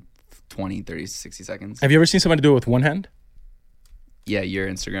 10, 20, 30, 60 seconds. Have you ever seen somebody do it with one hand? Yeah, your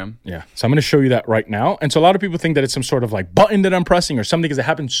Instagram. Yeah. So I'm going to show you that right now. And so a lot of people think that it's some sort of like button that I'm pressing or something because it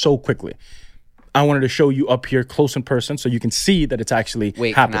happens so quickly. I wanted to show you up here close in person so you can see that it's actually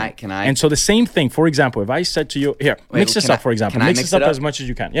happening. Can I? And so the same thing, for example, if I said to you, here, mix this up, for example. Can I mix this up as much as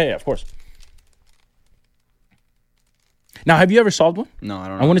you can. Yeah, of course. Now, have you ever solved one? No, I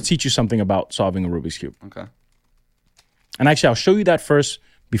don't know. I want to teach you something about solving a Rubik's Cube. Okay. And actually, I'll show you that first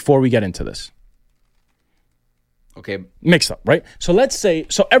before we get into this. Okay. Mixed up, right? So let's say,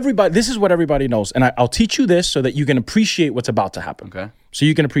 everybody, this is what everybody knows. And I'll teach you this so that you can appreciate what's about to happen. Okay. So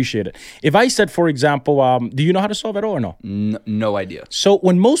you can appreciate it. If I said, for example, do you know how to solve at all or no? No idea. So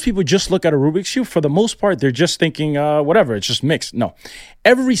when most people just look at a Rubik's Cube, for the most part, they're just thinking, whatever, it's just mixed. No.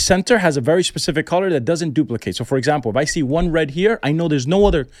 Every center has a very specific color that doesn't duplicate. So for example, if I see one red here, I know there's no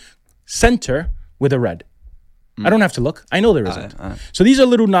other center with a red. I don't have to look. I know there isn't. So these are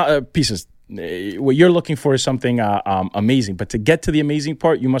little pieces. What you're looking for is something amazing. But to get to the amazing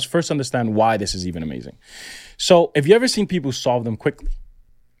part, you must first understand why this is even amazing. So have you ever seen people solve them quickly?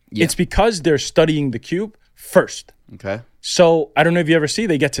 Yeah. It's because they're studying the cube first. Okay. So I don't know if you ever see,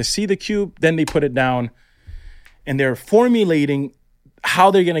 they get to see the cube, then they put it down, and they're formulating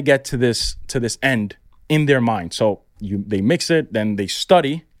how they're going to get to this end in their mind. So they mix it, then they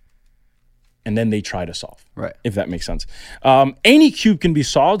study, and then they try to solve. Right. If that makes sense. Any cube can be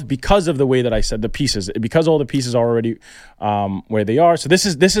solved because of the way that I said the pieces, because all the pieces are already where they are. So this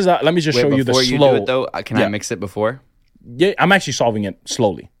is let me just show you the slow. Before you do it though, can I mix it before? Yeah, I'm actually solving it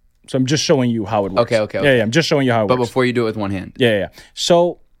slowly. So I'm just showing you how it works. Okay. Yeah, I'm just showing you how it works. But before you do it with one hand. Yeah.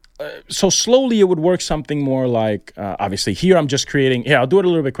 So slowly it would work something more like, obviously here I'm just creating, I'll do it a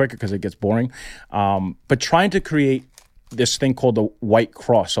little bit quicker because it gets boring. But trying to create this thing called the white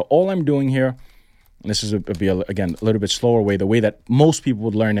cross. So all I'm doing here, and this is again a little bit slower way, the way that most people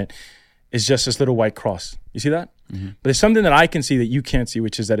would learn it, is just this little white cross. You see that? Mm-hmm. But there's something that I can see that you can't see,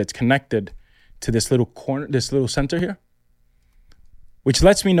 which is that it's connected to this little corner, this little center here, which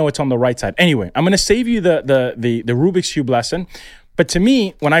lets me know it's on the right side. Anyway, I'm going to save you the Rubik's Cube lesson. But to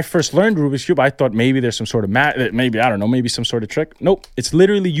me, when I first learned Rubik's Cube, I thought maybe there's some sort of maybe some sort of trick. Nope. It's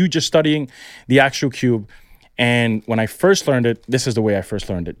literally you just studying the actual cube. And when I first learned it, this is the way I first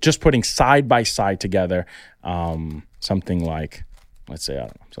learned it. Just putting side by side together, something like, let's say, I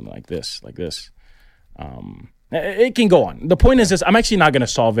don't know, something like this. It can go on. The point is this. I'm actually not going to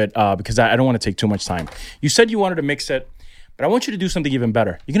solve it because I don't want to take too much time. You said you wanted to mix it, but I want you to do something even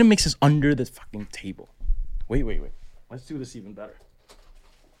better. You're going to mix this under the fucking table. Wait. Let's do this even better.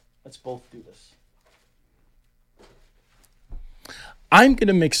 Let's both do this. I'm going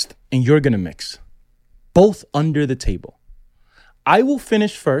to mix and you're going to mix. Both under the table. I will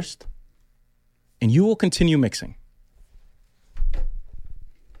finish first and you will continue mixing.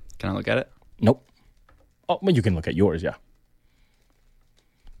 Can I look at it? Nope. Oh, well, you can look at yours, yeah.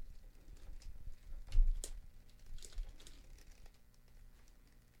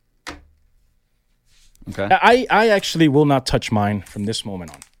 Okay. I actually will not touch mine from this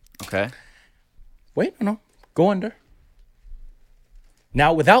moment on. Okay. Wait, no. Go under.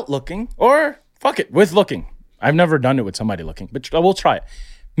 Now, without looking, or fuck it, with looking. I've never done it with somebody looking, but we'll try it.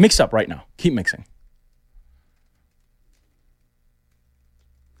 Mix up right now. Keep mixing.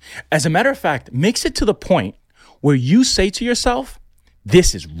 As a matter of fact, mix it to the point where you say to yourself,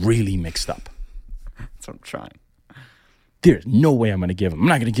 this is really mixed up. That's what I'm trying. There's no way I'm going to give him. I'm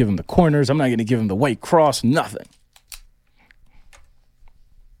not going to give him the corners. I'm not going to give him the white cross, nothing.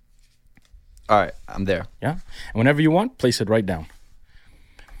 All right, I'm there. Yeah? And whenever you want, place it right down.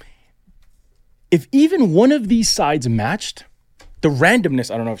 If even one of these sides matched, the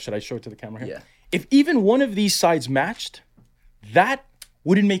randomness, I don't know, should I show it to the camera here? Yeah. If even one of these sides matched, that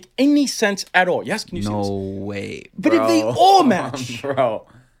wouldn't make any sense at all. Yes, can you see this? No way, But bro. if they all match, Bro.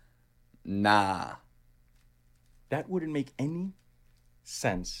 Nah. that wouldn't make any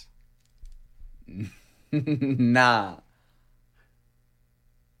sense. Nah.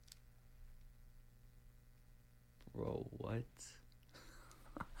 Bro, what?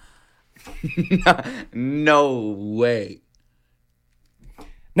 No way.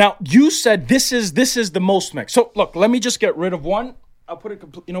 Now, you said this is the most mixed. So, look, let me just get rid of one. I'll put it,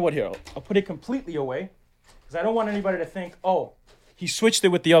 you know what, here. I'll put it completely away because I don't want anybody to think, oh, he switched it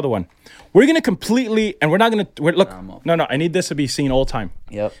with the other one. We're going to completely, and we're not going to, look, no, I need this to be seen all time.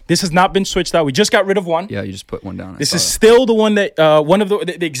 Yep. This has not been switched out. We just got rid of one. Yeah, you just put one down. This is still the one that, one of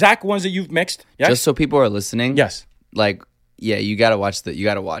the exact ones that you've mixed. Yes? Just so people are listening. Yes. Like, yeah, you gotta watch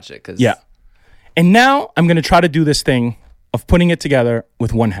it. Cause Yeah. And now I'm going to try to do this thing of putting it together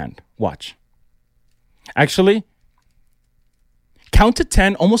with one hand. Watch. Actually, count to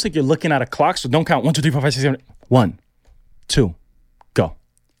 10, almost like you're looking at a clock. So don't count 1, 2, 3, 4, 5, 6, 7, 1, 2, go.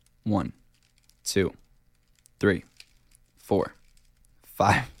 1, 2, 3, 4,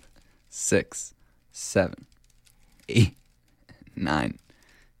 5, 6, 7, 8, 9,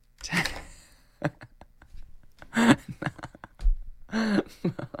 10.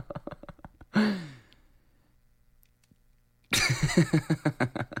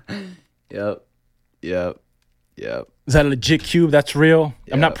 Yep. Is that a legit cube? That's real?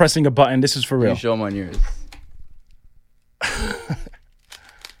 I'm not pressing a button. This is for real. You show them on yours.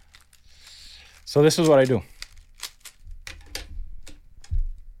 So this is what I do.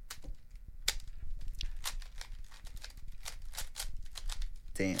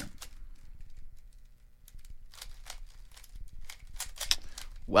 Damn.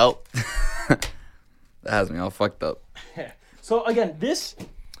 Well, that has me all fucked up. So again, this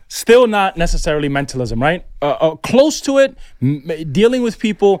still not necessarily mentalism, right? Close to it, dealing with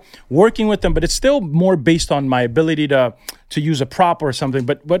people, working with them, but it's still more based on my ability to use a prop or something.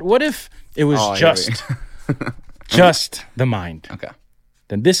 But what if it was just the mind? Okay.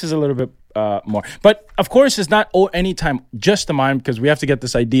 Then this is a little bit more. But of course, it's not anytime just the mind because we have to get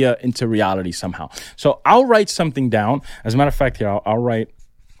this idea into reality somehow. So I'll write something down. As a matter of fact, here I'll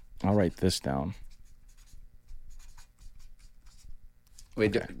write this down.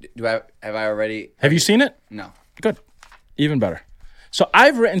 Wait, have I already? Have you seen it? No. Good. Even better. So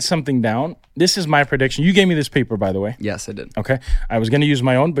I've written something down. This is my prediction. You gave me this paper, by the way. Yes, I did. Okay. I was going to use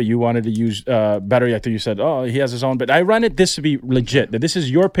my own, but you wanted to use better after you said, oh, he has his own. But I ran it this to be legit. That this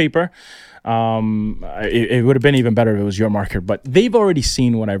is your paper. It would have been even better if it was your marker. But they've already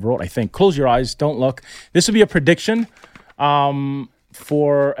seen what I wrote, I think. Close your eyes. Don't look. This will be a prediction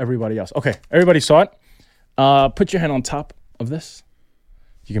for everybody else. Okay. Everybody saw it. Put your hand on top of this.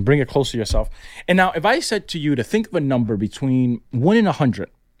 You can bring it close to yourself. And now, if I said to you to think of a number between 1 and 100,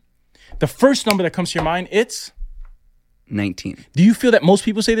 the first number that comes to your mind, it's 19. Do you feel that most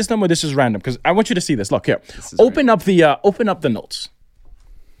people say this number? Or this is random because I want you to see this. Look here. Open up the notes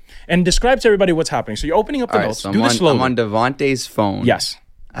and describe to everybody what's happening. So you're opening up the notes. So do this slowly. I'm on Devonte's phone. Yes.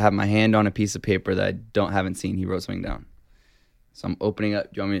 I have my hand on a piece of paper that I haven't seen. He wrote something down. So I'm opening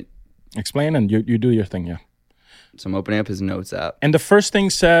up. Do you want me to explain? And you do your thing, yeah. So I'm opening up his notes app. And the first thing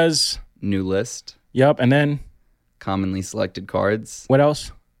says new list. Yep. And then commonly selected cards. What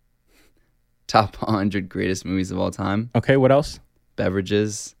else? Top 100 greatest movies of all time. Okay, what else?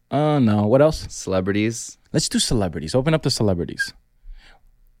 Beverages. No. What else? Celebrities. Let's do celebrities. Open up the celebrities.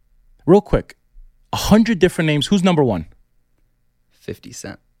 Real quick. 100 different names. Who's number 1? 50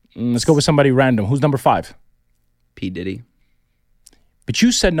 Cent. Let's go with somebody random. Who's number 5? P. Diddy. But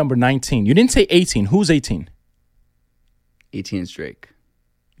you said number 19. You didn't say 18. Who's 18? 18 is Drake.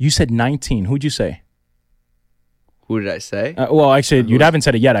 You said 19. Who'd you say? Who did I say? Well, actually, you haven't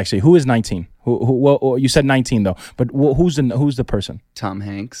said it yet, actually. Who is 19? Well, you said 19, though. But who's the person? Tom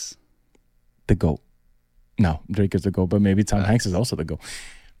Hanks. The GOAT. No, Drake is the GOAT, but maybe Tom Hanks is also the GOAT.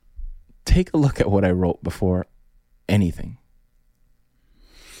 Take a look at what I wrote before anything.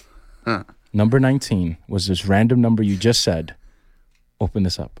 Huh. Number 19 was this random number you just said. Open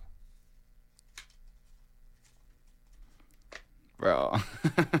this up. Bro.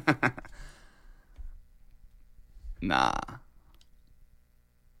 Nah.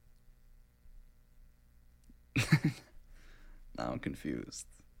 Now I'm confused.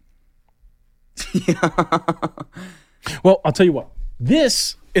 Well, I'll tell you what.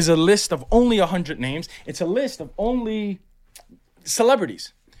 This is a list of only 100 names. It's a list of only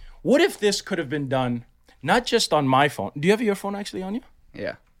celebrities. What if this could have been done not just on my phone? Do you have your phone actually on you?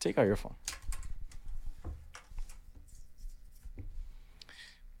 Yeah. Take out your phone.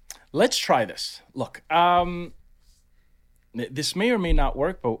 Let's try this. Look, this may or may not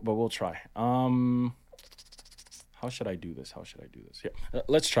work, but we'll try. How should I do this? Yeah,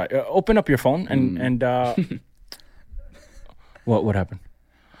 let's try. Open up your phone and what happened?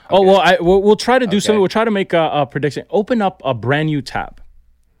 Okay. Oh well, we'll try to do something. We'll try to make a prediction. Open up a brand new tab.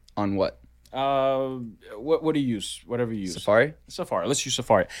 On what? What do you use? Whatever you use. Safari. Let's use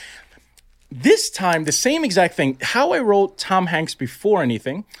Safari. This time, the same exact thing. How I wrote Tom Hanks before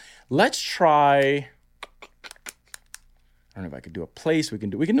anything. Let's try. I don't know if I could do a place. We can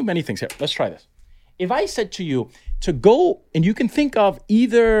do many things here. Let's try this. If I said to you to go, and you can think of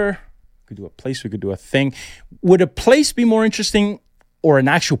either, we could do a place, we could do a thing. Would a place be more interesting or an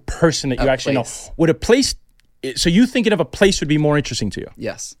actual person that you actually know? Would a place, so you thinking of a place would be more interesting to you?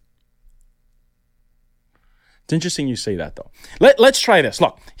 Yes. It's interesting you say that though. Let's try this.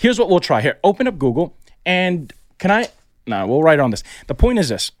 Look, here's what we'll try here. Open up Google and we'll write on this. The point is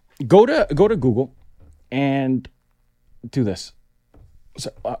this. Go to Google and do this.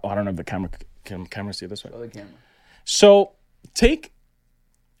 So, I don't know if the camera see this way. Show the camera. So do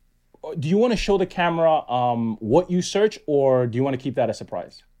you want to show the camera what you search, or do you want to keep that a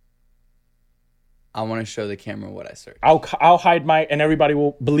surprise? I want to show the camera what I searched. I'll hide and everybody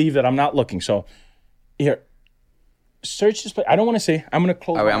will believe that I'm not looking. So here, search this place. I don't want to see. I'm going to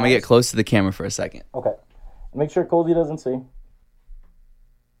close. All right, I'm going to get close to the camera for a second. Okay. Make sure Cozy doesn't see.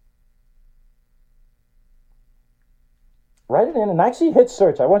 Write it in and actually hit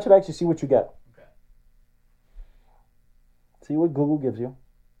search. I want you to actually see what you get. Okay. See what Google gives you.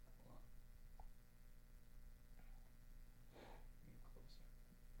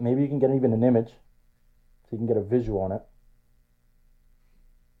 Maybe you can get even an image so you can get a visual on it.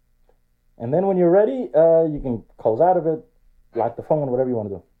 And then when you're ready, you can close out of it, lock the phone, whatever you want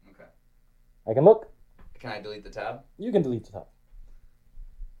to do. Okay. I can look. Can I delete the tab? You can delete the tab.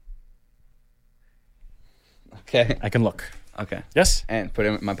 Okay. I can look. Okay. Yes? And put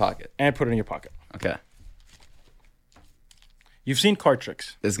it in my pocket. And put it in your pocket. Okay. You've seen card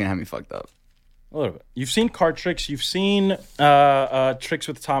tricks. This is going to have me fucked up. A little bit. You've seen card tricks. You've seen tricks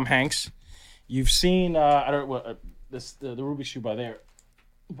with Tom Hanks. You've seen I don't know what the Rubik's Cube by there,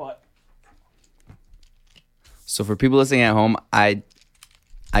 but So for people listening at home, I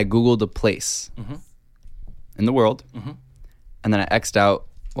Googled a place in the world, and then I X'd out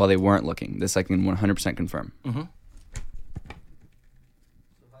while they weren't looking. This I can 100% confirm. So how do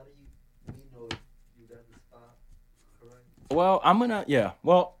you know if you got the spot correct? well, I'm gonna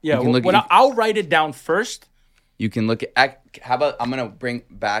I'll write it down first. You can look at. How about I'm gonna bring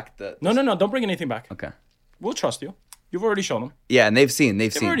back the. No, don't bring anything back. Okay. We'll trust you. You've already shown them. Yeah, and they've seen.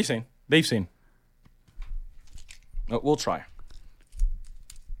 They've already seen. They've seen. We'll try.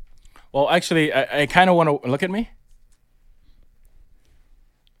 Well, actually, I kind of want to look at me.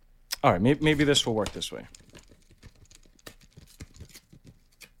 All right, maybe this will work this way.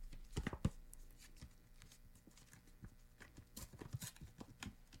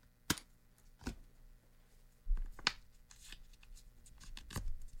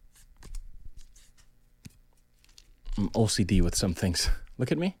 I'm OCD with some things.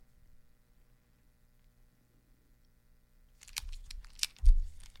 Look at me.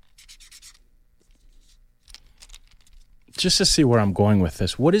 Just to see where I'm going with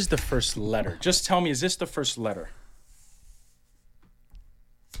this. What is the first letter? Just tell me, is this the first letter?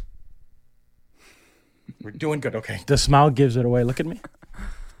 We're doing good. Okay. The smile gives it away. Look at me.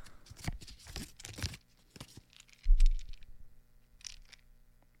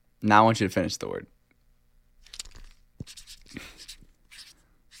 Now I want you to finish the word.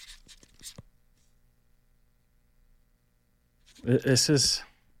 This is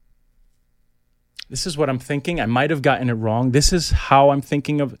what I'm thinking. I might have gotten it wrong. This is how I'm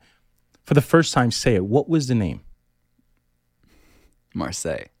thinking of. For the first time, say it. What was the name?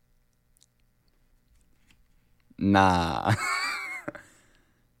 Marseille. Nah.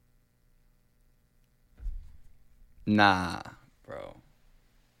 Nah, bro.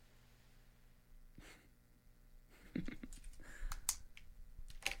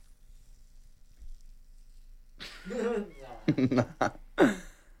 Nah.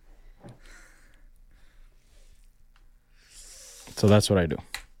 So that's what I do.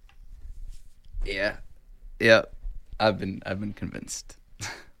 Yeah. Yep. I've been convinced.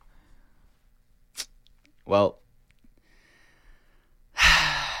 Well,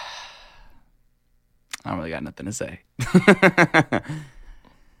 I don't really got nothing to say.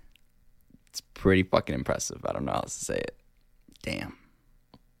 It's pretty fucking impressive. I don't know how else to say it. Damn.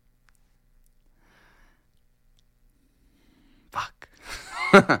 Fuck.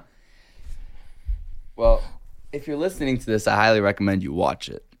 Well, if you're listening to this, I highly recommend you watch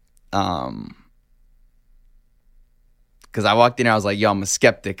it. Because I walked in and I was like, yo, I'm a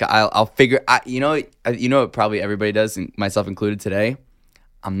skeptic. I'll figure, you know what probably everybody does, and myself included today?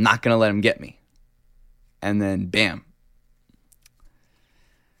 I'm not going to let him get me. And then, bam.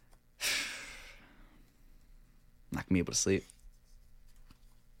 Not going to be able to sleep.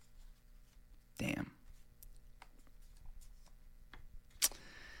 Damn.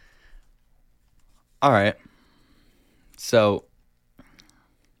 All right. So,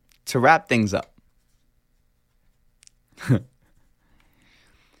 to wrap things up.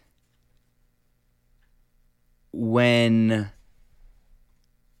 When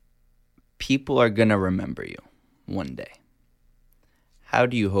people are going to remember you one day, how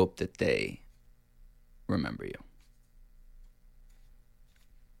do you hope that they remember you?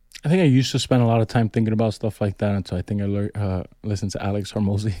 I think I used to spend a lot of time thinking about stuff like that until I think I listened to Alex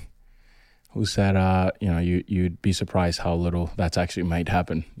Hormozy, who said, you'd be surprised how little that's actually might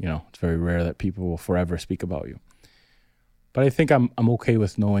happen. You know, it's very rare that people will forever speak about you. But I think I'm okay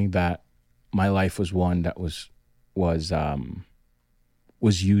with knowing that my life was one that was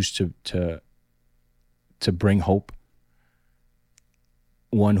used to bring hope.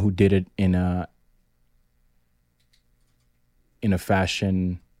 One who did it in a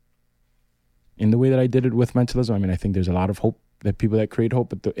fashion, in the way that I did it with mentalism. I mean, I think there's a lot of hope, that people that create hope,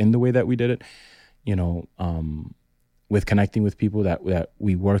 but in the way that we did it, with connecting with people, that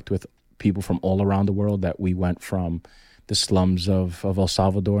we worked with people from all around the world, that we went from the slums of El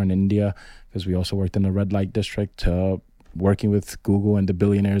Salvador and India, because we also worked in the red light district, to working with Google and the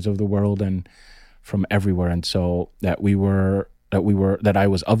billionaires of the world and from everywhere. And so that I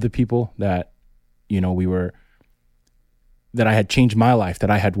was of the people, that, that I had changed my life,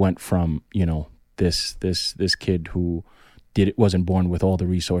 that I had went from, this kid who wasn't born with all the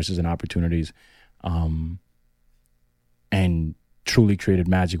resources and opportunities, and truly created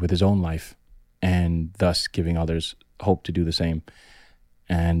magic with his own life, and thus giving others hope to do the same.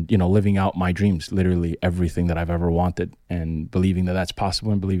 And, living out my dreams, literally everything that I've ever wanted, and believing that that's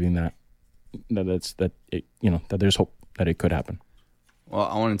possible, and believing that there's hope that it could happen. Well,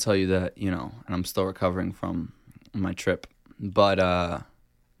 I want to tell you that, and I'm still recovering from my trip, but I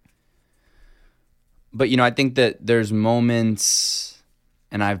think that there's moments,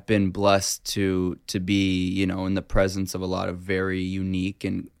 and I've been blessed to be, in the presence of a lot of very unique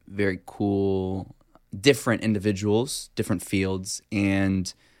and very cool, different individuals, different fields.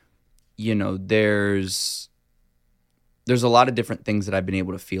 And, there's a lot of different things that I've been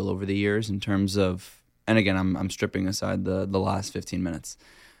able to feel over the years in terms of, and again, I'm stripping aside the last 15 minutes,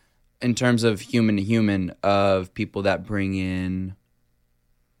 in terms of human to human, of people that bring in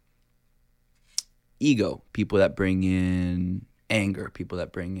ego, people that bring in anger, people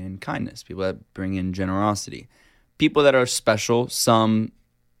that bring in kindness, people that bring in generosity, people that are special, some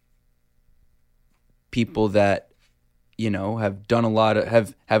people that, have done a lot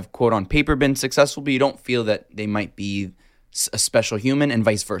of, have quote on paper been successful, but you don't feel that they might be a special human, and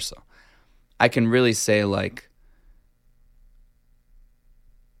vice versa. I can really say, like,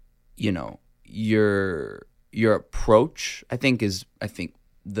 your approach, I think the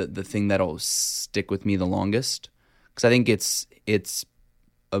thing that'll stick with me the longest, because I think it's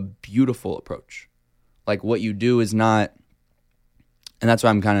a beautiful approach. Like, what you do is not, and that's why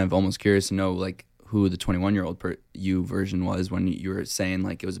I'm kind of almost curious to know, like, who the 21-year-old you version was when you were saying,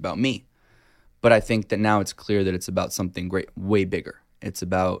 like, it was about me. But I think that now it's clear that it's about something great, way bigger. It's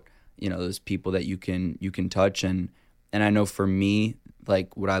about, those people that you can touch. And I know for me,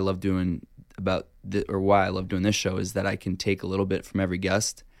 like what I love doing or why I love doing this show is that I can take a little bit from every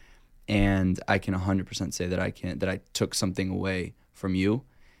guest, and I can 100% say that I took something away from you,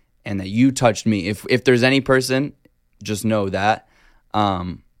 and that you touched me. If there's any person, just know that.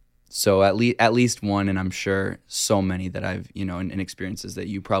 So at least one, and I'm sure so many that I've, in experiences that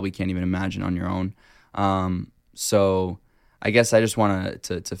you probably can't even imagine on your own. So I guess I just want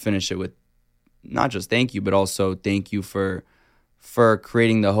to finish it with not just thank you, but also thank you for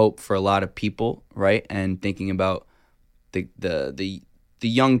creating the hope for a lot of people, right? And thinking about the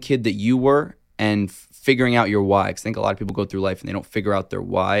young kid that you were and figuring out your why. Because I think a lot of people go through life and they don't figure out their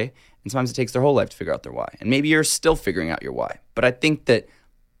why. And sometimes it takes their whole life to figure out their why. And maybe you're still figuring out your why. But I think that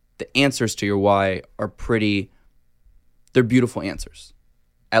the answers to your why are they're beautiful answers,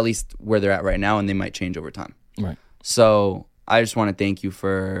 at least where they're at right now, and they might change over time. Right. So I just want to thank you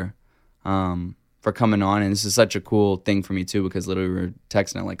for coming on, and this is such a cool thing for me too, because literally we were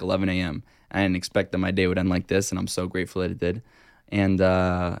texting at like 11 a.m. I didn't expect that my day would end like this, and I'm so grateful that it did. And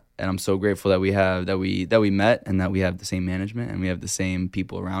I'm so grateful that we met, and that we have the same management, and we have the same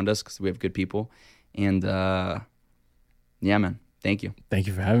people around us, because we have good people. And yeah, man. Thank you. Thank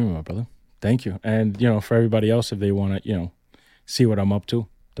you for having me, my brother. Thank you. And, for everybody else, if they want to, see what I'm up to,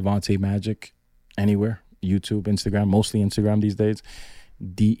 Devonte Magic, anywhere, YouTube, Instagram, mostly Instagram these days,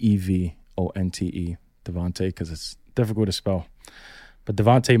 Devonte, Devonte, because it's difficult to spell. But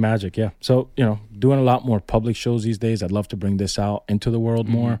Devonte Magic, yeah. So, doing a lot more public shows these days. I'd love to bring this out into the world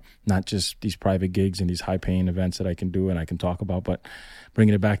more, not just these private gigs and these high-paying events that I can do and I can talk about, but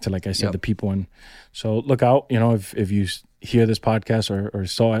bringing it back to, like I said, the people. And so look out, if you hear this podcast or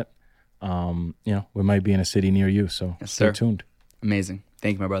saw it, we might be in a city near you. So stay tuned. Amazing.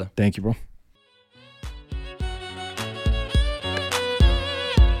 Thank you, my brother. Thank you, bro.